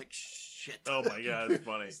we're like, shit. Oh, my God, that's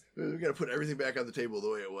funny. We got to put everything back on the table the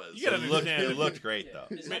way it was. You gotta understand. It looked great, though.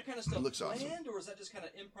 Is that kind of stuff It looks planned, awesome. or is that just kind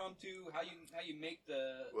of impromptu, how you make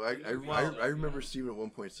the... Well, I remember Steven at one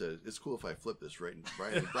point said, it's cool if I flip this, right? And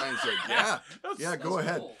Brian said, yeah, go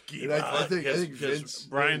ahead. Cool. And I think Vince...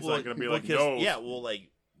 Brian's not going to be like, no. Yeah, well, like,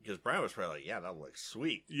 because Brian was probably like, yeah, that looks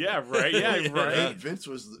sweet. Yeah, right. Yeah, right. Vince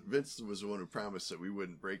was the one who promised that we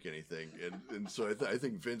wouldn't break anything, and so I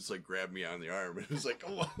think Vince like grabbed me on the arm and was like,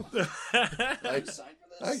 "Oh, You signed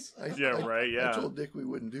for this? I told Dick we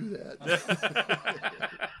wouldn't do that."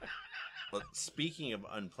 But speaking of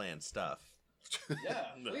unplanned stuff, Yeah,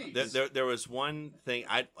 please. there was one thing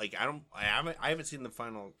I haven't seen the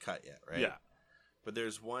final cut yet, right? Yeah. But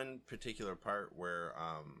there's one particular part where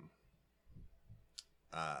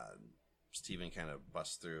Steven kind of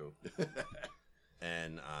busts through,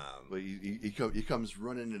 and well, he comes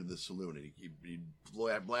running into the saloon, and he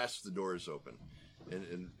blasts the doors open,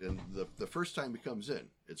 and the first time he comes in,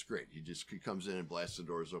 it's great. He comes in and blasts the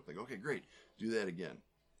doors open. Like, okay, great, do that again.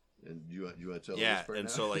 And you want to tell this part and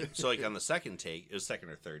now? so like on the second take, it was second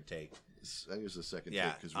or third take. I think it was the second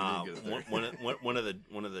Yeah, take because we didn't get it there. one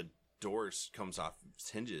of the doors comes off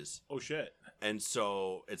its hinges. Oh shit! And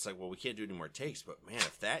so it's like, well, we can't do any more takes. But man,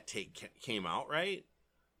 if that take came out right,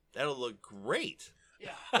 that'll look great.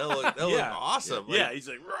 Yeah, that'll look awesome. Yeah, like, he's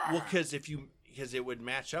like, well, because it would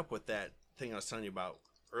match up with that thing I was telling you about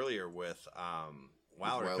earlier with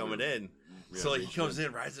Wilder coming in. Yeah, So like he comes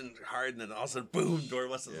in, rising hard, and then all of a sudden, boom, door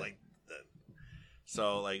busted. Like,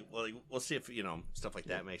 so like, well, we'll see if stuff like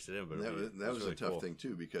that makes it in. But that was really a tough cool. thing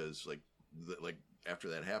too, because like after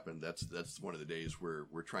that happened, that's one of the days where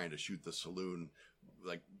we're trying to shoot the saloon.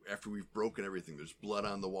 Like after we've broken everything, there's blood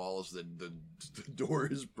on the walls. The door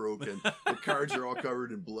is broken. The cards are all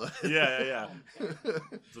covered in blood. Yeah.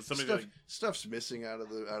 So stuff's missing out of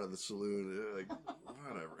the saloon. Like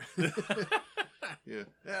whatever. Yeah,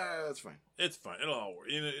 that's fine. It's fine. It'll all work.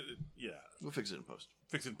 Yeah, we'll fix it in post.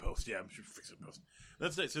 Fix it in post. Yeah, I'm sure we'll fix it in post.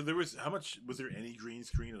 That's nice. So was there any green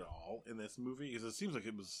screen at all in this movie? Because it seems like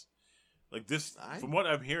it was like this. From what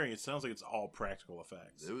I'm hearing, it sounds like it's all practical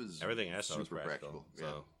effects. It was everything I saw was super practical.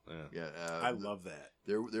 So yeah. I love that.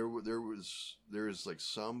 There was like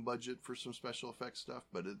some budget for some special effects stuff,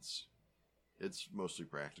 but it's mostly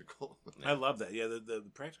practical. I love that. Yeah, the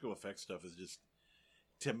practical effects stuff is just,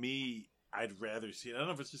 to me, I'd rather see it. I don't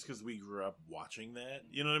know if it's just because we grew up watching that.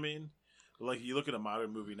 You know what I mean? Like, you look at a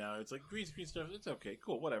modern movie now, it's like green screen stuff. It's okay,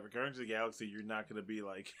 cool, whatever. Guardians of the Galaxy, you're not going to be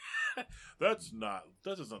like, that's not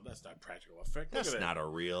practical effect. That's not a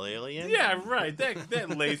real alien. Yeah, right.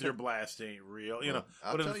 That laser blast ain't real.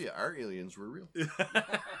 I'll tell you, our aliens were real. Because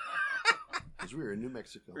we were in New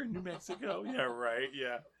Mexico. We're in New Mexico. Yeah, right.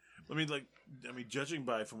 Yeah. I mean, judging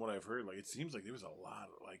from what I've heard, like, it seems like there was a lot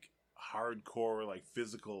of like hardcore, like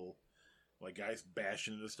physical, like guys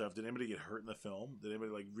bashing into stuff. Did anybody get hurt in the film? Did anybody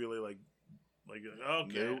like really like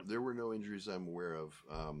okay? There were no injuries I'm aware of.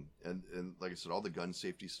 And like I said, all the gun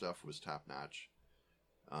safety stuff was top notch.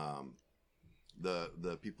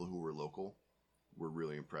 The people who were local were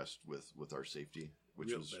really impressed with our safety,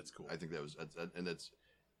 that's cool. I think that was, and it's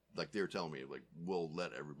like they were telling me, like, we'll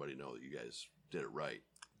let everybody know that you guys did it right.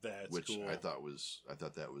 That's which cool. I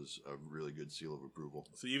thought that was a really good seal of approval.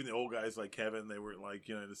 So even the old guys like Kevin, they weren't like,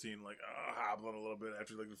 the scene like hobbling a little bit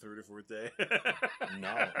after like the third or fourth day. No,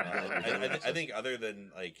 I think other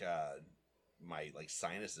than like my like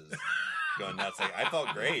sinuses going nuts, like I felt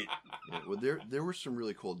great. Yeah, well, there were some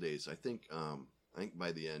really cold days. I think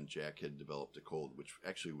by the end, Jack had developed a cold, which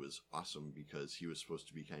actually was awesome because he was supposed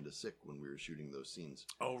to be kind of sick when we were shooting those scenes.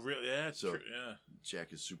 Oh, really? Yeah, it's true. Yeah.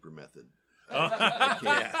 Jack is super method. I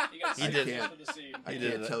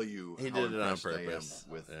can't tell you he how did it on impressed I purpose.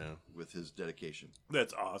 am with his dedication.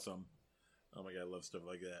 That's awesome. Oh my God, I love stuff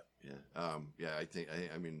like that. Yeah.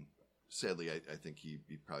 I mean, sadly, I think he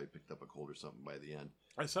probably picked up a cold or something by the end.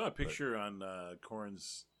 I saw a picture on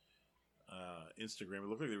Corin's Instagram. It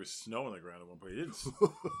looked like there was snow on the ground at one point.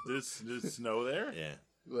 Did it snow there? Yeah.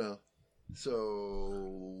 Well,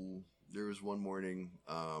 so there was one morning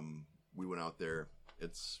we went out there.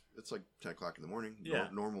 It's like 10 o'clock in the morning. Yeah.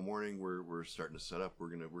 Normal morning. We're starting to set up. We're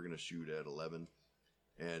gonna shoot at 11,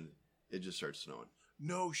 and it just starts snowing.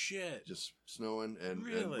 No shit. Just snowing, and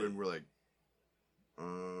Really? and we're like,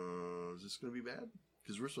 is this gonna be bad?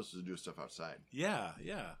 Because we're supposed to do stuff outside. Yeah.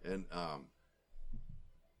 And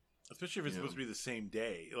especially if it's supposed to be the same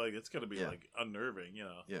day, like it's gonna be like unnerving,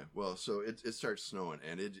 Yeah. Well, so it starts snowing,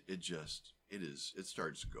 and it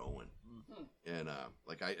starts going, and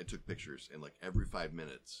like I took pictures, and like every 5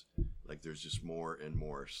 minutes, like there's just more and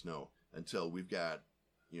more snow until we've got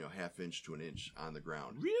half inch to an inch on the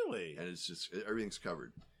ground. Really? And it's just everything's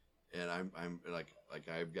covered, and I'm like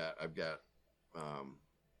I've got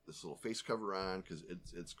this little face cover on because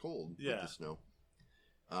it's cold with the snow,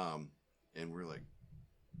 and we're like,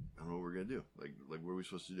 I don't know what we're gonna do. Like what are we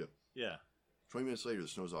supposed to do? Yeah. 20 minutes later, the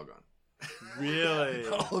snow's all gone. Really?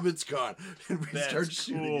 All of it's gone, and we start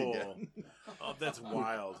shooting again. Oh, that's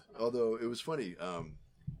wild. Although it was funny,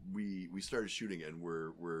 we started shooting, and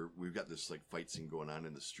we've got this like fight scene going on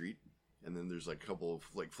in the street, and then there's like a couple of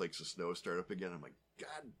like flakes of snow start up again. I'm like,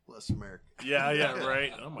 God bless America. Yeah,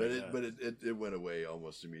 right. Oh my God. But it went away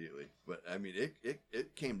almost immediately. But I mean,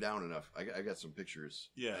 it came down enough. I got some pictures.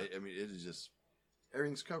 Yeah. I mean, it is just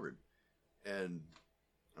everything's covered, and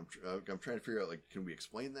I'm trying to figure out, like, can we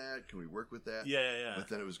explain that? Can we work with that? Yeah. But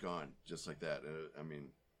then it was gone, just like that. And I mean,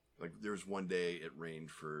 like, there was one day it rained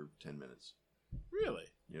for 10 minutes. Really?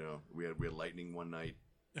 We had lightning one night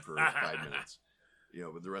for 5 minutes.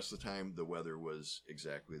 But the rest of the time, the weather was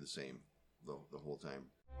exactly the same the whole time.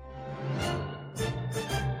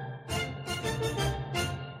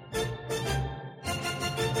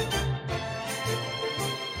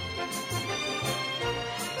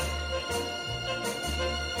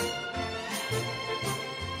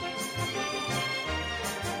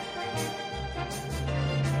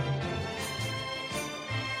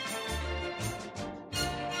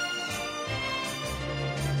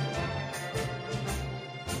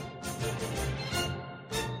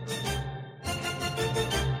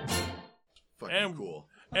 Cool.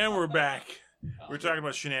 And we're back. We're talking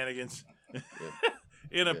about shenanigans.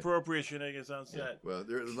 Inappropriate shenanigans on set. Yeah. Well,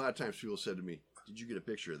 there a lot of times people said to me, "Did you get a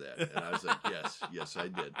picture of that?" And I was like, "Yes, I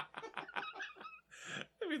did."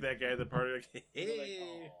 I mean, that guy at the party, like,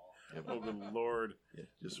 hey. Oh, good Lord. Yeah,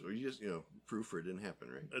 just proof for it didn't happen,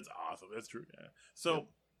 right? That's awesome. That's true. Yeah.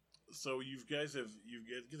 So you guys get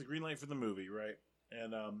the green light for the movie, right?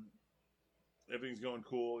 And everything's going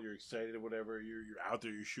cool. You're excited or whatever. You're out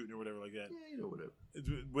there. You're shooting or whatever like that. Yeah, whatever.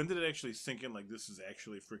 When did it actually sink in? Like, this is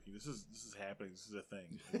actually freaking. This is happening. This is a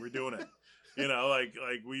thing. We're doing it. Like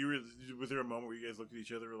was there a moment where you guys looked at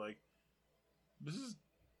each other and were like, this is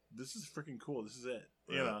freaking cool. This is it.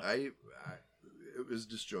 It was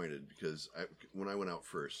disjointed because when I went out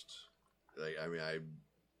first, like I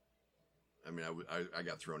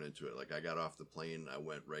got thrown into it. Like, I got off the plane, I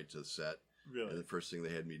went right to the set. Really? And the first thing they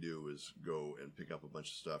had me do was go and pick up a bunch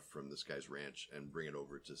of stuff from this guy's ranch and bring it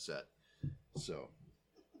over to set. So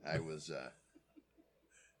I was,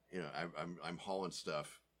 I'm hauling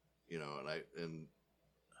stuff, and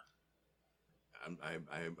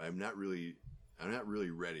I'm not really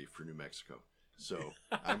ready for New Mexico. So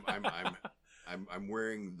I'm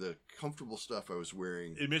wearing the comfortable stuff I was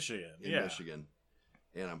wearing in Michigan. Michigan,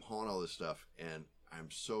 and I'm hauling all this stuff, and I'm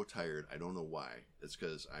so tired. I don't know why. It's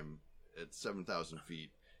because I'm at 7,000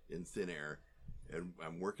 feet in thin air, and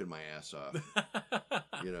I'm working my ass off.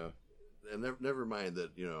 And never mind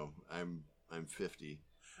that I'm 50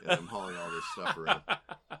 and I'm hauling all this stuff around.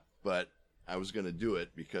 But I was going to do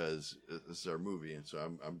it because this is our movie, and so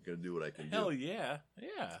I'm going to do what I can do. Hell yeah.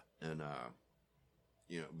 And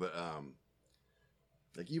but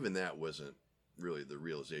like, even that wasn't really the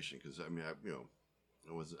realization, because I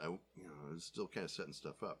was still kind of setting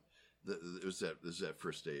stuff up. It was that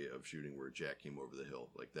first day of shooting where Jack came over the hill.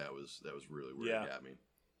 Like that was really where it got me.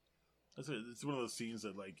 It's one of those scenes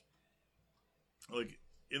that like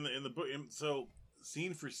in the book. So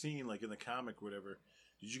scene for scene, like in the comic, or whatever.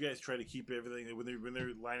 Did you guys try to keep everything when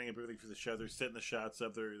they're lining up everything for the shot? They're setting the shots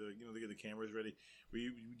up. They get the cameras ready.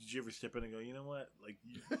 Did you ever step in and go, you know what? Like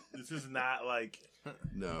this is not like.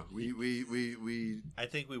 No, we. I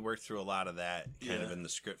think we worked through a lot of that kind of in the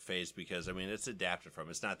script phase because I mean it's adapted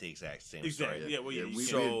from. It's not the exact same story. Yeah, we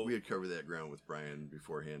had covered that ground with Brian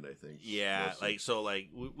beforehand. I think. Yeah,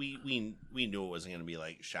 mostly. We knew it wasn't going to be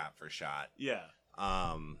like shot for shot. Yeah.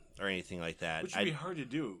 Or anything like that. Which would be hard to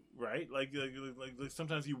do, right? Like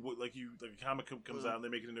sometimes a comic comes out and they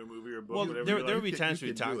make it into a movie or a book. Well, or whatever. there would be times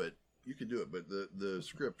we talk. You could do it, but the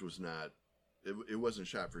script was not. It wasn't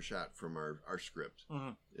shot for shot from our script.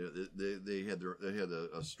 Mm-hmm. They had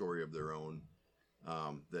a story of their own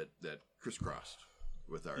that crisscrossed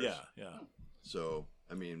with ours. Yeah. So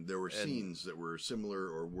I mean, there were scenes that were similar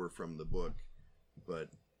or were from the book, but.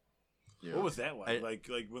 What was that like?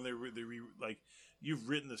 Like when they like you've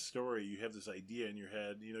written the story, you have this idea in your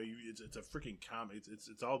head. It's a freaking comic.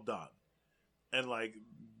 It's all done. And like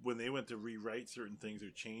when they went to rewrite certain things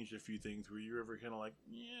or changed a few things, were you ever kind of like,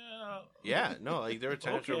 yeah, no, like there were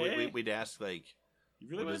times where we'd ask like, you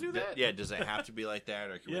really want to do that? Yeah, does it have to be like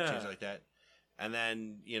that, or can we change it like that? And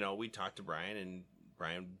then we talk to Brian, and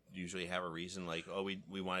Brian usually have a reason like, oh,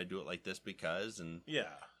 we want to do it like this because, and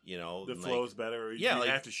the flow's better. Or you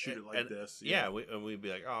have to shoot it like this. Yeah, we'd be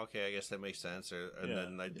like, oh, okay, I guess that makes sense. And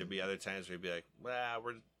then there'd be other times where we'd be like, well,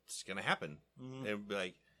 it's gonna happen, and we'd be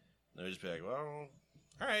like, they'd just be like, well,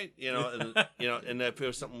 all right, and if it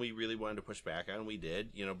was something we really wanted to push back on, we did,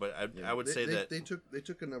 But I would say that they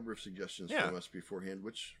took a number of suggestions from us beforehand,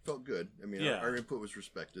 which felt good. I mean, our input was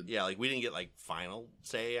respected. Yeah, like we didn't get like final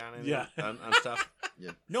say on it, on stuff.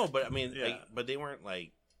 Yeah, no, but I mean, but they weren't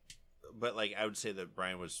like. But like I would say that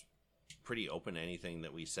Brian was pretty open to anything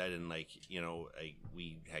that we said, and like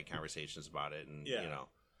we had conversations about it, and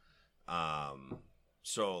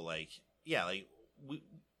so like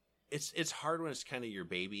it's hard when it's kind of your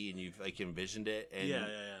baby and you've like envisioned it, and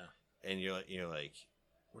and you're like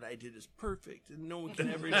what I did is perfect and no one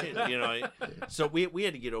can ever change it, So we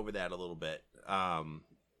had to get over that a little bit,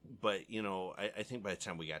 but I think by the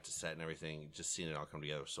time we got to set and everything, just seeing it all come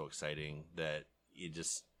together was so exciting that you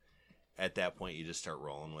just. At that point, you just start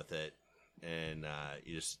rolling with it, and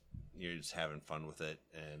you're just having fun with it.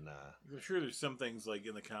 And I'm sure there's some things like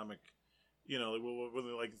in the comic,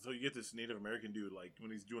 like so you get this Native American dude like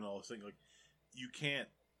when he's doing all this thing, like you can't.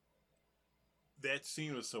 That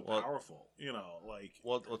scene was so powerful, like.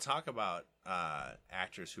 We'll talk about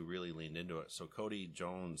actors who really leaned into it. So Cody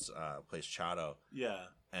Jones plays Chato. Yeah.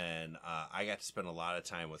 And I got to spend a lot of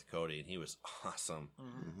time with Cody, and he was awesome.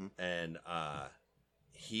 Mm-hmm. And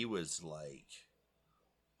he was like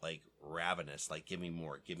ravenous, like give me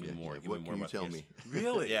more, give me more. What can you tell me?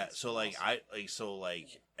 Really? Yeah. So like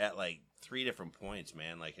at like 3 different points,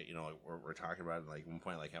 man. Like we're talking about it, like one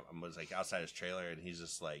point, like I was like outside his trailer, and he's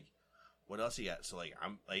just like, "What else you got?" So like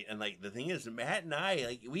I'm like, and like the thing is, Matt and I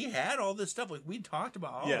like we had all this stuff, like we talked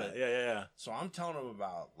about all of it. Yeah. So I'm telling him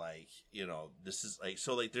about like this is like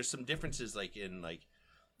so like there's some differences like in like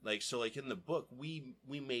so like in the book we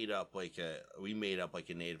made up like a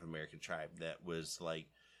Native American tribe that was like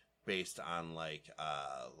based on like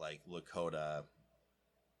Lakota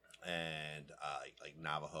and like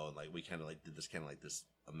Navajo, and like we kind of like did this kind of like this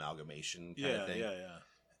amalgamation kind of thing. Yeah.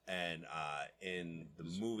 And in the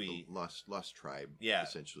movie, lost tribe,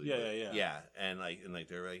 essentially. Yeah, and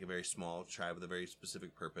they're like a very small tribe with a very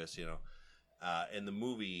specific purpose. In the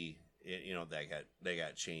movie, they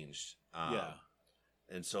got changed.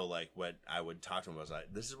 And so, like, what I would talk to him was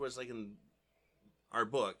like, "This is what's like in our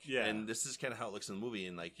book, and this is kind of how it looks in the movie."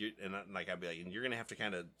 And like, I'd be like, "And you're gonna have to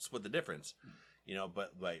kind of split the difference,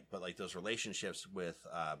 But like those relationships with,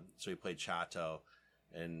 so he played Chato,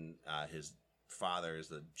 and his father is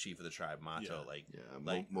the chief of the tribe, Mato.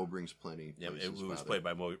 Mo brings plenty. Yeah, it was played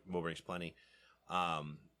by Mo brings plenty.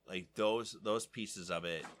 Like those pieces of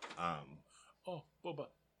it. Boba.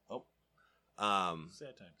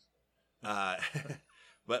 Sad times.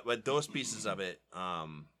 But those pieces of it,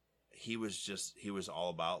 he was all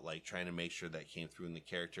about like trying to make sure that came through in the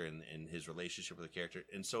character and his relationship with the character.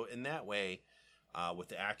 And so in that way, with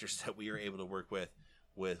the actors that we were able to work with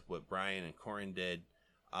what Brian and Corin did,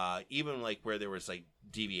 even like where there was like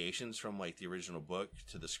deviations from like the original book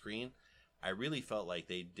to the screen, I really felt like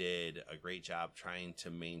they did a great job trying to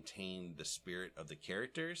maintain the spirit of the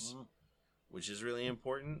characters. Which is really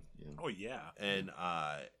important. Yeah. Oh yeah. And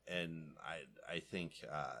I think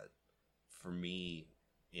for me,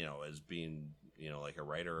 as being, like a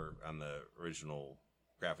writer on the original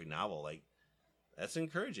graphic novel, like that's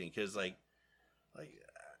encouraging because like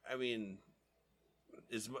I mean,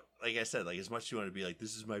 like I said, like as much as you want to be like,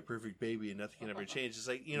 this is my perfect baby and nothing can ever change. It's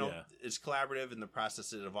like, it's collaborative in the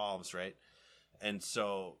process, it evolves, right? And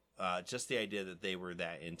so just the idea that they were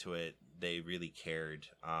that into it, they really cared.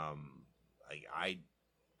 Like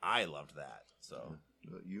I loved that. So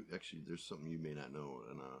you actually, there's something you may not know,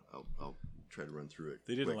 and I'll try to run through it.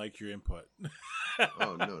 They didn't like your input.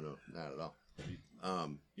 Oh no, not at all.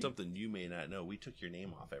 Something you may not know. We took your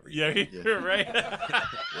name off everything. Yeah, you're right.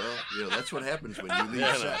 Well, that's what happens when you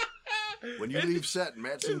leave set. When you leave set,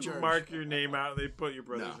 Matt's in charge. Mark your name out. They put your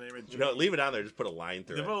brother's name in. No, leave it on there. Just put a line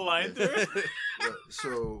through it. Put a line through it.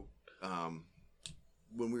 So,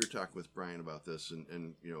 when we were talking with Brian about this,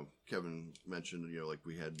 and Kevin mentioned, like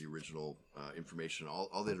we had the original information,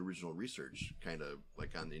 all that original research, kind of like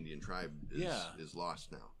on the Indian tribe, is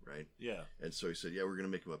lost now, right? Yeah. And so he said, we're going to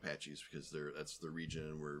make them Apaches because that's the region,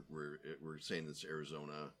 and we're saying it's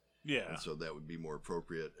Arizona. Yeah. And so that would be more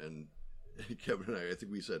appropriate. And Kevin and I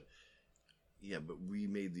think we said, but we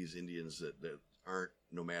made these Indians that aren't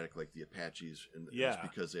nomadic like the Apaches, and it's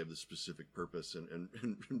because they have this specific purpose. And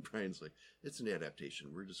Brian's like, it's an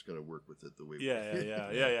adaptation. We're just going to work with it the way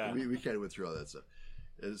we kind of went through all that stuff.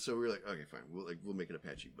 And so we were like, okay, fine, we'll make it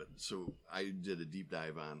Apache. But so I did a deep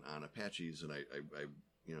dive on Apaches, and I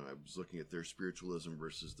was looking at their spiritualism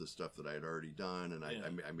versus the stuff that I had already done, and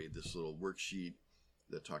I made this little worksheet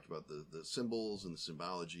that talked about the symbols and the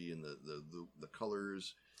symbology and the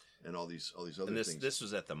colors and all these other things. This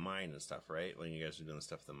was at the mine and stuff, right? When you guys were doing the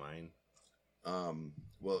stuff at the mine.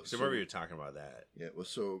 Well, so remember you were talking about that. Yeah. Well,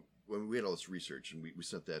 so when we had all this research and we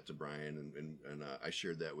sent that to Brian and I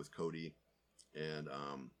shared that with Cody, and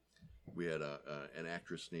we had an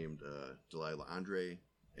actress named Delilah Andre,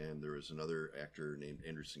 and there was another actor named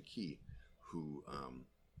Anderson Key, who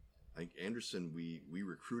I think Anderson, we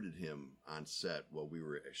recruited him on set while we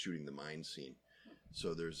were shooting the mine scene.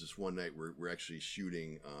 So there's this one night where we're actually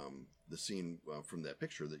shooting the scene from that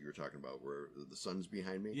picture that you were talking about where the sun's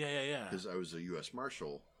behind me. Yeah. Because I was a U.S.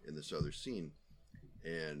 Marshal in this other scene,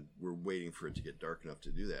 and we're waiting for it to get dark enough to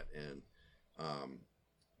do that. And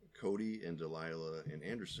Cody and Delilah and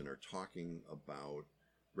Anderson are talking about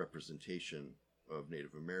representation of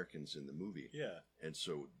Native Americans in the movie. Yeah. And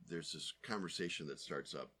so there's this conversation that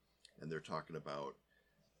starts up, and they're talking about,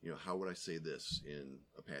 how would I say this in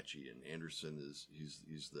Apache? And Anderson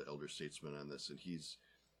he's the elder statesman on this, and he's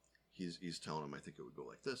telling him, I think it would go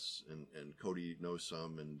like this. And Cody knows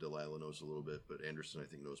some, and Delilah knows a little bit, but Anderson I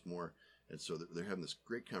think knows more. And so they're having this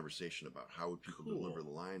great conversation about how would people deliver the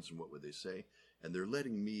lines and what would they say, and they're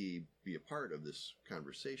letting me be a part of this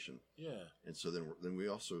conversation. Yeah. And so then we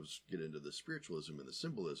also get into the spiritualism and the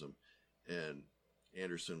symbolism, and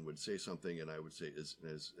Anderson would say something, and I would say, "Is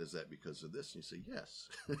that because of this?" And you say, "Yes."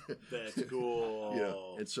 That's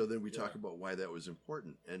cool. And so then we talk about why that was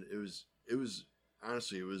important, and it was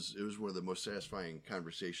honestly it was one of the most satisfying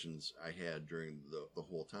conversations I had during the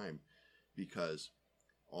whole time, because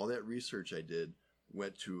all that research I did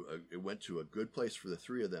went to a good place for the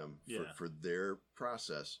three of them for their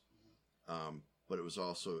process, but it was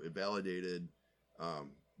also it validated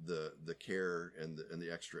the care and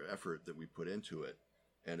the extra effort that we put into it.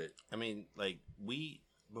 And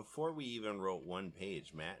before we even wrote one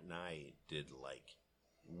page, Matt and I did like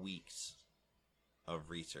weeks of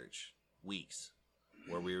research,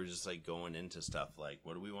 where we were just like going into stuff like,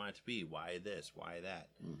 what do we want it to be? Why this? Why that?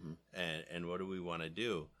 Mm-hmm. And what do we want to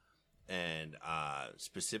do? And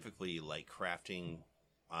specifically like crafting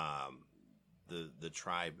the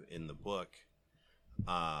tribe in the book,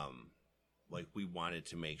 like we wanted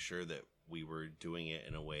to make sure that we were doing it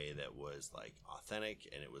in a way that was like authentic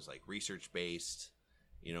and it was like research based.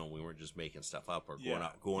 We weren't just making stuff up or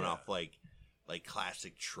going off like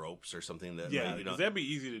classic tropes or something that because that'd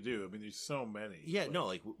be easy to do. I mean, there's so many. Yeah, no,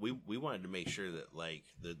 like we wanted to make sure that like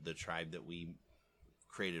the tribe that we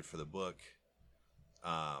created for the book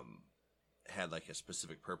had like a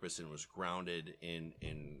specific purpose and was grounded in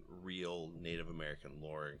real Native American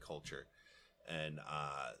lore and culture. And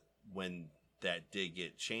when that did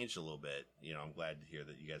get changed a little bit, I'm glad to hear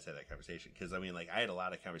that you guys had that conversation, because I mean, like I had a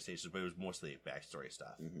lot of conversations, but it was mostly backstory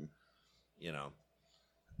stuff,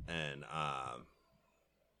 and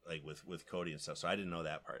like with Cody and stuff. So I didn't know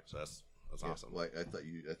that part. So that's awesome. Well, I thought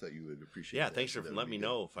you would appreciate. Yeah, that. thanks for letting me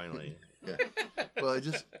know finally. Yeah. Well,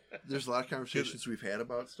 there's a lot of conversations we've had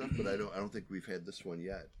about stuff, but I don't think we've had this one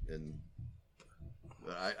yet. And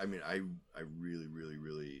I mean, I really, really,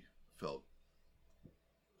 really felt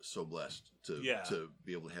so blessed to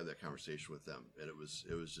be able to have that conversation with them, and it was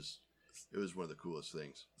just it was one of the coolest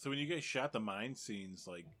things. So when you guys shot the mine scenes,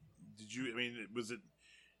 like, did you? I mean, was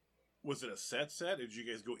it a set, or did you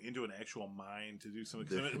guys go into an actual mine to do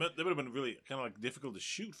something? That would have been really kind of like difficult to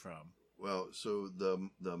shoot from. Well, so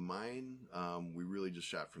the mine, we really just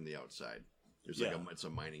shot from the outside. There's it's a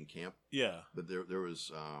mining camp. Yeah. But there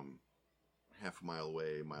was half a mile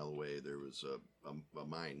away, there was a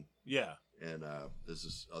mine. Yeah. And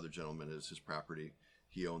this other gentleman, is his property.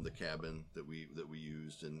 He owned the cabin that we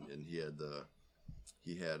used, and he had the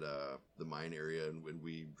mine area, and when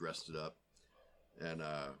we dressed it up, and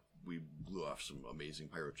we blew off some amazing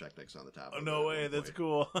pyrotechnics on the top. Oh, no way! That's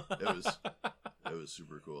cool. It was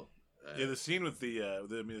super cool. Yeah, the scene with the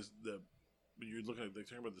when you're looking at, they're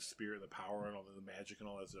talking about the spirit, the power, and all the magic and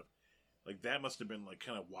all that stuff. Like, that must have been like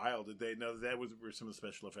kind of wild. Did they know that was where some of the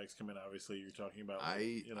special effects come in? Obviously, you're talking about.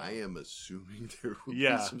 I am assuming there will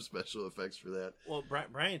be some special effects for that. Well,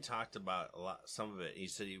 Brian talked about some of it. He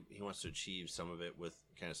said he wants to achieve some of it with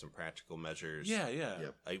kind of some practical measures. Yeah.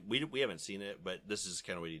 Yep. Like, we haven't seen it, but this is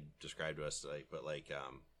kind of what he described to us.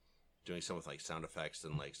 Doing some with like sound effects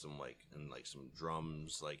and some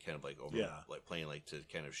drums, like kind of like over like playing like to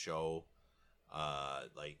kind of show,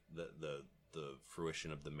 like the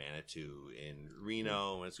fruition of the Manitou in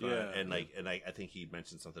Reno and it's going and I think he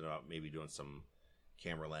mentioned something about maybe doing some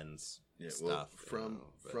camera lens stuff from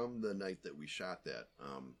the night that we shot that.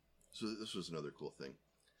 So this was another cool thing.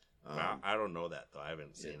 I don't know that though. I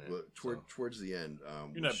haven't seen it. Well, towards the end,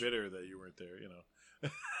 you're not bitter that you weren't there, you know.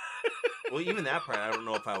 Well, even that part, I don't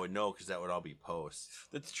know if I would know because that would all be post.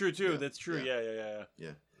 That's true too. Yeah. That's true. Yeah.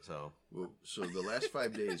 So the last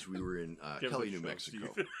 5 days we were in Kelly, New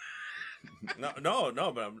Mexico. No,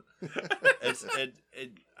 but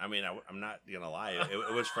I mean, I'm not gonna lie.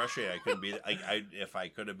 It was frustrating. I couldn't be. If I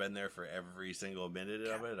could have been there for every single minute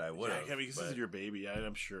of it, I would have. Yeah, because this is your baby.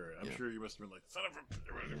 I'm sure. I'm sure you must have been like, "Son of a,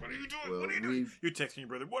 what are you doing? Well, what are you doing?" You're texting your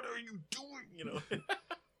brother. What are you doing? You know.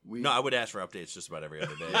 No, I would ask for updates just about every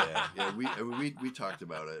other day. Yeah. We talked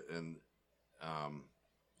about it, and I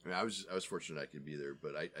mean, I was fortunate I could be there,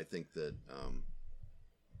 but I think that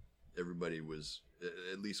everybody was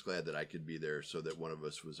at least glad that I could be there, so that one of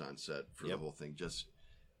us was on set for the whole thing, just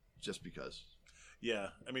because. Yeah,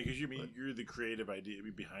 I mean, because you're the creative idea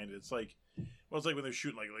behind it. It's like, it's like when they're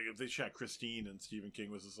shooting, like if they shot Christine and Stephen King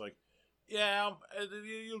was just like, you'll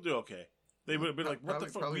do okay. They would have been like, what the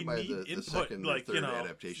fuck? We need input, like,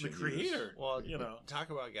 adaptation, the creator. Well, talk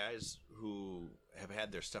about guys who have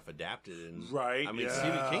had their stuff adapted, and right. I mean,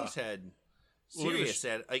 Stephen King's had serious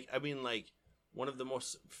one of the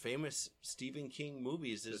most famous Stephen King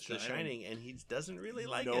movies is The Shining, and he doesn't really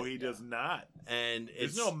like it. No, he does not. And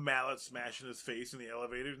there's no mallet smashing his face in the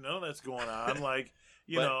elevator. None of that's going on. Like,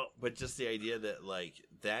 but just the idea that like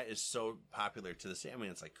that is so popular to the same. I mean,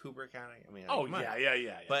 it's like Kubrick on it. I mean,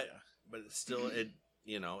 yeah. But it's still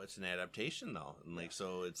it's an adaptation though, and like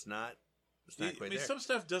so it's not quite there. Some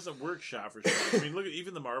stuff doesn't work shot for shot. I mean, look at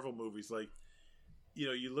even the Marvel movies. Like,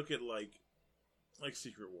 you look at like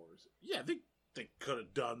Secret Wars. Yeah, they could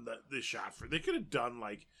have done the shot for. They could have done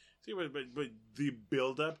like, but the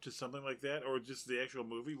build up to something like that, or just the actual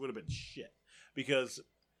movie would have been shit, because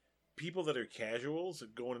people that are casuals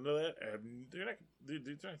going into that, they're not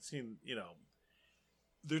seeing,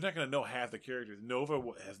 they're not going to know half the characters. Nova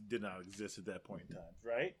did not exist at that point in time,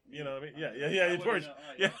 right? You know what I mean? Yeah. Of course.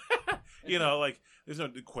 Yeah. Like there's no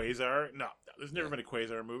Quasar. No, there's never been a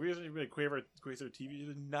Quasar movie. There's never been a Quasar TV.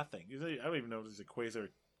 There's nothing. I don't even know if there's a Quasar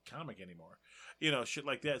comic anymore. Shit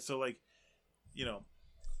like that. So like, I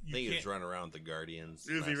think he was running around with the Guardians.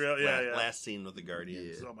 Is he really? Yeah. Last scene with the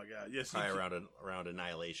Guardians. Yeah. Oh my god. Yes. Probably around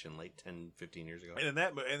Annihilation, like 10, 15 years ago. And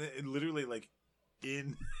it literally like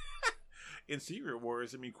in Secret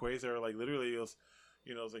Wars, I mean, Quasar like literally was,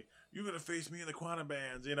 it's like, you're gonna face me in the quantum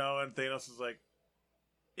bands, and Thanos is like,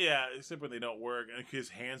 yeah, except when they don't work, and his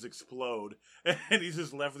hands explode, and he's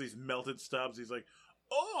just left with these melted stubs. He's like,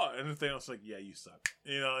 oh, and Thanos is like, yeah, you suck.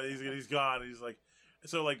 He's gone. And he's like,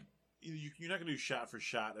 so like, you're not gonna do shot for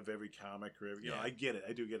shot of every comic or every, I get it.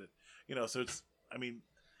 I do get it. So it's, I mean,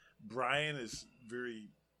 Brian is very,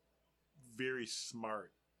 very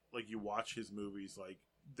smart. Like, you watch his movies, like,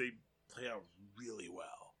 they play out really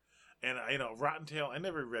well. And Rotten Tail, I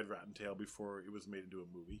never read Rotten Tail before it was made into a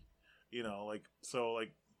movie.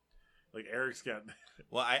 Like Eric's got.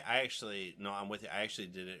 Well, I actually, no, I'm with you. I actually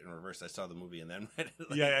did it in reverse. I saw the movie and then read it.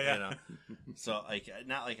 Yeah. So like,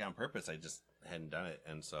 not like on purpose. I just hadn't done it,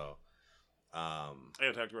 and so. I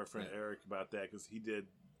gotta talk to our friend Eric about that, because he did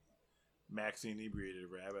Maxie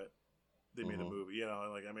Inebriated Rabbit. They made a movie,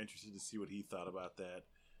 like, I'm interested to see what he thought about that.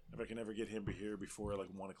 if I can ever get him here before like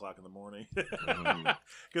 1 o'clock in the morning,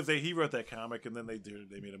 because he wrote that comic and then they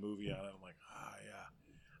made a movie on it. I'm like,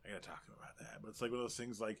 I gotta talk to him about that. But it's like one of those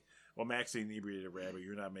things like, well, Max the Inebriated Rabbit,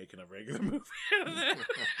 you're not making a regular movie out of that.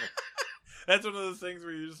 That's one of those things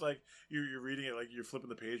where you're just like, you're reading it, like you're flipping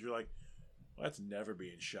the page, you're like, well, that's never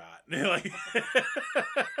being shot. Like,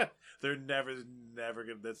 they're never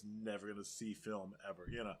gonna see film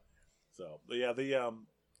ever, So, but yeah,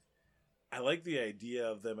 I like the idea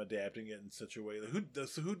of them adapting it in such a way. Who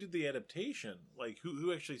did the adaptation? Like,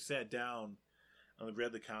 who actually sat down and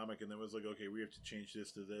read the comic and then was like, okay, we have to change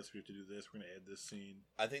this to this, we have to do this, we're going to add this scene.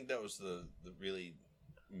 I think that was the really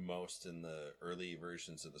most in the early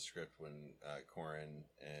versions of the script when Corin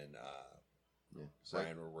and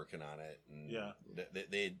Brian were working on it. And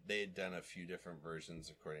they had done a few different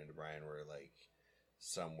versions, according to Brian, where like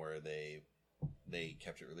some where they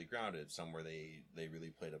kept it really grounded, some where they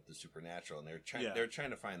really played up the supernatural, and they're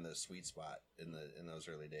trying to find the sweet spot in those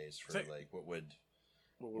early days for like what would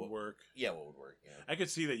work. Yeah, what would work. Yeah. I could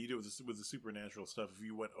see that you do with the supernatural stuff. If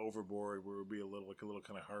you went overboard, where it would be a little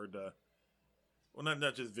kind of hard to, well,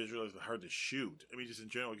 not just visualize, but hard to shoot. I mean, just in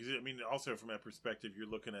general. Because also from that perspective, you're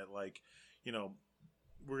looking at like,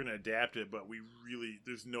 we're going to adapt it, but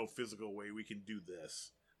there's no physical way we can do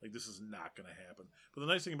this. Like, this is not going to happen. But the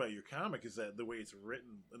nice thing about your comic is that the way it's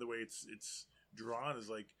written and the way it's drawn is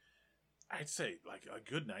like, I'd say like a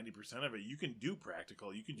good 90% of it you can do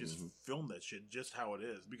practical. You can just film that shit just how it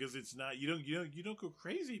is, because it's not, you don't go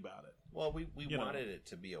crazy about it. Well, we wanted it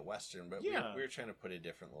to be a Western, but we were trying to put a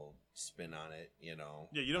different little spin on it, Yeah,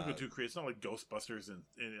 you don't go too crazy. It's not like Ghostbusters and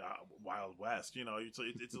Wild West.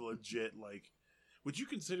 It's a legit like. Would you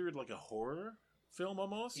consider it like a horror film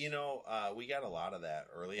almost? We got a lot of that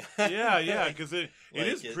early on. Yeah, because it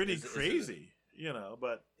is pretty crazy.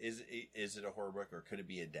 But is it a horror book, or could it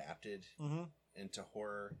be adapted into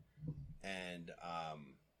horror? And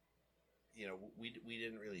we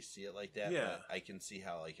didn't really see it like that. Yeah. But I can see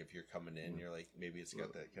how, like, if you're coming in, you're like, maybe it's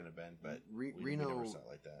got that kind of bend. But we Reno never saw it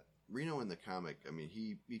like that. Reno in the comic, I mean,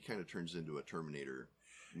 he kind of turns into a Terminator,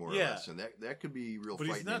 more or less, and that could be real. But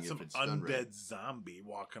frightening he's not some if it's done undead right. zombie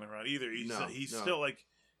walking around either. He's still like,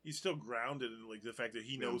 he's still grounded in like the fact that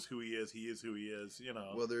he knows who he is. He is who he is.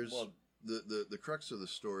 Well, there's. The crux of the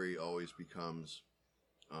story always becomes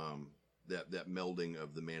that melding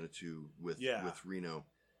of the Manitou with Reno,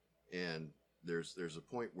 and there's a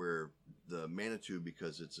point where the Manitou,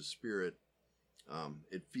 because it's a spirit,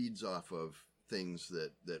 it feeds off of things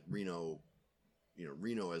that Reno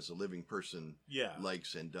as a living person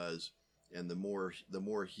likes and does, and the more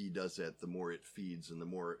he does that, the more it feeds, and the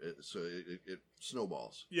more it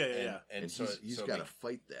snowballs. And so he's got to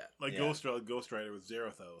fight that. Like Ghost Rider with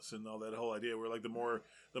Zarathos and all that whole idea, where like the more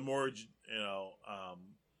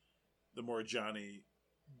Johnny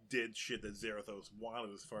did shit that Zarathos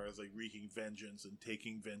wanted, as far as like wreaking vengeance and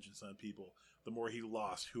taking vengeance on people, the more he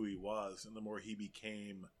lost who he was, and the more he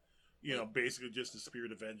became, basically just a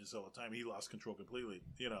spirit of vengeance all the time. He lost control completely.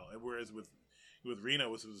 And whereas with Reno,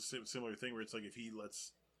 it was a similar thing where it's like, if he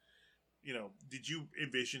lets, did you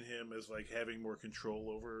envision him as like having more control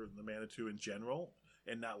over the Manitou in general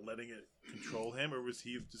and not letting it control him, or was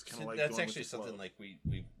he just kind of like? That's actually something like we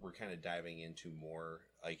were kind of diving into more,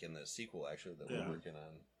 like in the sequel actually that we're working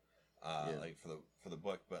on, like for the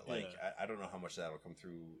book. But like I don't know how much that'll come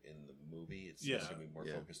through in the movie. It's just gonna be more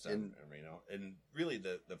focused on Reno, and really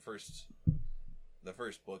the first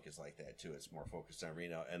book is like that too. It's more focused on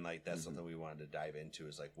Reno, and like that's something we wanted to dive into,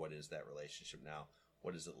 is like, what is that relationship now?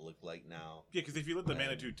 What does it look like now? Yeah, because if you let the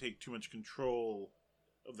Manitou take too much control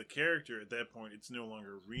of the character, at that point it's no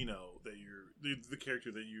longer Reno that you're the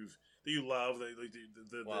character that you love,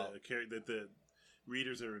 the character that the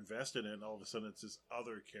readers are invested in. All of a sudden, it's this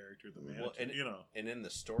other character, the Manitou. And in the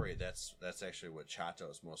story, that's actually what Chato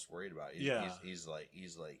is most worried about. He's like,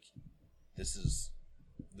 this is.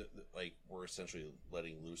 Like, we're essentially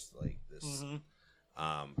letting loose like this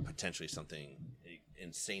potentially something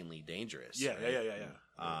insanely dangerous.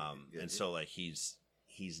 And so like he's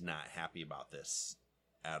not happy about this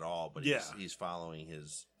at all, but he's following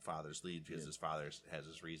his father's lead because his father has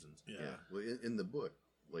his reasons. Well, in the book,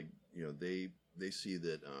 like, they see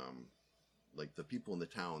that like the people in the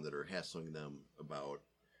town that are hassling them about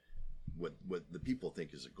what the people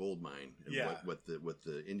think is a gold mine, and what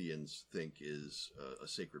the Indians think is a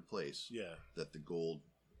sacred place. That the gold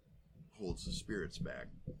holds the spirits back.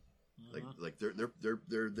 Like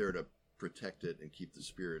they're there to protect it and keep the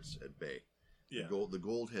spirits at bay. The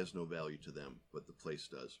gold has no value to them, but the place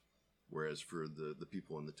does. Whereas for the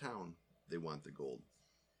people in the town, they want the gold.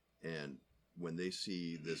 And when they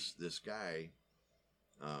see this guy,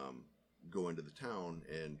 go into the town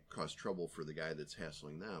and cause trouble for the guy that's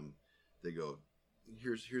hassling them, they go,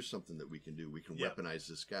 here's something that we can do. We can weaponize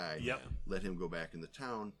this guy. Yep. Let him go back in the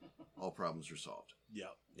town. All problems are solved.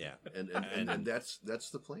 Yep. Yeah. And that's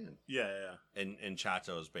the plan. Yeah. And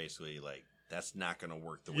Chato is basically like, that's not going to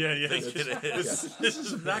work the way Yeah. you think it is. This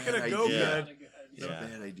is not going to go idea. good. It's a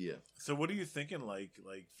bad idea. So what are you thinking, like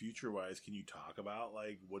future wise? Can you talk about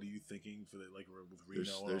like what are you thinking for the with Reno?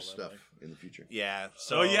 There's and all stuff that, in the future. Yeah.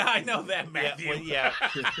 So, oh yeah, I know that, Matthew. Yeah,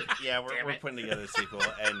 we're putting together a sequel,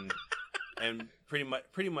 and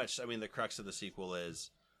pretty much. I mean, the crux of the sequel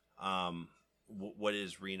is, what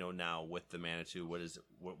is Reno now with the Manitou? What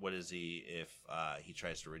is he if he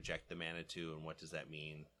tries to reject the Manitou, and what does that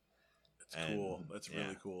mean? That's cool. That's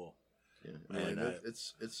really cool. Yeah, and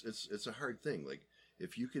it's a hard thing. Like,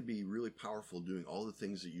 if you could be really powerful doing all the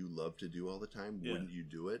things that you love to do all the time, wouldn't you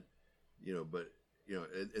do it? But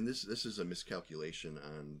and this is a miscalculation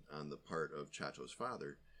on the part of Chato's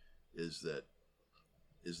father, is that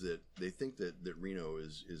they think that Reno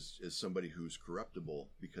is somebody who's corruptible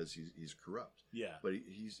because he's corrupt. Yeah, but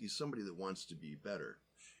he's somebody that wants to be better.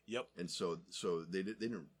 Yep, and so they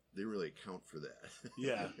didn't really account for that.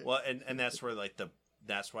 Yeah, well, and that's where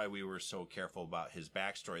that's why we were so careful about his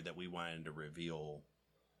backstory, that we wanted to reveal,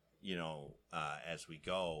 as we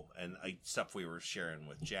go, and stuff we were sharing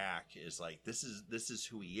with Jack is like, this is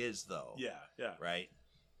who he is, though. Yeah, right.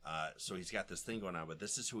 So he's got this thing going on, but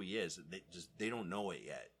this is who he is. They don't know it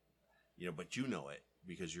yet, but you know it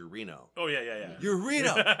because you're Reno. Oh yeah. You're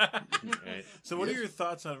Reno. Right? So what are your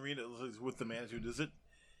thoughts on Reno with the Manitou? Does it?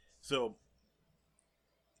 So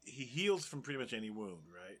he heals from pretty much any wound,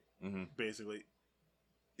 right? Mm-hmm. Basically.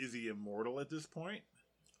 Is he immortal at this point?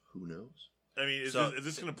 Who knows? I mean, is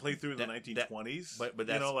this going to play through in the 1920s? But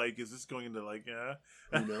that's, is this going into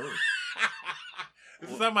Who knows? This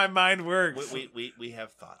is how my mind works. We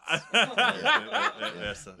have thoughts.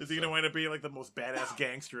 Is he going to wind up being like the most badass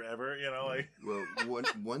gangster ever? Well,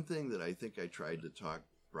 one thing that I think I tried to talk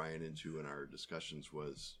Brian into in our discussions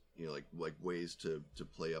was, like ways to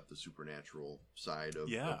play up the supernatural side of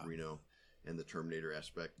Reno. And the Terminator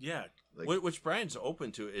aspect, which Brian's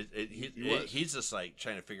open to. He's just like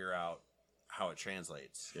trying to figure out how it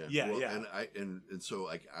translates. And so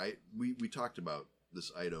we talked about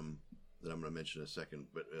this item that I'm going to mention in a second,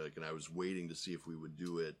 but and I was waiting to see if we would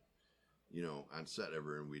do it, on set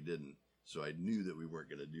ever, and we didn't. So I knew that we weren't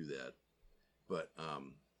going to do that. But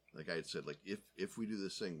like I had said, like if we do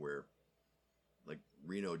this thing where, like,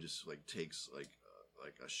 Reno just takes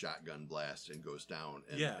a shotgun blast and goes down,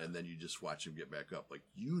 and then you just watch him get back up. Like,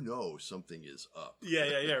 something is up.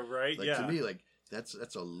 Right. To me,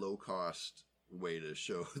 that's a low cost way to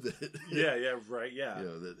show that.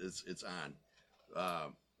 That it's on.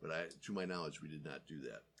 But to my knowledge, we did not do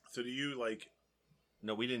that. So do you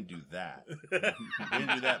No, we didn't do that. We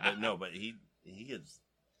didn't do that. But no, but he gets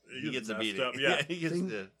a beating. Up, yeah.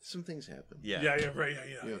 Some things happen. Right.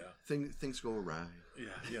 Things go awry.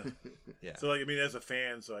 Yeah. So as a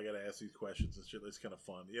fan, so I got to ask these questions and shit. It's kind of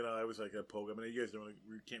fun. I was like a poke. I mean, you guys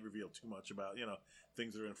can't reveal too much about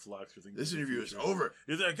things that are in flux or things. This interview is over.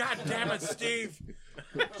 God damn it, Steve!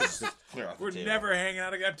 We're never hanging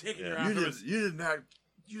out again. I'm taking your Optimus. You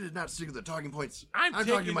did not stick to the talking points. I'm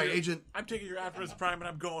talking to my agent. I'm taking your Optimus Prime and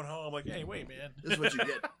I'm going home. Like, hey, wait, man. This is what you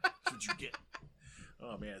get. This is what you get.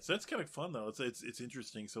 Oh man, so that's kind of fun though. It's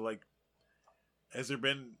interesting. So has there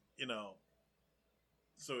been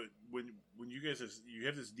So when you guys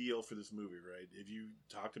have this deal for this movie, right? Have you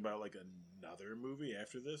talked about another movie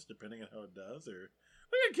after this, depending on how it does? Or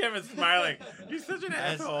look at Kevin smiling. He's such an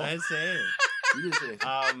asshole. I say it. You did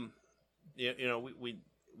say.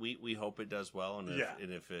 We hope it does well, and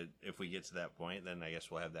if we get to that point, then I guess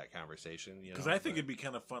we'll have that conversation. Because I think it'd be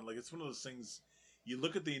kind of fun. It's one of those things. You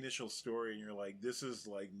look at the initial story and you're like, this is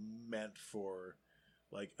meant for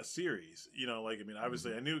a series,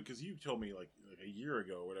 obviously I knew because you told me like a year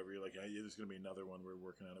ago or whatever. You're like, there's going to be another one. We're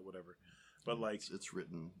working on it, whatever. But it's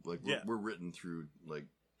written we're written through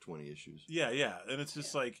 20 issues. Yeah, and it's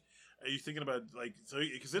just are you thinking about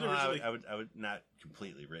because originally I would not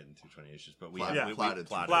completely written through 20 issues, but we plotted.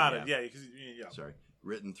 Sorry,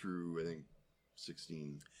 written through I think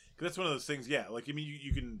 16. That's one of those things. Yeah,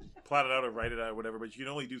 you can plot it out or write it out or whatever, but you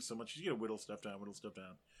can only do so much. You got to whittle stuff down,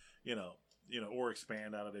 or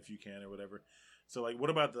expand on it if you can or whatever. So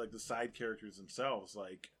what about the side characters themselves?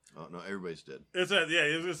 Oh no, everybody's dead. It's I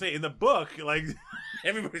was gonna say in the book,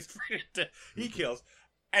 everybody's dead. He kills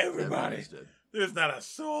everybody. Dead. There's not a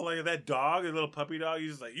soul. That dog, the little puppy dog.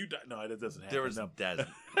 He's just you die. No, it doesn't happen. There was dead.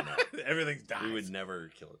 Everything's died. We would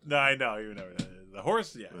never kill it. No, I know. You would never. The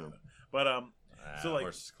horse, yeah. But So like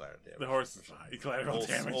horse is collateral damage. The horse is fine. Collateral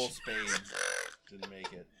damage. Old Spain didn't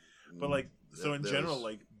make it. But like, so in general,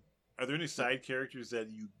 like, are there any side characters that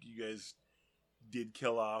you guys did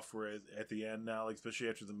kill off? Whereas at the end now, like especially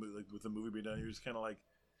after the movie, like with the movie being done, you're just kind of like,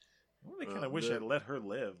 I kind of wish I'd let her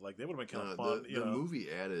live. Like that would have been kind of fun. The movie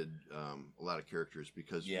added a lot of characters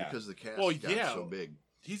because the cast got so big.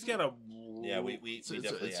 He's got a we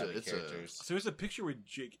definitely added characters. So there's a picture with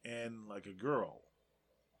Jake and like a girl,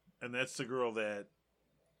 and that's the girl that.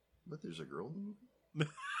 But there's a girl in the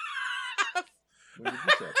movie. When did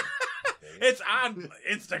this happen? It's on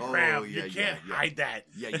Instagram. Oh, yeah, you can't hide that.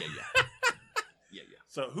 Yeah.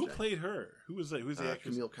 So who played her? Who was that? Who's the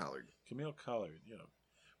actress? Camille Collard. Camille Collard. Yeah.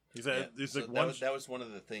 That was one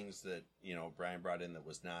of the things that Brian brought in that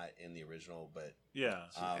was not in the original, but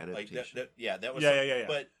like that was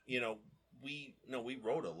But we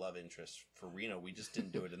wrote a love interest for Reno. We just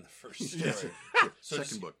didn't do it in the first story.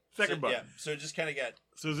 Second book. Yeah. So it just kind of got.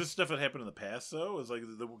 So is this stuff that happened in the past though? Is like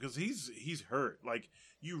because he's hurt. Like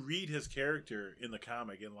you read his character in the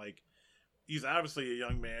comic and like. He's obviously a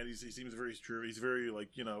young man. He seems very true. He's very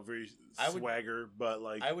very swagger, but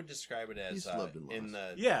like I would describe it as he's loved and lost. In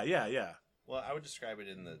the yeah. Well, I would describe it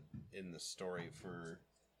in the story for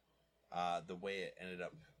the way it ended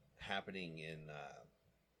up happening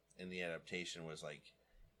in the adaptation was like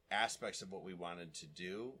aspects of what we wanted to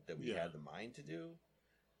do that we had the mind to do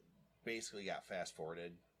basically got fast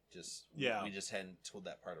forwarded. We just hadn't told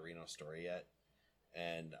that part of Reno's story yet,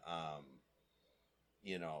 and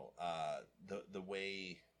the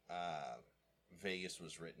way Vegas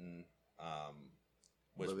was written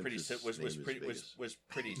was pretty Spoiler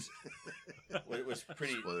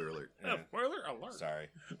alert. Spoiler alert. Sorry.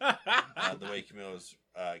 The way Camille's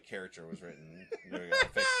character was written. There we go.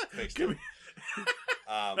 Fixed it.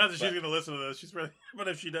 Not that she's going to listen to this. She's probably, but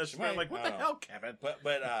if she does, she's probably like, "What the hell, Kevin?" But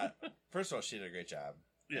first of all, she did a great job.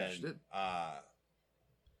 Yeah, she did.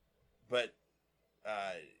 But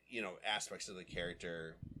aspects of the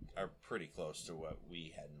character are pretty close to what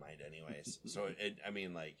we had in mind, anyways. So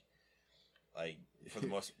like for the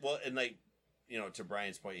most to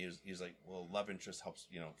Brian's point, he's like, well, love interest helps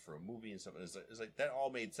for a movie and stuff. And it's like that all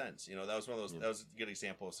made sense. That was one of those. That was a good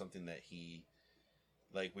example of something that he.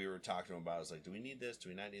 Like we were talking to him about, I was like, do we need this? Do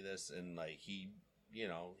we not need this? And like he's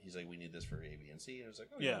like, we need this for A, B, and C. And I was like,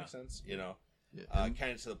 oh, yeah, that makes sense.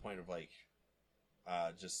 Kind of to the point of like,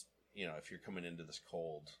 just if you're coming into this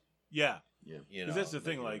cold, because that's the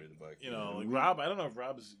thing. Like like Rob, I don't know if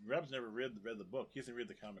Rob's never read the book. He hasn't read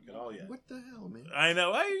the comic at all yet. What the hell, man? I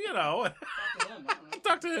know.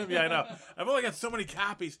 Talk to him. Yeah, I know. I've only got so many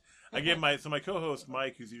copies. I gave my co-host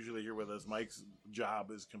Mike, who's usually here with us. Mike's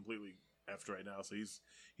job is completely effed right now, so he's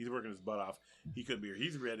working his butt off. He couldn't be here.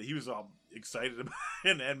 He's read it. He was all excited about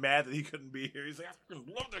and mad that he couldn't be here. He's like, I fucking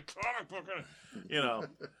love the comic book,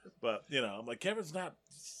 But I'm like, Kevin's not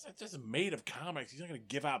just made of comics. He's not going to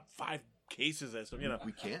give out 5 cases of stuff.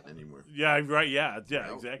 We can't anymore. Yeah, right. Yeah,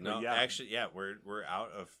 exactly. No, yeah, actually, we're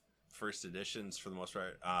out of first editions for the most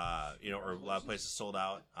part. Or a lot of places sold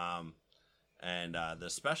out. And the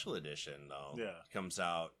special edition though comes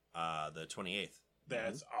out the 28th.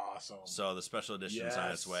 That's awesome. So the special edition's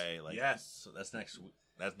on its way. So that's next week.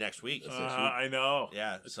 That's next week. I know.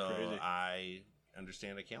 Yeah. That's so crazy. I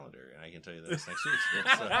understand a calendar, and I can tell you that's next week.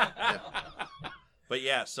 But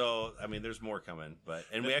yeah, so I mean, there's more coming.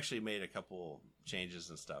 And we actually made a couple changes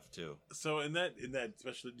and stuff too. So in that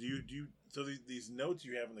especially, do you so these notes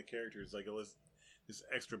you have in the characters, like this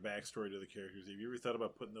extra backstory to the characters, have you ever thought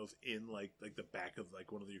about putting those in like the back of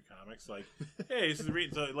like one of your comics? Like, hey, this is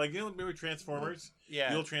so like remember Transformers?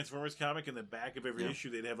 Yeah, the old Transformers comic. In the back of every issue,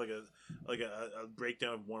 they'd have like a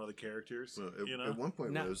breakdown of one of the characters. Well, at one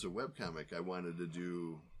point, when it was a webcomic, I wanted to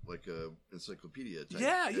do like a encyclopedia type.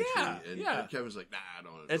 And Kevin's like, nah, I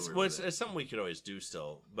don't. It's something we could always do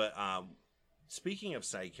still. But speaking of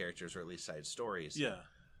side characters, or at least side stories,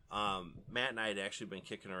 Matt and I had actually been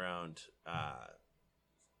kicking around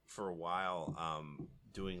for a while,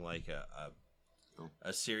 doing like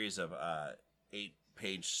a series of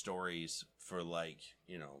 8-page stories for like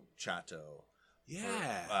Chato,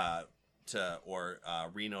 or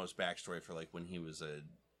Reno's backstory for like when he was a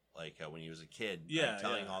kid,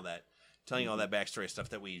 telling all that backstory stuff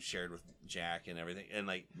that we shared with Jack and everything, and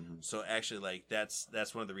like so actually like that's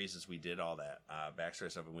one of the reasons we did all that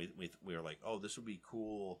backstory stuff, and we were like, oh, this would be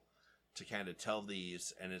cool to kind of tell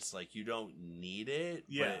these, and it's like you don't need it,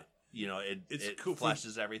 but it cool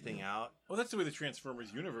fleshes everything out. Well, that's the way the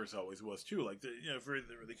Transformers universe always was too. Like for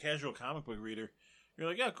the casual comic book reader, you're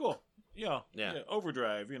like, yeah, cool, yeah,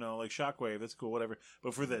 Overdrive, like Shockwave, that's cool, whatever.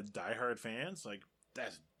 But for the diehard fans, like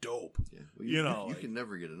that's dope. Yeah. Well, you can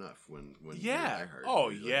never get enough when yeah. you're diehard. Oh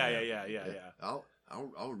You're yeah.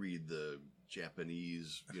 I'll read the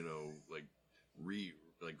Japanese,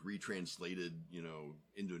 retranslated,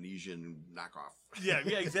 Indonesian knockoff. Yeah,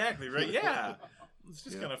 exactly, right. Yeah, it's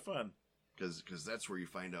just kind of fun because that's where you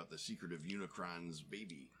find out the secret of Unicron's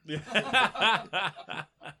baby.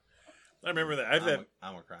 I remember that. I've had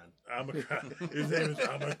Omicron. His name is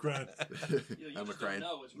Omicron. You just don't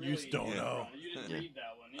know. It's really You just don't know. You didn't read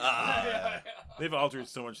that one. They've altered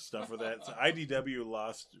so much stuff with that. So IDW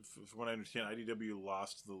lost, from what I understand, IDW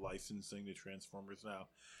lost the licensing to Transformers now.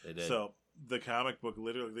 They did. So the comic book,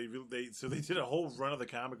 literally, they did a whole run of the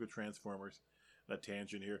comic with Transformers. A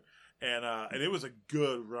tangent here, and it was a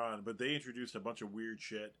good run, but they introduced a bunch of weird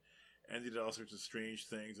shit and did all sorts of strange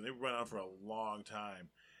things, and they went on for a long time.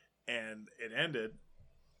 And it ended,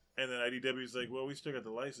 and then IDW's like, well, we still got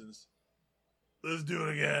the license. Let's do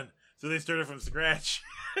it again. So they started from scratch,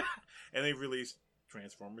 and they released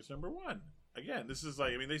Transformers #1. Again, this is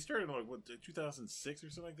like, they started in 2006 or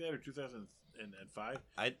something like that, or 2005?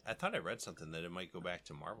 I thought I read something that it might go back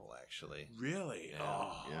to Marvel, actually. Really? Yeah.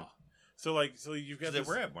 Oh. Yeah. So you've got They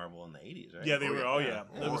were at Marvel in the 80s, right? Yeah, they were. Oh, yeah.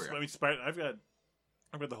 Yeah.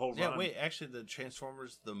 I've got the whole run. Yeah, wait, actually, the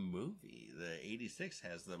Transformers, the movie, the 86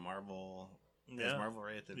 has the Marvel. Has Marvel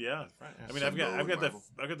right at the front. Yeah. I've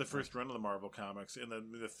got the first run of the Marvel comics, and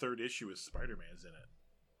the third issue is Spider-Man's in it.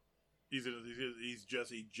 He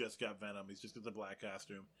just got Venom. He's just got the black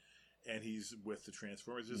costume, and he's with the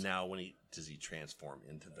Transformers. Now, does he transform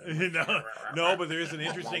into Venom? No, but there is an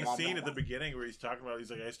interesting scene at the beginning where he's talking about.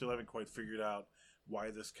 He's like, I still haven't quite figured out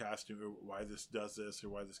why this costume, or why this does this, or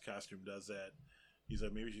why this costume does that. He's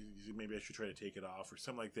like, maybe I should try to take it off, or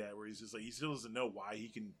something like that. Where he's just like, he still doesn't know why he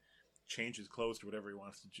can change his clothes to whatever he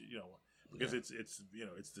wants to, because it's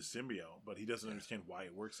the symbiote, but he doesn't understand why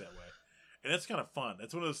it works that way. And that's kind of fun.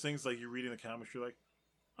 That's one of those things, like, you're reading the comics, you're like,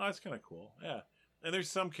 oh, that's kind of cool. Yeah. And there's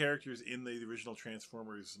some characters in the original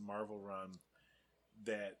Transformers Marvel run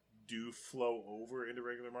that do flow over into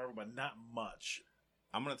regular Marvel, but not much.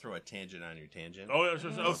 I'm going to throw a tangent on your tangent. Oh,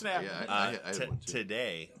 snap. Yeah, I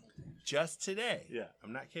today, just today. Yeah.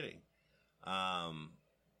 I'm not kidding.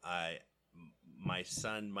 My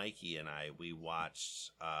son Mikey and we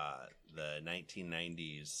watched the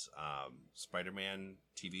 1990s Spider-Man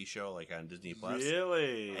TV show, like on Disney Plus.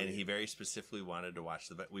 Really? And he very specifically wanted to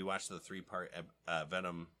watch we watched the 3-part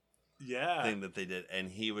Venom thing that they did,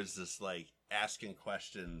 and he was just like asking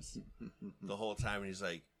questions the whole time, and he's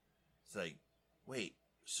like, wait,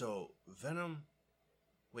 so Venom?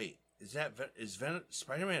 Wait, is Venom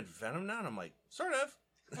Spider-Man Venom now? And I'm like, sort of.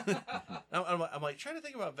 I'm like trying to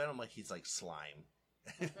think about Venom like he's like slime,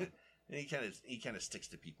 and he kind of sticks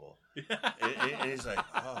to people, and he's like,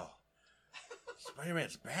 oh,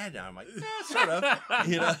 Spider-Man's bad now. I'm like, sort of, but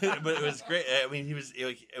it was great. I mean, it was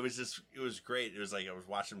great. It was like I was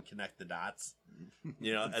watching him connect the dots, It's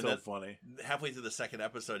and so then funny. Halfway through the second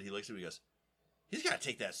episode, he looks at me and goes, he's got to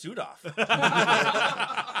take that suit off.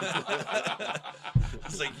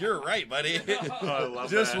 It's like, you're right, buddy. Oh, I love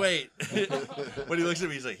Just that. wait. When he looks at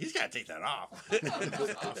me, he's like, he's got to take that off.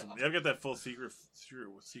 That's awesome. Yeah, I've got that full Secret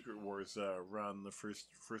Wars run, the first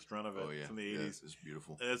run of it from the 80s. It's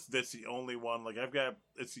beautiful. And that's the only one. Like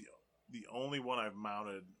it's the only one I've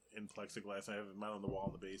mounted in plexiglass. I have it mounted on the wall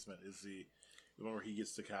in the basement. Is the one where he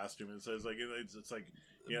gets the costume and it says like it's like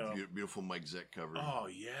beautiful Mike Zeck cover. Oh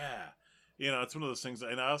yeah. It's one of those things.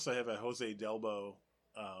 And I also have a Jose Delbo,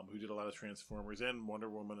 who did a lot of Transformers and Wonder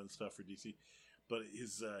Woman and stuff for DC. But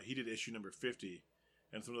he did issue number 50,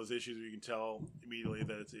 and it's one of those issues where you can tell immediately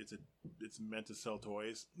that it's meant to sell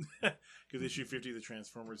toys. Because issue 50 of the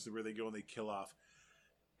Transformers is where they go and they kill off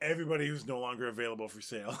everybody who's no longer available for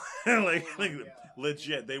sale.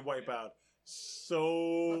 Legit, they wipe out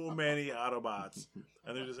so many Autobots,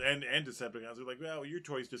 and they're just and Decepticons are like, well, your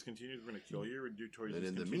toys discontinued, we're going to kill you. Your toys and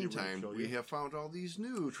in the discontinued, meantime, we have found all these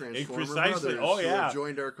new Transformer Precisely. brothers who have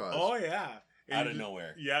joined our cause. Oh yeah, out of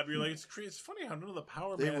nowhere. Yeah, but you're like, it's funny how none of the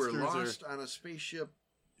Power they Masters were lost on a spaceship.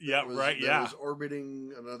 Yeah, that was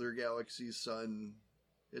orbiting another galaxy's sun.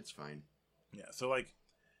 It's fine. Yeah, so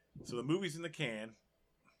the movie's in the can.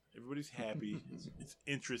 Everybody's happy. It's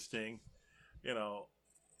interesting.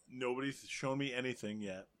 Nobody's shown me anything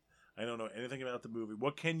yet. I don't know anything about the movie.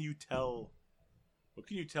 What can you tell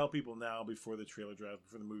people now before the trailer drops,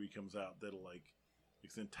 before the movie comes out, that'll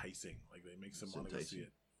it's enticing, like they make some money to see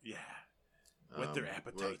it? Yeah. Whet their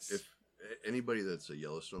appetites. Well, if anybody that's a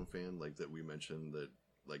Yellowstone fan, like that we mentioned, that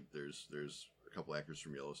like there's a couple actors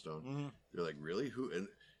from Yellowstone, they're like, really? Who? And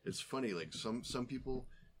it's funny, like some people,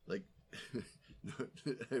 like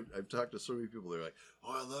I've talked to so many people. They're like,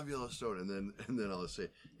 "Oh, I love Yellowstone," and then I'll say,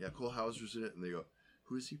 "Yeah, Cole Hauser's in it," and they go,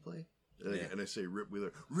 "Who does he play?" And I say, "Rip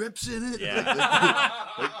Wheeler." Rip's in it. Yeah.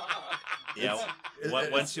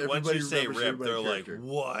 Once you say Rip, they're like,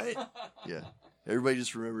 "What?" Yeah. Everybody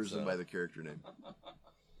just remembers him by the character name.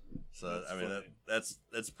 So I mean, that's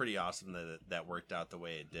pretty awesome that worked out the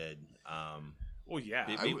way it did. Well, yeah.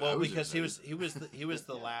 Because he was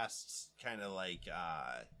the last kind of like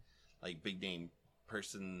big name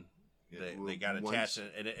person they got attached,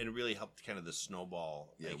 and it really helped kind of the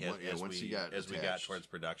snowball. As we got towards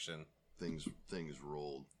production, things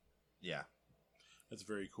rolled. Yeah, that's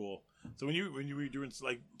very cool. So when you were doing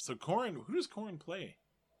so Corin, who does Corin play?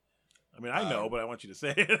 I mean, I know, but I want you to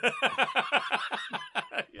say it.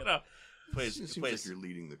 It seems like you're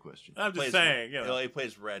leading the question. I'm just saying. He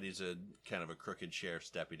plays Red. He's a kind of a crooked sheriff's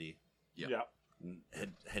deputy. Yeah.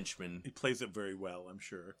 Henchman. He plays it very well, I'm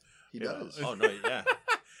sure. He does. Oh no, yeah.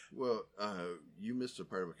 Well, you missed a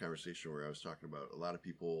part of a conversation where I was talking about a lot of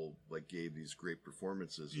people gave these great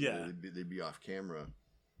performances. Yeah. They'd be off camera,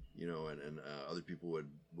 and other people would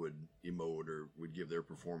emote or would give their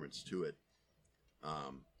performance to it.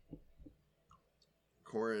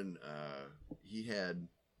 Corin, he had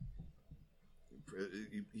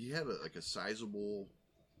a sizable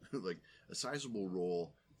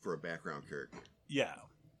role for a background character. Yeah.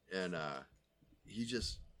 And he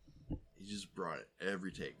just brought it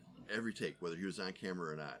every take, whether he was on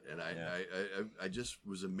camera or not. And I just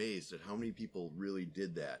was amazed at how many people really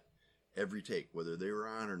did that every take, whether they were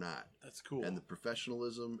on or not. That's cool. And the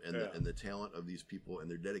professionalism and the talent of these people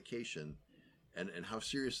and their dedication and how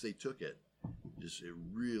serious they took it. Just it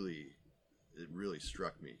really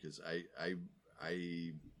struck me because I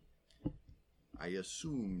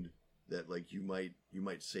assumed that you might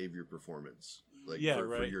save your performance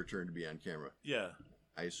for your turn to be on camera. Yeah,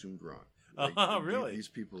 I assumed wrong. Really? These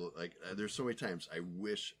people there's so many times I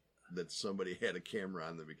wish that somebody had a camera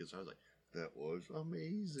on them because I was like, that was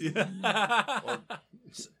amazing. Well,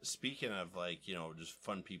 speaking of just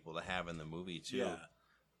fun people to have in the movie too.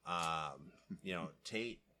 Yeah.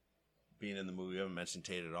 Tate being in the movie, we haven't mentioned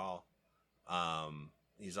Tate at all.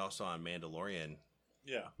 He's also on Mandalorian.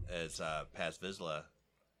 Yeah. As Paz Vizsla,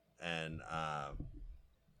 and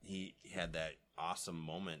he had that awesome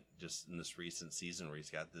moment just in this recent season where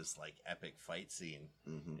he's got this epic fight scene.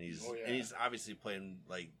 Mm-hmm. And he's obviously playing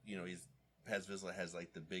he's Paz Vizsla has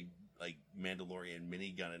the big Mandalorian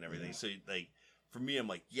minigun and everything. So for me, I'm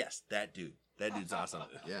like, yes, that dude's awesome.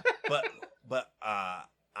 Yeah. But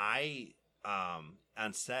I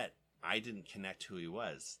on set I didn't connect who he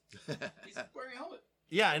was. He's wearing a helmet.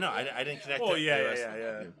 Yeah, I know. I didn't connect. Oh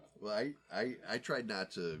yeah. Well, I tried not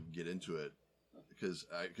to get into it because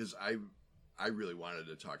I really wanted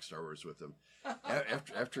to talk Star Wars with him.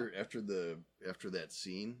 After that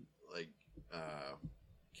scene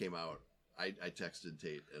came out, I texted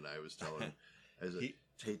Tate and I was telling him,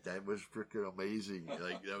 Tate, that was freaking amazing.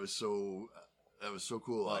 That was so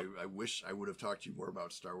cool. Well, I wish I would have talked to you more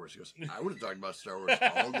about Star Wars. He goes, I would have talked about Star Wars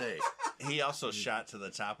all day. He also shot to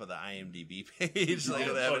the top of the IMDb page.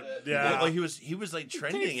 Yeah. He was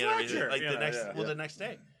trending and everything. The next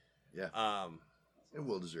day. Yeah. And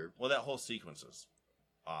well deserved. Well, that whole sequence was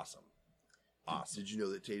awesome. Did you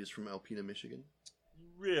know that Tate is from Alpena, Michigan?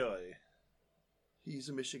 Really? He's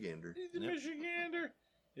a Michigander. He's a Michigander.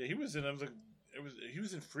 Yeah, he was in. He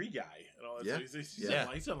was in Free Guy and all that. Yeah.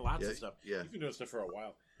 He's done lots of stuff. Yeah. He's been doing stuff for a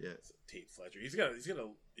while. Yeah. Tate Fletcher. He's got a.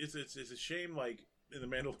 It's a shame in the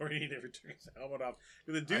Mandalorian he never took his helmet off.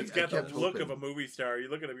 The dude's got the look of a movie star. You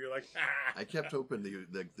look at him, you're like, ah. I kept hoping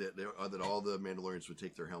that all the Mandalorians would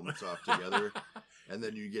take their helmets off together, and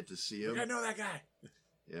then you get to see him. I know that guy.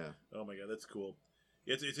 Yeah. Oh my god, that's cool.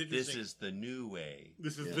 It's interesting. This is the new way.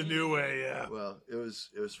 This is the new way. Yeah. Well, it was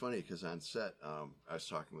funny because on set, I was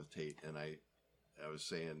talking with Tate, and I was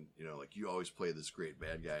saying, you always play this great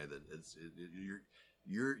bad guy that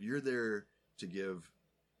you're there to give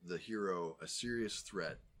the hero a serious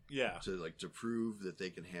threat. Yeah. To prove that they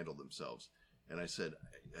can handle themselves. And I said,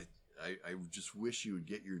 I just wish you would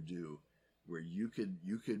get your due, where you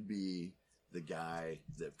could be the guy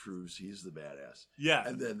that proves he's the badass. Yeah.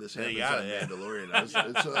 And then this happens on Mandalorian. That's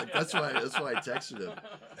why I texted him.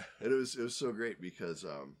 And it was so great because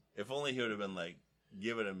if only he would have been like,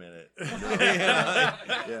 give it a minute. Well,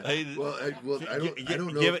 I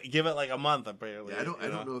don't know. Give it like a month. Apparently, I don't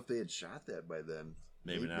know if they had shot that by then.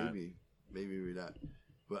 Maybe not. Maybe not.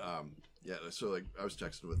 But so I was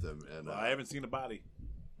texting with him, and I haven't seen a body.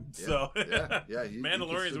 Yeah, So yeah.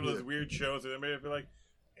 Mandalorian's one of those weird shows that made me feel like,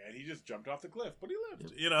 and he just jumped off the cliff, but he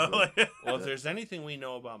lived. Well, if there's anything we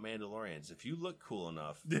know about Mandalorians, if you look cool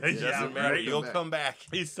enough, it Yeah, doesn't matter. right. You'll come back.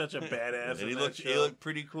 He's such a badass. And in he that show. looked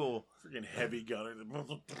pretty cool. Freaking heavy gunner.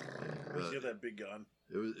 He had that big gun.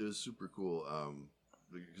 It was super cool.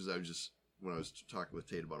 Because when I was talking with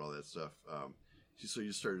Tate about all that stuff, so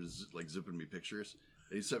you started zipping me pictures.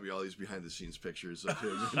 And he sent me all these behind the scenes pictures of him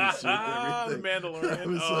in the suit and everything. The Mandalorian.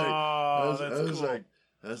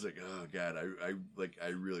 I was like, oh god, I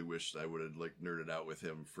really wished I would have nerded out with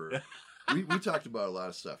him for. we talked about a lot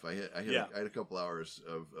of stuff. I had a couple hours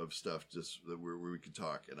of stuff just where we could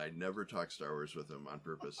talk, and I never talked Star Wars with him on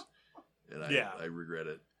purpose, and I regret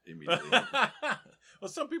it immediately. Well,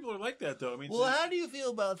 some people are like that, though. I mean, how do you feel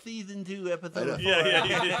about season 2, episode 4?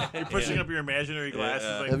 Yeah. You're pushing up your imaginary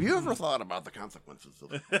glasses. Have you ever thought about the consequences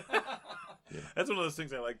of it? That's one of those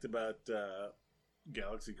things I liked about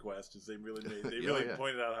Galaxy Quest is they really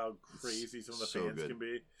pointed out how crazy some of the fans can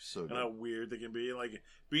be, and how weird they can be, and like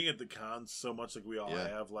being at the cons so much like we all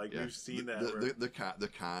have. Like we've seen the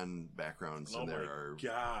con backgrounds in there are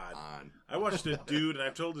on. I watched a dude, and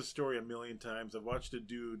I've told this story a million times. I watched a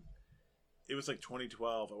dude. It was like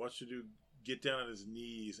 2012. I watched a dude get down on his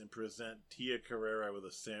knees and present Tia Carrera with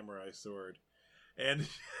a samurai sword, and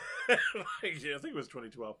I think it was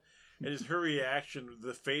 2012. And just her reaction,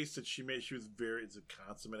 the face that she made, it's a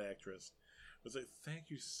consummate actress. I was like, thank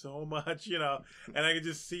you so much, And I could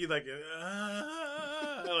just see like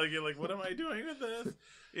what am I doing with this?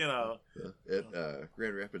 At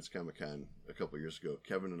Grand Rapids Comic Con a couple years ago,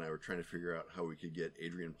 Kevin and I were trying to figure out how we could get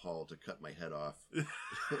Adrian Paul to cut my head off.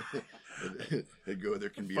 and go, there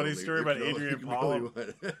can be funny story about Adrian Paul.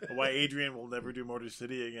 Why Adrian will never do Motor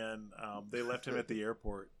City again. They left him at the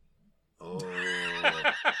airport. Oh,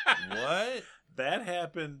 what? That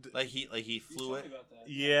happened. Like he flew it.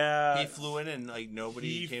 Yeah, he flew in and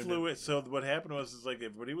nobody. He flew it. So what happened was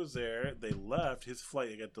everybody was there. They left. His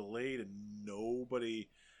flight got delayed, and nobody.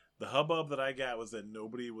 The hubbub that I got was that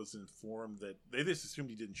nobody was informed that they just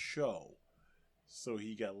assumed he didn't show, so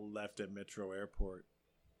he got left at Metro Airport,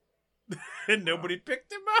 and nobody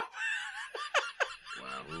picked him up.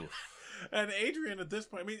 Wow. And Adrian, at this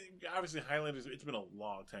point, I mean, obviously Highlanders, it's been a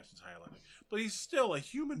long time since Highlander, but he's still a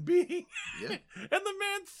human being. Yeah. And the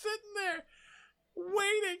man's sitting there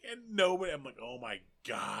waiting, and nobody, I'm like, oh my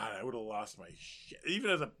God, I would have lost my shit.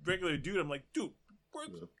 Even as a regular dude, I'm like, dude,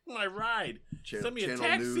 where's my ride? Send me a Channel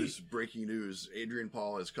taxi. News, breaking news. Adrian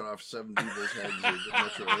Paul has cut off 7 people's heads at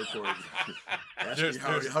Metro Airport.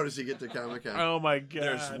 How does he get to Comic-Con? Oh my God.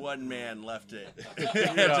 There's one man left at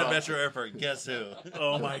the Metro Airport. Guess who?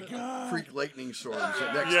 Oh my God. Freak lightning storms.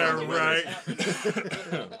 Next Yeah, on the right.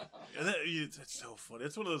 weather. It's so funny.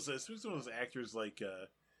 It's one of those actors like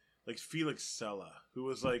Felix Sella, who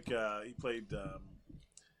was he played a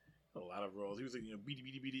lot of roles. He was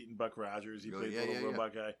Beady in Buck Rogers. He played the little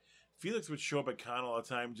robot guy. Felix would show up at con all the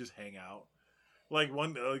time and just hang out. He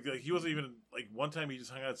wasn't even one time he just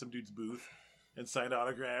hung out at some dude's booth and signed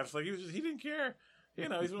autographs. He didn't care. He's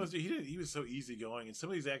one of those, he was so easygoing. And some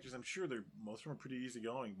of these actors, I'm sure most of them are pretty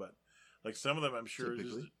easygoing, but some of them, I'm sure,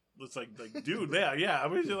 it's like dude, yeah. I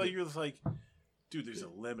mean, you're just like, dude, there's a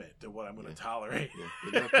limit to what I'm going to tolerate. Yeah.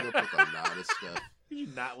 They're going to put up with a lot of stuff. Can you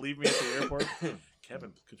not leave me at the airport?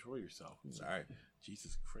 Kevin, control yourself. Sorry.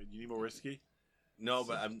 Jesus Christ. You need more whiskey? No,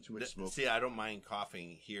 but I'm too much smoke. See, I don't mind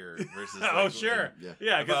coughing here versus. Oh, sure.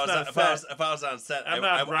 Yeah. If I was on set, I'm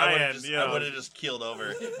not Brian. I would have just keeled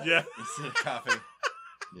over. Yeah. Instead of coughing.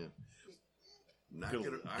 Yeah. I'm not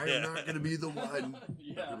gonna be the one.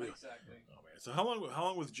 Yeah, exactly. Oh man. So how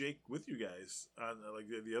long was Jake with you guys on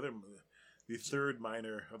the third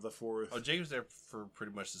minor of the fourth? Oh, Jake was there for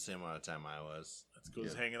pretty much the same amount of time I was. That's cool.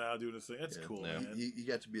 Just hanging out, doing this thing. That's cool, man. He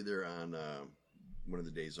got to be there on one of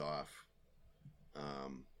the days off.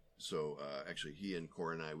 So actually, he and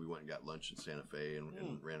Corin and I, we went and got lunch in Santa Fe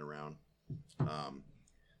and ran around.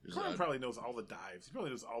 Corin probably knows all the dives. He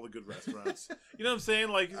probably knows all the good restaurants. You know what I'm saying?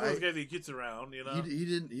 He's one of those guys that gets around. He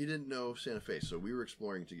didn't know Santa Fe, so we were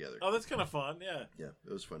exploring together. Oh, that's kind of fun. Yeah. Yeah,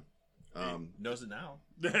 it was fun. He knows it now.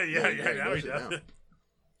 yeah. Now he does.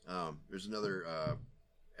 There's another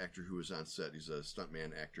actor who was on set. He's a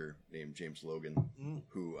stuntman actor named James Logan,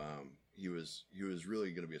 who he was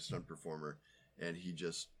really going to be a stunt performer, and he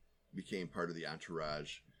just became part of the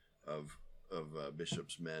entourage of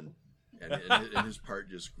Bishop's men, and his part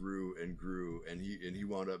just grew and grew, and he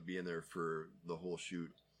wound up being there for the whole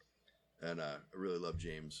shoot, and I really love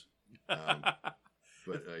James, but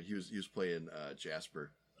he was playing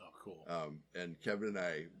Jasper. Oh, cool. And Kevin and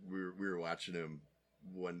I we were watching him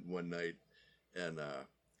one night, and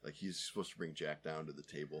he's supposed to bring Jack down to the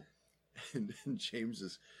table, and James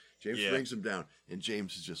James brings him down, and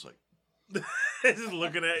James is just like, he's just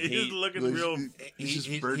looking at. He's looking real. He's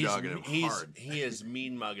just bird dogging him hard. He is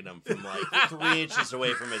mean mugging him from like 3 inches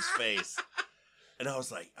away from his face. And I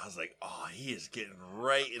was like, oh, he is getting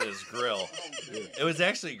right in his grill. It was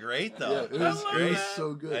actually great, though. Yeah, it was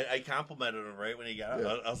so good. I complimented him right when he got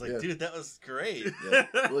out. I was like, dude, that was great. Yeah.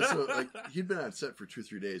 Well, so like he'd been on set for 2 or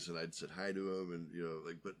 3 days, and I'd said hi to him,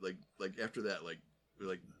 and but after that, like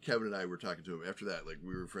Kevin and I were talking to him. After that, like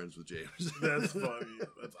we were friends with James. That's funny.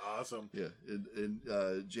 That's awesome. Yeah, and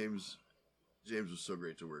James was so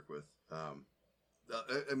great to work with.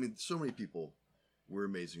 I mean, so many people were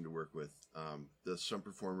amazing to work with. The stunt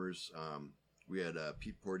performers, we had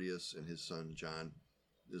Pete Porteous and his son John.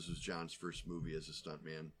 This was John's first movie as a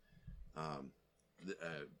stuntman.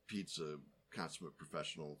 Pete's a consummate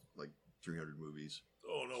professional, like 300 movies.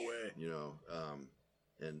 Oh, no way.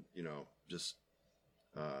 And just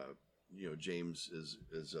James is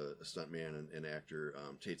a stuntman and actor.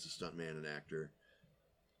 Tate's a stuntman and actor.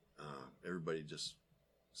 Everybody just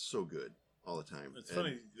so good all the time. It's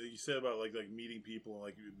funny that you said about like meeting people and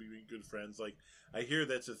like being good friends. Like I hear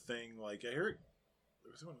that's a thing. Like I heard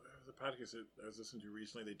there was a podcast that I was listening to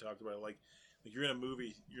recently. They talked about it, like you're in a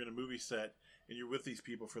movie set and you're with these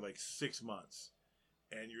people for like 6 months.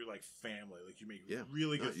 And you're like family, like you make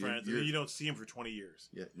really good friends, and then you don't see them for 20 years.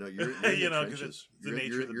 Yeah, no, you're in the trenches. It's the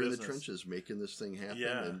nature of the business. You're in the trenches making this thing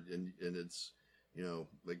happen, and it's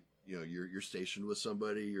you're stationed with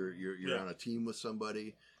somebody, you're on a team with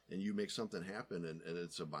somebody, and you make something happen, and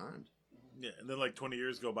it's a bond. Yeah, and then like 20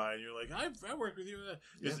 years go by, and you're like, I worked with you.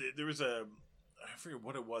 There was I forget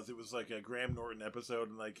what it was. It was like a Graham Norton episode,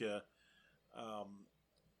 and like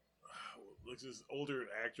this older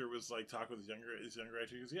actor was like talking with his younger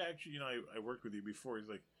actor. He goes, "Yeah, actually, I worked with you before." He's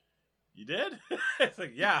like, "You did?" It's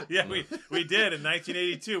like, "Yeah, we did in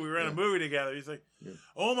 1982. We were in a movie together." He's like,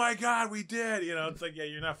 "Oh my God, we did!" It's like, yeah,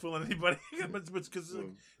 you're not fooling anybody, but it's because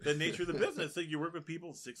the nature of the business. Like you work with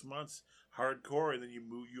people 6 months, hardcore, and then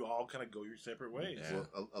you all kind of go your separate ways. Yeah.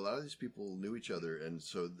 Well, a lot of these people knew each other, and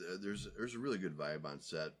so there's a really good vibe on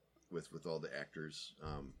set with all the actors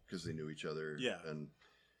because they knew each other. Yeah, and.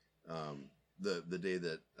 The day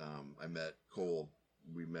that I met Cole,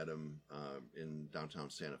 we met him in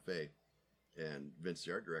downtown Santa Fe, and Vince,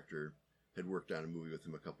 the art director, had worked on a movie with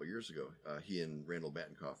him a couple of years ago. He and Randall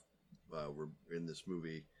Battenkoff were in this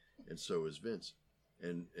movie, and so was Vince.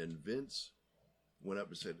 And Vince went up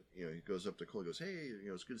and said, he goes up to Cole and goes, "Hey,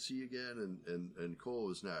 it's good to see you again." And Cole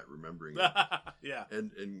was not remembering it. Yeah.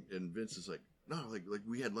 And Vince is like, "No, like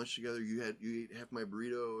we had lunch together. You ate half my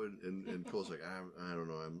burrito," and Cole's like, I don't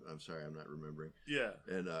know. I'm sorry, I'm not remembering. Yeah.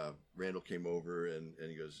 And Randall came over and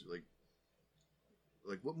he goes like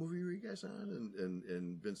what movie were you guys on?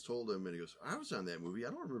 And Vince told him, and he goes, "I was on that movie. I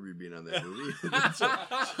don't remember you being on that movie."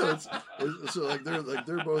 so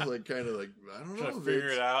they're both like kind of like, I don't know, trying to figure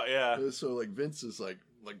it out. Yeah. So like Vince is like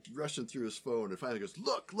rushing through his phone and finally goes,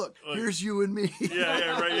 look, here's you and me.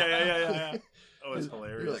 Yeah, right. Yeah. Oh, it's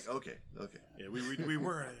hilarious. You're like, okay. Yeah, we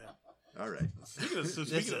were. All right. This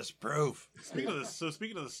is proof. Speaking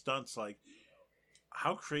of the stunts, like,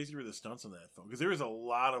 how crazy were the stunts on that film? Because there was a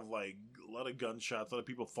lot of gunshots, a lot of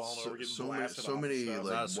people falling over, getting blasted. So many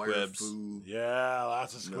like wire foo. Yeah,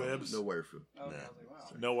 lots of squibs. No wire foo. Oh, no.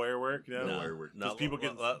 wow. No wire work. No wire work. No, people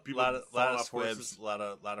getting lot of squibs, a lot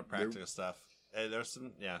of practical stuff. There was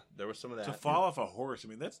some of that. To fall off a horse, I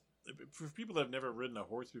mean, that's for people that have never ridden a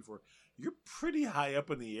horse before. You're pretty high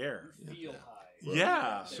up in the air. You feel high. Well,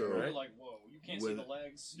 yeah. So you're like, whoa, you can't see the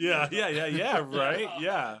legs. Yeah, right,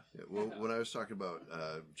 yeah. Well, when I was talking about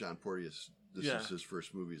John Porteous, this is his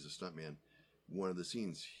first movie as a stuntman. One of the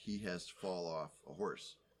scenes, he has to fall off a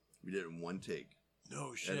horse. We did it in one take.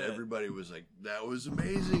 No shit. And everybody was like, "That was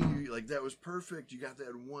amazing! That was perfect! You got that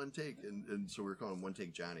in one take." And so we were calling him One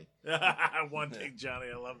Take Johnny. One Take Johnny,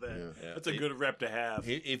 I love that. Yeah. That's a good rep to have.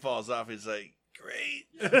 He falls off. He's like, "Great,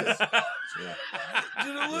 Yeah.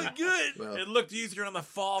 Did it look good? Well, it looked easier on the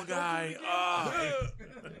fall guy."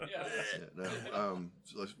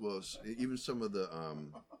 Well, even some of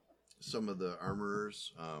the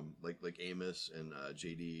armorers, like Amos and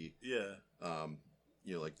JD. Yeah.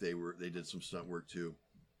 Like they did some stunt work too.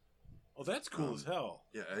 Oh, that's cool as hell.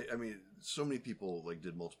 Yeah, I mean, so many people like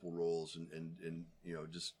did multiple roles and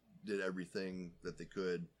just did everything that they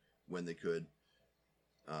could when they could.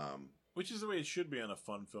 Which is the way it should be on a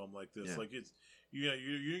fun film like this. Yeah. Like it's you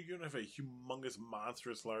don't have a humongous,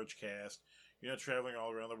 monstrous, large cast. You're not traveling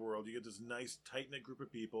all around the world. You get this nice, tight knit group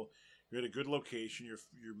of people. You're at a good location.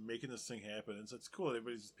 You're making this thing happen. And so it's cool.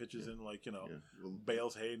 Everybody just pitches in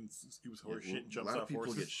bales hay and scoops horse shit and jumps off horses. A lot of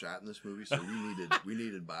people get shot in this movie, so we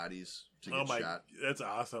needed bodies to get shot. That's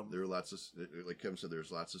awesome. There were lots of, like Kevin said,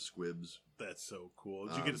 there's lots of squibs. That's so cool.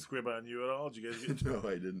 Did you get a squib on you at all? Did you guys get... No,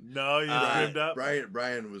 I didn't. No, you squibbed up?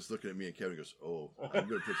 Brian was looking at me and Kevin goes, "Oh, I'm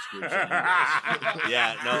going to put squibs on you guys."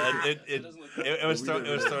 Yeah, no, it was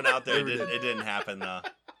thrown out there. It didn't happen, though.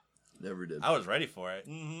 Never did. I was ready for it.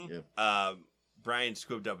 Mm-hmm. Yeah. Brian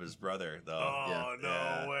squibbed up his brother, though. Oh,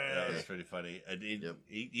 no way. That was pretty funny. And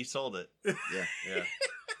he sold it. Yeah. Yeah.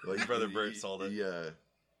 Well, his brother Bert sold it. He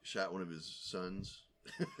shot one of his sons.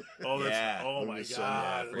 Oh, my God.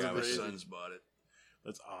 One of his sons bought it.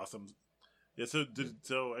 That's awesome. Yeah, so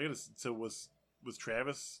was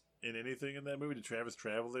Travis in anything in that movie? Did Travis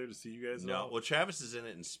travel there to see you guys? No, well, Travis is in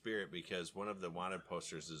it in spirit because one of the wanted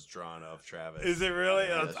posters is drawn of Travis. Is it really?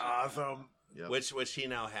 Oh, that's awesome. Yep. Which he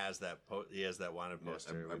now has that he has that wanted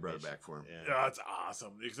poster. I brought it back for him. Yeah, that's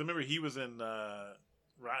awesome. Because I remember he was in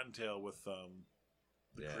Rotten Tail with the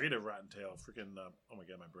creator of Rotten Tail. Freaking oh my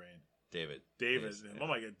God, my brain. David. Yes, oh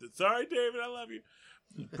my God. Sorry, David. I love you.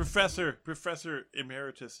 Professor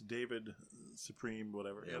Emeritus David Supreme,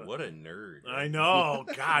 whatever. Yeah, what a nerd. I know.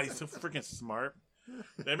 God, he's so freaking smart.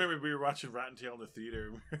 I remember we were watching Rotten Tail in the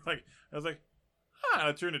theater. I was like, and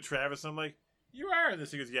I turned to Travis. I'm like, you are in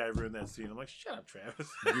this. He goes, yeah, I ruined that scene. I'm like, shut up, Travis.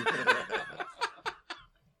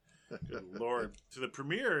 Good Lord. So the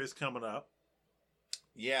premiere is coming up.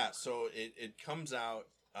 Yeah, so it comes out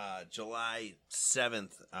July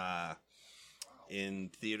 7th in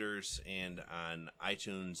theaters and on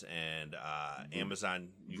iTunes and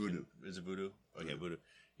Amazon. Vudu. Is it Vudu? Okay, Vudu.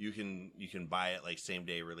 You can buy it like same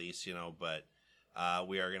day release, but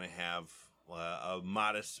we are going to have a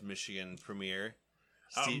modest Michigan premiere.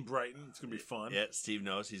 Out in Brighton. It's going to be fun. Yeah, Steve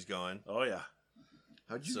knows he's going. Oh, yeah.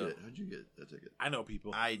 How'd you get that ticket? I know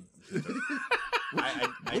people. What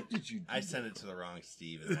did you do? I sent it to the wrong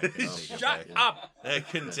Steve. And I couldn't take Shut it back. up! I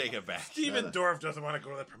couldn't take it back. Steven Dorff doesn't want to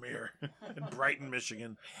go to the premiere in Brighton,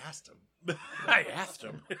 Michigan. I asked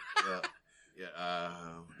him.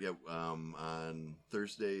 On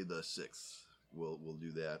Thursday the 6th, we'll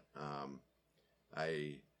do that.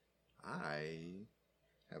 I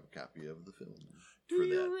have a copy of the film. Do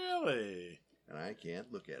you really? And I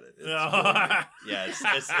can't look at it. Yeah,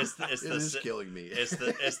 it is killing me.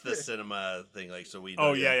 It's the cinema thing. Like, so we.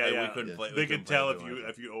 Oh yeah. We couldn't play. They could tell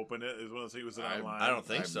if you open it. Is one of those things online. I don't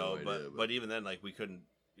think so. No idea, but even then, like, we couldn't.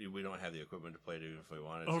 We don't have the equipment to play it even if we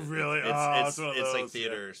wanted to. Oh really? It's like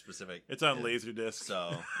theater specific. It's on Laserdisc.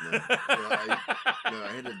 So I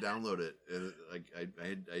had to download it, and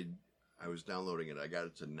I was downloading it. I got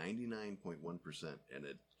it to 99.1%, and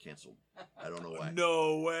it canceled. I don't know why.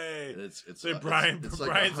 No way. And it's Brian's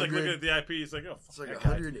like looking at the IP. He's like, oh, it's like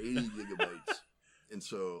 180 gigabytes. And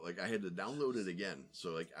so, like, I had to download it again.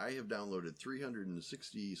 So, like, I have downloaded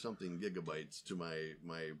 360 something gigabytes to my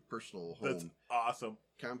personal home. That's awesome.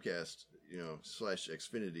 Comcast, /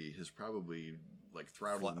 Xfinity has probably like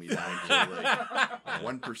throttled me down to like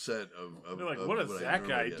 1% of. You're like, of what is that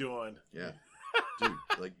guy doing? Yeah. Dude,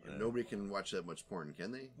 like, nobody can watch that much porn,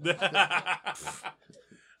 can they?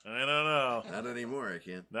 I don't know. Not anymore, I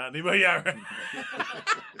can't. Not anymore, yeah. Right.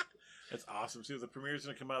 That's awesome. See, the premiere's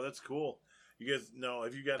going to come out. That's cool. You guys know,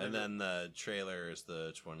 have you gotten... And then the trailer is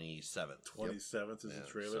the 27th. 27th is the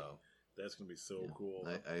trailer? So. That's going to be so cool.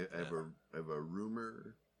 I have a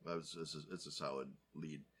rumor, it's a solid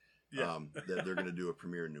lead, that they're going to do a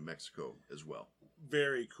premiere in New Mexico as well.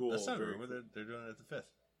 Very cool. That's not a rumor. They're doing it at the 5th.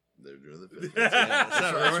 They're doing the 5th.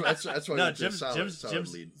 That's why it's a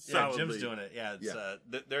solid lead. Jim's doing it. Yeah,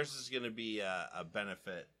 theirs is going to be a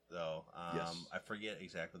benefit, though. Yes. I forget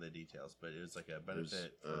exactly the details, but it was like a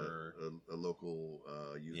benefit for a local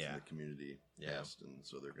youth in the community cast, and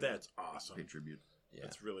so they're going That's awesome. Pay tribute. Yeah.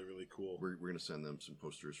 That's really, really cool. We're going to send them some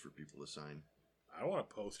posters for people to sign. I want a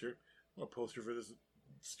poster. I want a poster for this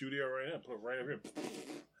studio right now. Put it right over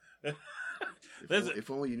here. If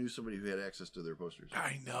only you knew somebody who had access to their posters.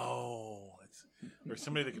 I know. Or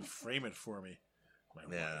somebody that can frame it for me.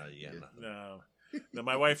 No,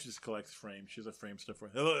 my wife just collects frames. She has a frame stuff for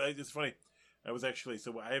me. It's funny. I was actually,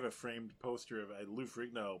 I have a framed poster of Lou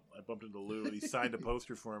Ferrigno. I bumped into Lou and he signed a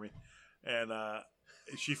poster for me. And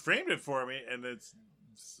she framed it for me, and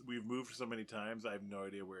we've moved so many times, I have no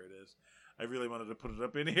idea where it is. I really wanted to put it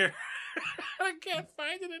up in here. I can't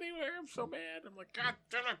find it anywhere. I'm so mad. I'm like, God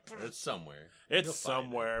damn it. It's somewhere. It's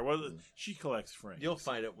somewhere. Well, she collects frames. You'll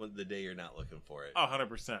find it the day you're not looking for it. Oh,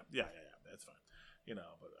 100%. Yeah. That's fine.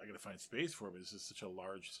 But I got to find space for it. This is such a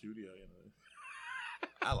large studio.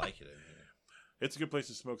 I like it in here. It's a good place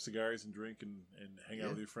to smoke cigars and drink and hang out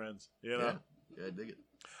with your friends. Yeah, I dig it.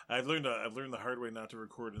 I've learned the hard way not to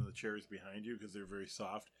record in the chairs behind you because they're very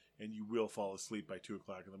soft. and you will fall asleep by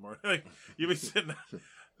 2:00 in the morning. Like you'll be sitting.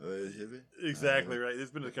 Exactly right.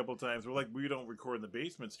 There's been a couple of times where we don't record in the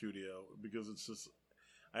basement studio because it's just.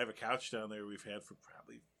 I have a couch down there we've had for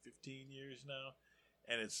probably 15 years now,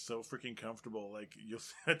 and it's so freaking comfortable. Like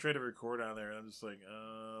I try to record on there, and I'm just like,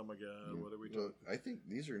 oh my god, what are we doing? I think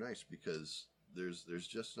these are nice because there's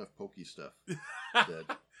just enough pokey stuff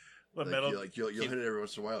that metal, you'll hit it every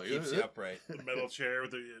once in a while. Keeps you upright. The metal chair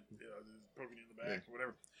with the poking you in the back or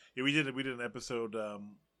whatever. Yeah, we did an episode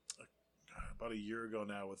about a year ago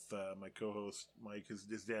now with my co-host Mike,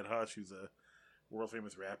 his dad Hush, who's a world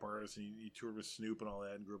famous rap artist, and he toured with Snoop and all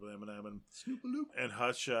that, and grew up with Eminem and Snoop-a-loop. And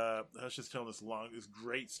Hush is telling this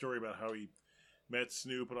great story about how he met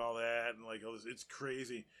Snoop and all that, and like all this. It's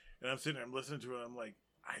crazy. And I'm sitting there, I'm listening to it, and I'm like,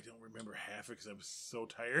 I don't remember half it because I'm so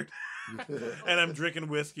tired, and I'm drinking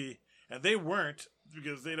whiskey, and they weren't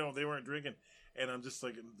because they weren't drinking, and I'm just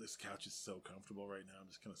like, this couch is so comfortable right now. I'm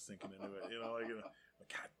just kind of sinking into it, like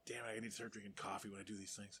God damn it, I need to start drinking coffee when I do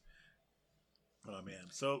these things. Oh man!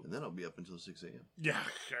 So and then I'll be up until 6 a.m. Yeah,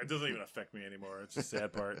 it doesn't even affect me anymore. It's the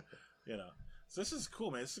sad part, So this is cool,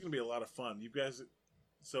 man. This is gonna be a lot of fun. You guys,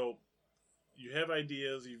 so you have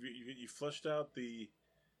ideas. You fleshed out the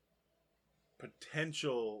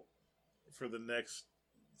potential for the next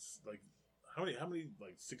how many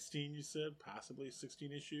 16? You said possibly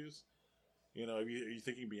 16 issues. Are you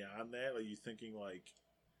thinking beyond that? Are you thinking like?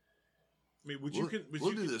 I mean,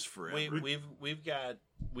 we'll do this forever. We've got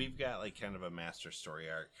like kind of a master story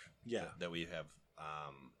arc. Yeah. That we have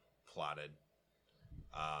plotted.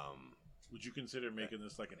 Would you consider making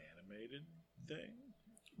this like an animated thing?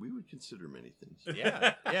 We would consider many things.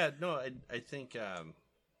 Yeah. No, I think.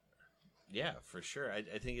 Yeah, for sure.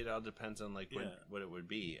 I think it all depends on what it would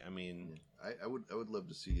be. I mean, I would love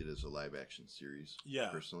to see it as a live action series. Yeah,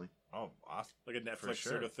 personally. Oh, awesome! Like a Netflix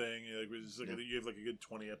sort of thing. You have like a good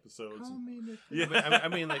 20 episodes. Yeah, I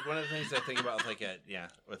mean, like one of the things I think about,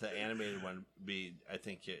 with the animated one, I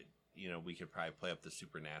think it. We could probably play up the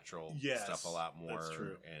supernatural stuff a lot more. That's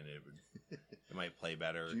true. And it might play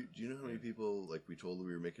better. Do you know how many people we told them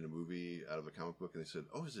we were making a movie out of a comic book and they said,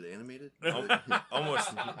 "Oh, is it animated?"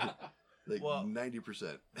 Almost.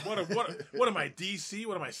 90%. What am I, DC?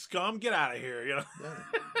 What am I, Scum? Get out of here! Yeah.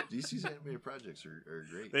 DC's animated projects are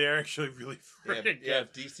great. They are actually really freaking good.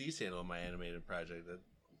 If DC's handling my animated project,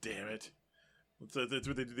 damn it. So that's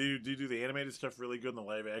what they do the animated stuff really good and the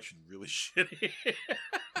live action really shitty.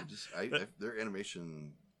 Their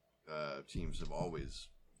animation teams have always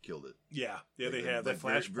killed it. Yeah, they have. That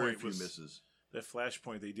Flashpoint very few misses. That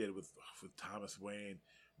Flashpoint they did with Thomas Wayne.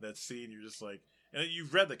 That scene, you're just like, and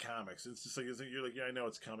you've read the comics. It's just you're like, yeah, I know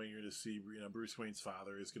it's coming. You're going to see, Bruce Wayne's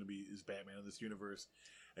father is going to be Batman in this universe,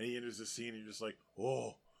 and he enters the scene, and you're just like,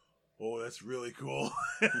 oh, that's really cool.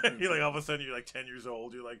 You're like, all of a sudden, you're like 10 years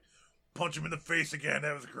old. You're like, punch him in the face again.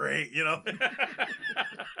 That was great,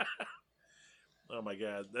 Oh my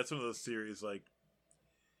god, that's one of those series like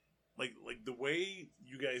the way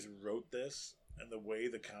you guys wrote this and the way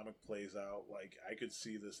the comic plays out. Like, I could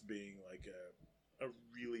see this being like a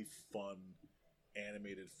really fun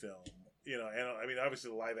animated film, and I mean,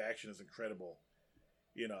 obviously the live action is incredible,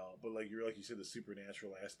 but like you said, the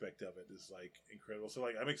supernatural aspect of it is like incredible. So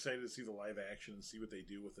like, I'm excited to see the live action and see what they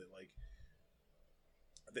do with it. Like,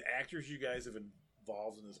 the actors you guys have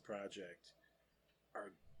involved in this project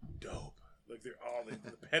are dope. Like, they're all the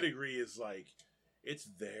pedigree is like, it's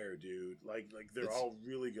there, dude. Like they're all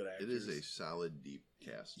really good actors. It is a solid, deep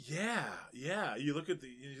cast. Yeah. You look at the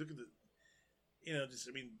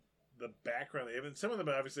the background. Some of them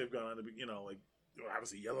obviously have gone on to be,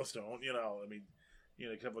 obviously Yellowstone. I mean,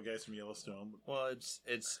 a couple of guys from Yellowstone. Well,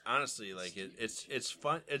 it's honestly like it's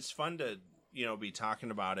fun. It's fun to be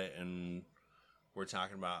talking about it, and we're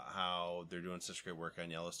talking about how they're doing such great work on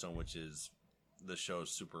Yellowstone, which is the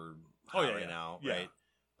show's super hot right now, right?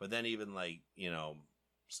 But then even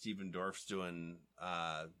Stephen Dorff's doing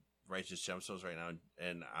Righteous Gemstones right now,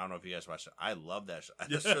 and I don't know if you guys watched it. I love that show.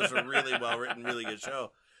 That show's a really well written, really good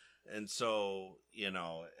show. And so,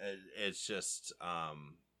 it's just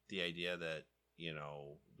the idea that,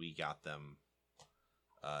 we got them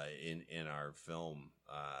in our film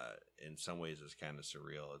in some ways is kind of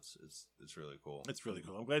surreal. It's really cool. It's really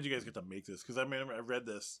cool. I'm glad you guys get to make this, because I read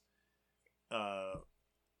this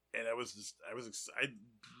and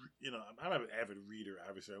I'm an avid reader.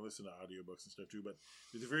 Obviously, I listen to audiobooks and stuff too, but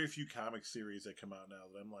there's a very few comic series that come out now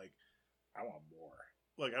that I'm like, I want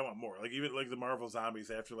more. Like, even like the Marvel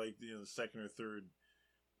Zombies, after the second or third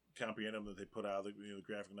compendium that they put out, the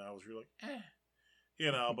graphic novels, you're like,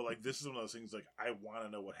 You know, but like this is one of those things. Like I want to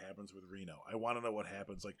know what happens with Reno. I want to know what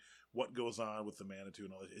happens. Like what goes on with the Manitou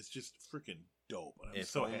and all this. It's just freaking dope. And I'm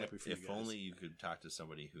so happy for you guys. If only you could talk to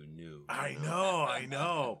somebody who knew. I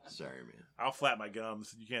know. Sorry, man. I'll flap my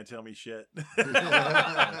gums. You can't tell me shit.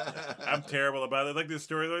 I'm terrible about it. Like this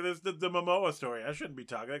story, like this, the Momoa story. I shouldn't be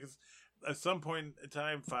talking because at some point in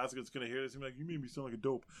time, Fosgut's going to hear this and be like, you made me sound like a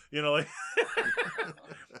dope. You know, like,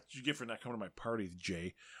 what you get for not coming to my parties,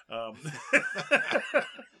 Jay?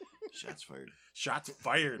 Shots fired. Shots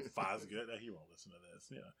fired, Fosgut. He won't listen to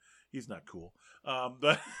this. Yeah, he's not cool.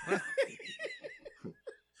 But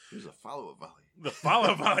There's a follow-up volley. The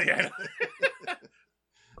follow-up volley. I know.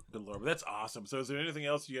 Good Lord. But that's awesome. So is there anything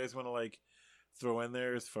else you guys want to, like, throw in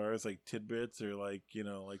there as far as, like, tidbits or, like, you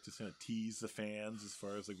know, like, just kind of tease the fans as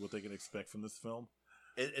far as, like, what they can expect from this film?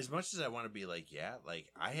 As much as I want to be like, yeah, like,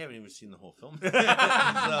 I haven't even seen the whole film.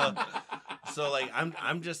 So like,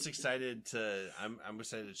 I'm just excited I'm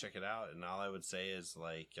excited to check it out. And all I would say is,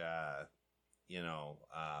 like, you know,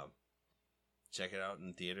 check it out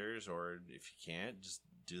in theaters, or if you can't, just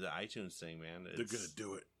do the iTunes thing, man. They're going to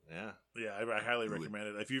do it. Yeah. Yeah, I highly recommend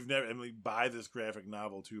it. If you've never, I mean, buy this graphic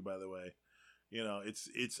novel too, by the way. You know, it's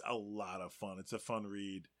a lot of fun. It's a fun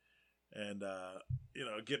read. And, you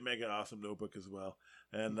know, get Mega Awesome Notebook as well.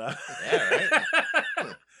 And, yeah,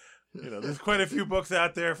 right. You know, there's quite a few books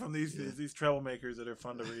out there from these troublemakers that are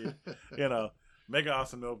fun to read. You know, Mega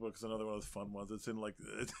Awesome Notebook is another one of those fun ones. It's in like,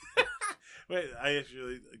 wait, I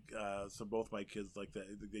actually, so both my kids like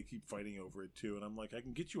that. They keep fighting over it too. And I'm like, I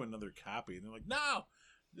can get you another copy. And they're like, no,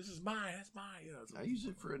 this is mine. That's mine. You know, I use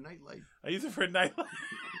it for a nightlight. It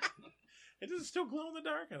does it still glow in the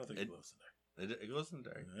dark? I don't think it glows in the dark. It glows in the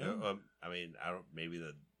dark. Yeah. I mean, I don't. Maybe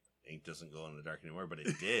the ink doesn't glow in the dark anymore, but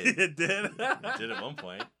it did. It did. It did at one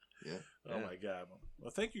point. Yeah. Oh my God.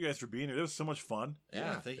 Well, thank you guys for being here. It was so much fun.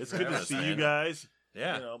 Yeah. Thank you. It's good to see you guys.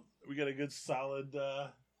 Yeah. You know, we got a good solid,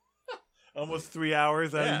 almost 3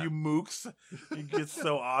 hours out of you mooks. You get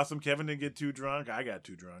so awesome. Kevin didn't get too drunk. I got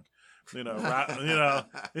too drunk. You know, I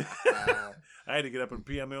had to get up and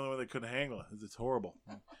pee. I'm the only one that couldn't handle it. It's horrible.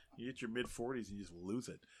 You hit your mid-40s and you just lose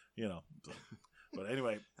it. You know. So, but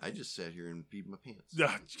anyway, I just sat here and peed my pants. Oh,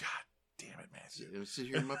 God damn it, man! Sit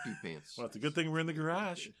here in my pee pants. Well, it's a good thing we're in the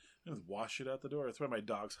garage. Just wash it out the door. That's why my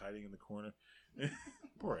dog's hiding in the corner.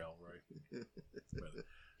 Poor Elroy.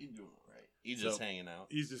 He's doing all right. He's just hanging out.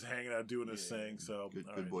 He's just hanging out doing his thing. So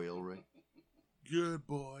good boy, Elroy. Good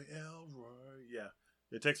boy, Elroy. Yeah.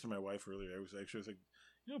 I texted my wife earlier. I was like,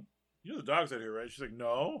 you know the dog's out here, right? She's like,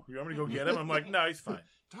 no. You want me to go get him? I'm like, no, he's fine.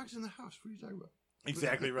 Dog's in the house. What are you talking about?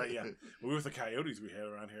 Exactly right, yeah. Well, with the coyotes we had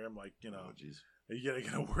around here, I'm like, you know, oh, jeez. You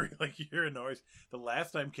gotta worry, like, you hear a noise. The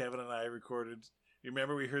last time Kevin and I recorded, you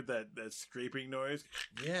remember we heard that scraping noise?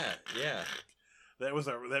 Yeah.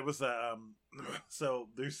 So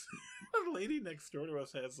there's a lady next door to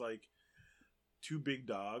us has, like, 2 big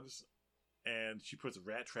dogs, and she puts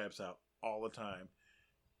rat traps out all the time.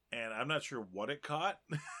 And I'm not sure what it caught,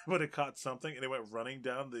 but it caught something, and it went running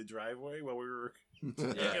down the driveway while we were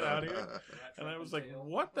hanging out here. And I was like,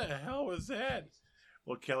 what the hell was that?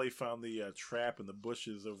 Well, Kelly found the trap in the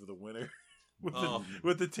bushes over the winter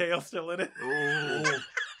with the tail still in it. Oh,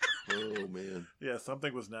 man. Yeah,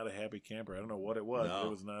 something was not a happy camper. I don't know what it was, but it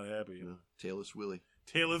was not happy. You know? Tailless Willie.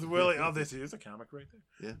 Tailless Willie. Oh, here's a comic right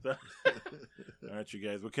there. Yeah. So, all right, you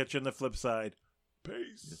guys. We'll catch you on the flip side.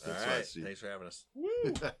 Peace. All right. Thanks for having us.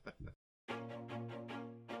 Woo.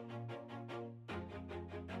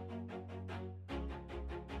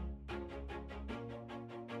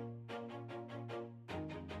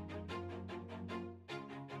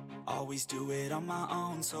 Always do it on my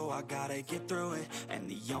own, so I gotta get through it. And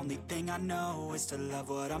the only thing I know is to love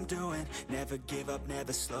what I'm doing. Never give up,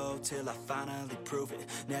 never slow, till I finally prove it.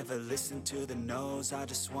 Never listen to the no's, I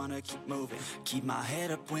just wanna keep moving. Keep my head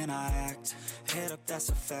up when I act, head up, that's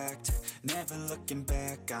a fact. Never looking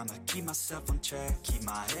back, I'ma keep myself on track. Keep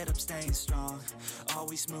my head up, staying strong,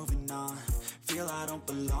 always moving on. Feel I don't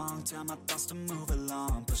belong, tell my thoughts to move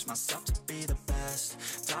along. Push myself to be the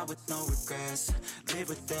best, die with no regrets. Live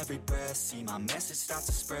with every breath, see my message start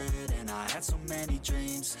to spread. And I had so many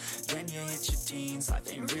dreams, then you hit your teens.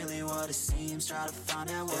 Life ain't really what it seems, try to find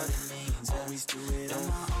out what it means. Always do it on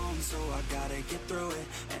my own, so I gotta get through it.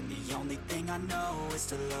 And the only thing I know is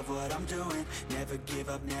to love what I'm doing. Never give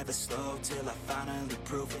up, never slow, till I finally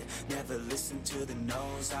prove it. Never listen to the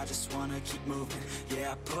no's, I just wanna keep moving.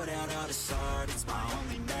 Yeah, I put out all this art, it's my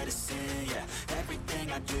only medicine. Yeah, everything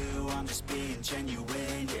I do, I'm just being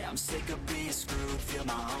genuine. Yeah, I'm sick of being screwed, feel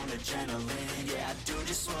my own adrenaline. Yeah, I do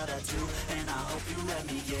just what I do, and I hope you let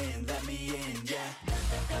me in, yeah.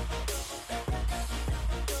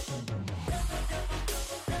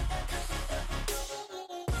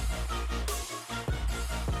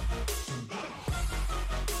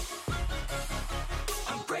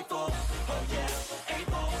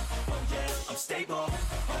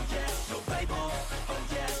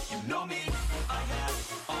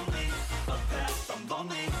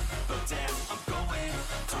 lonely, but damn, I'm going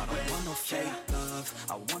to I don't want no fake love,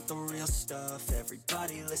 I want the real stuff.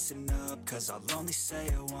 Everybody listen up, cause I'll only say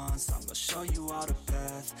it once. I'm gonna show you all the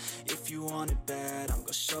path. If you want it bad, I'm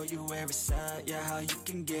gonna show you where it's at. Yeah, how you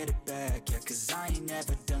can get it back. Yeah, cause I ain't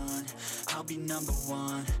never done, I'll be number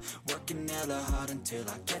one. Working hella hard until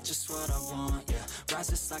I get just what I want. Yeah,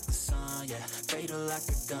 rises like the sun, yeah, fatal like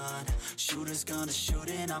a gun. Shooters gonna shoot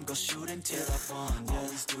and I'm gonna shoot until I won. Yeah,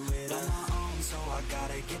 always do it on my own, so I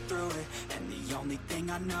gotta get through it. And the only thing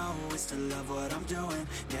I know is to love what I'm doing.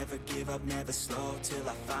 Never give up, never slow, till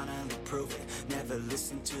I finally prove it. Never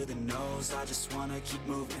listen to the no's, I just wanna keep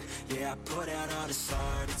moving. Yeah, I put out all this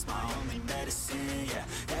art, it's my only medicine. Yeah,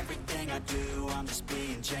 everything I do, I'm just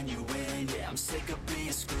being genuine. Yeah, I'm sick of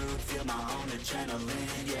being screwed, feel my own adrenaline.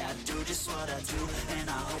 Yeah, I do just what I do, and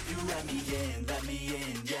I hope you let me in,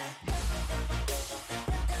 yeah.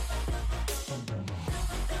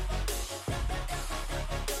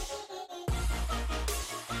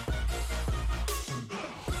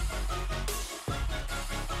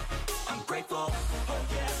 I'm grateful, oh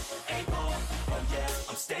yeah, able, oh yeah,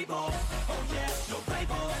 I'm stable.